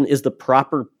 animation is the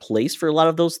proper place for a lot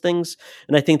of those things.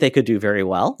 And I think they could do very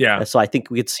well. Yeah. So I think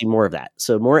we could see more of that.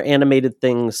 So more animated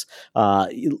things,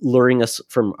 luring us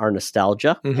from our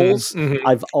nostalgia holes. Mm-hmm.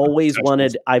 I've always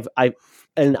wanted,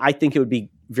 and I think it would be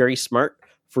very smart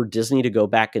for Disney to go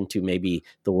back into maybe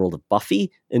the world of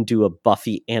Buffy and do a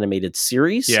Buffy animated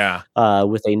series. Yeah.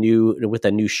 With a new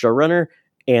showrunner.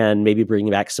 And maybe bring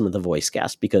back some of the voice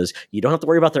cast, because you don't have to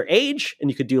worry about their age, and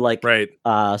you could do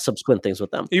subsequent things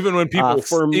with them. Even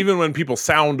when people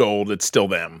sound old, it's still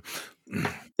them.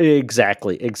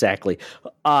 Exactly.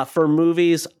 For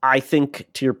movies, I think,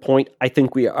 to your point, I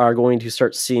think we are going to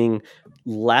start seeing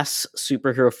less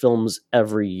superhero films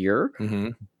every year. Mm-hmm.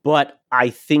 But I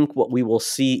think what we will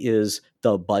see is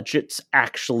the budgets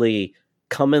actually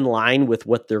come in line with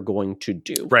what they're going to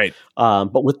do. Right.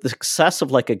 But with the success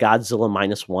of a Godzilla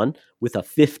 -1 with a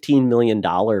 $15 million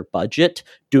budget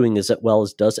doing as well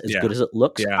as does, as good as it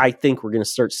looks, I think we're going to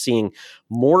start seeing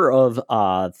more of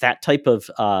that type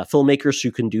of filmmakers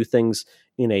who can do things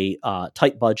in a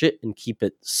tight budget and keep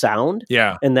it sound.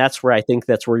 Yeah. And that's where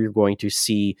you're going to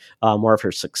see more of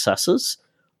her successes.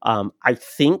 I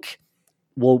think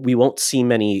we won't see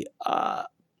many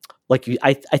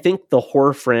I think the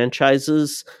horror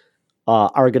franchises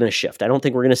are going to shift. I don't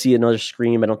think we're going to see another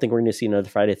Scream. I don't think we're going to see another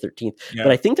Friday the 13th. Yeah.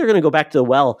 But I think they're going to go back to the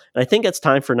well, and I think it's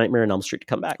time for Nightmare on Elm Street to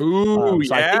come back. Ooh,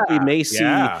 so I think we may see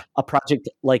a project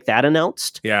like that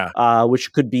announced,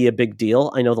 which could be a big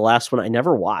deal. I know the last one I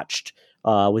never watched,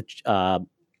 which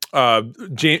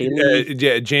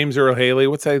James Earl Haley.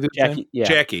 What's that dude's name?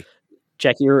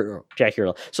 Jackie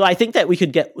Earle. So I think that we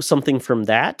could get something from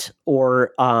that,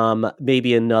 or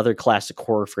maybe another classic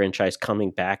horror franchise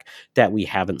coming back that we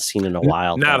haven't seen in a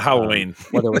while. Not Halloween.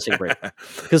 Whether it's a break,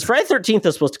 because Friday the 13th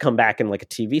is supposed to come back in a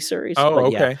TV series. Oh,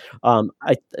 okay. Yeah,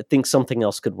 I think something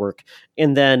else could work.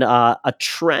 And then a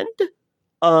trend.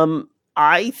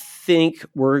 I think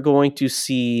we're going to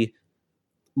see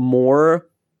more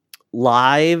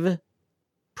live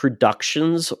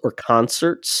productions or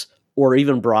concerts or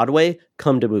even Broadway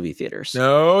come to movie theaters.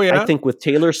 Oh, yeah. I think with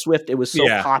Taylor Swift, it was so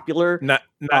popular.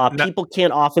 People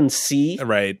can't often see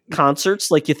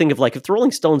concerts. Like you think of like if the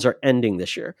Rolling Stones are ending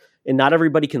this year and not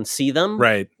everybody can see them,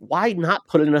 right? Why not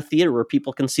put it in a theater where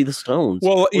people can see the Stones?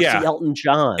 Well, see Elton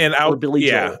John and or Billy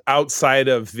Joel. Outside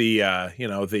of the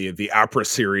the opera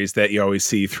series that you always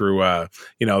see through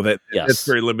that's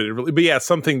very limited. But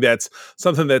something that's a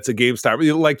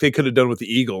GameStop, like they could have done with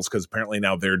the Eagles, because apparently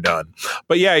now they're done.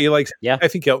 But I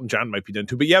think Elton John might be done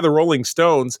too. But the Rolling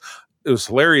Stones. It was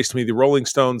hilarious to me. The Rolling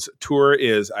Stones tour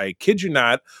is, I kid you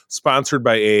not, sponsored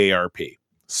by AARP.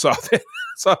 Saw that.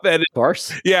 Of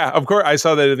course. Yeah, of course. I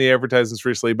saw that in the advertisements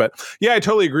recently. But I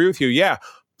totally agree with you. Yeah,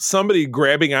 somebody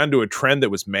grabbing onto a trend that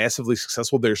was massively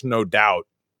successful, there's no doubt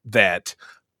that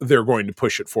they're going to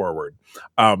push it forward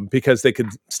because they could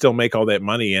still make all that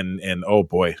money. And oh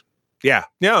boy. Yeah,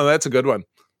 that's a good one.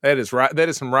 That is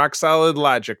some rock solid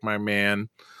logic, my man.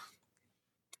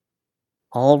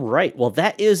 All right. Well,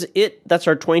 that is it. That's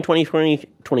our 2024. We're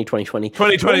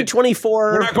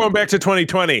not going back to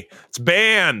 2020. It's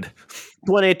banned.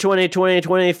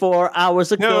 24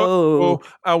 hours ago. No,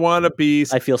 I want to be.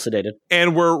 I feel sedated.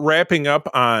 And we're wrapping up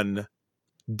on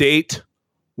date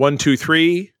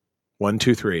 123.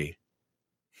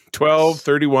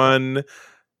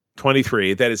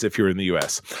 12/31/23. That is if you're in the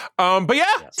US.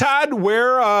 Todd,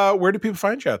 where do people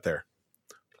find you out there?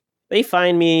 They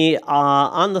find me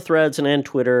on the threads and on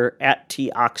Twitter at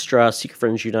 @TOxtra. Secret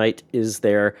Friends Unite is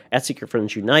there at Secret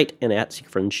Friends Unite and at Secret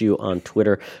Friends U on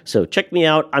Twitter. So check me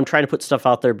out. I'm trying to put stuff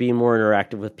out there, be more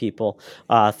interactive with people.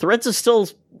 Threads is still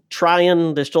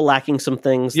trying. They're still lacking some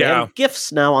things. They have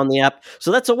GIFs now on the app, so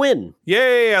that's a win.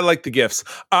 Yay, I like the GIFs.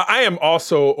 I am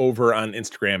also over on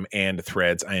Instagram and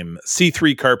Threads. I am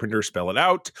C3 Carpenter, spell it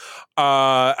out.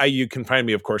 You can find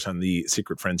me, of course, on the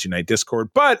Secret Friends Unite Discord.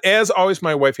 But as always,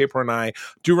 my wife April and I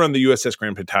do run the USS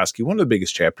Grand Petoskey, one of the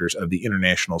biggest chapters of the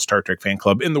International Star Trek Fan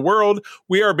Club in the world.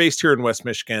 We are based here in West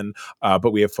Michigan,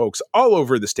 but we have folks all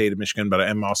over the state of Michigan. But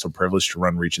I'm also privileged to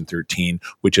run Region 13,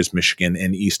 which is Michigan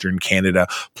and Eastern Canada.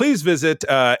 Please visit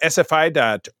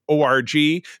sfi.org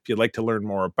if you'd like to learn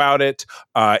more about it,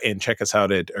 and check us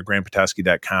out at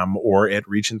grandpetoskey.com or at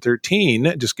Region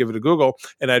 13. Just give it a Google,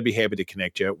 and I'd be happy to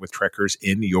connect you with Trekkers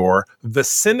in your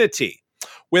vicinity.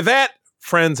 With that,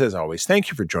 friends, as always, thank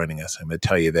you for joining us. I'm going to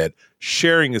tell you that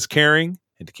sharing is caring,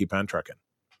 and to keep on trucking.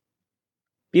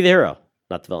 Be the hero,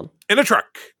 not the villain. In a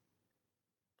truck.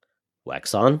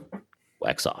 Wax on,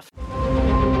 wax off.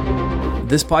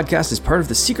 This podcast is part of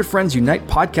the Secret Friends Unite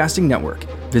podcasting network.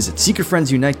 Visit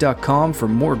secretfriendsunite.com for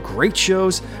more great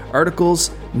shows,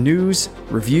 articles, news,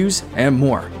 reviews, and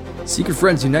more. Secret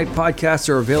Friends Unite podcasts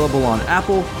are available on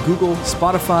Apple, Google,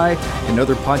 Spotify, and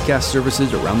other podcast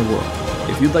services around the world.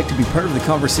 If you'd like to be part of the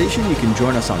conversation, you can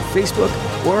join us on Facebook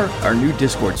or our new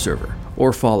Discord server,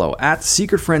 or follow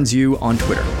 @SecretFriendsU on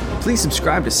Twitter. Please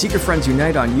subscribe to Secret Friends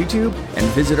Unite on YouTube and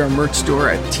visit our merch store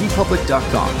at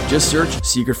tpublic.com. Just search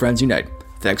Secret Friends Unite.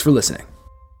 Thanks for listening.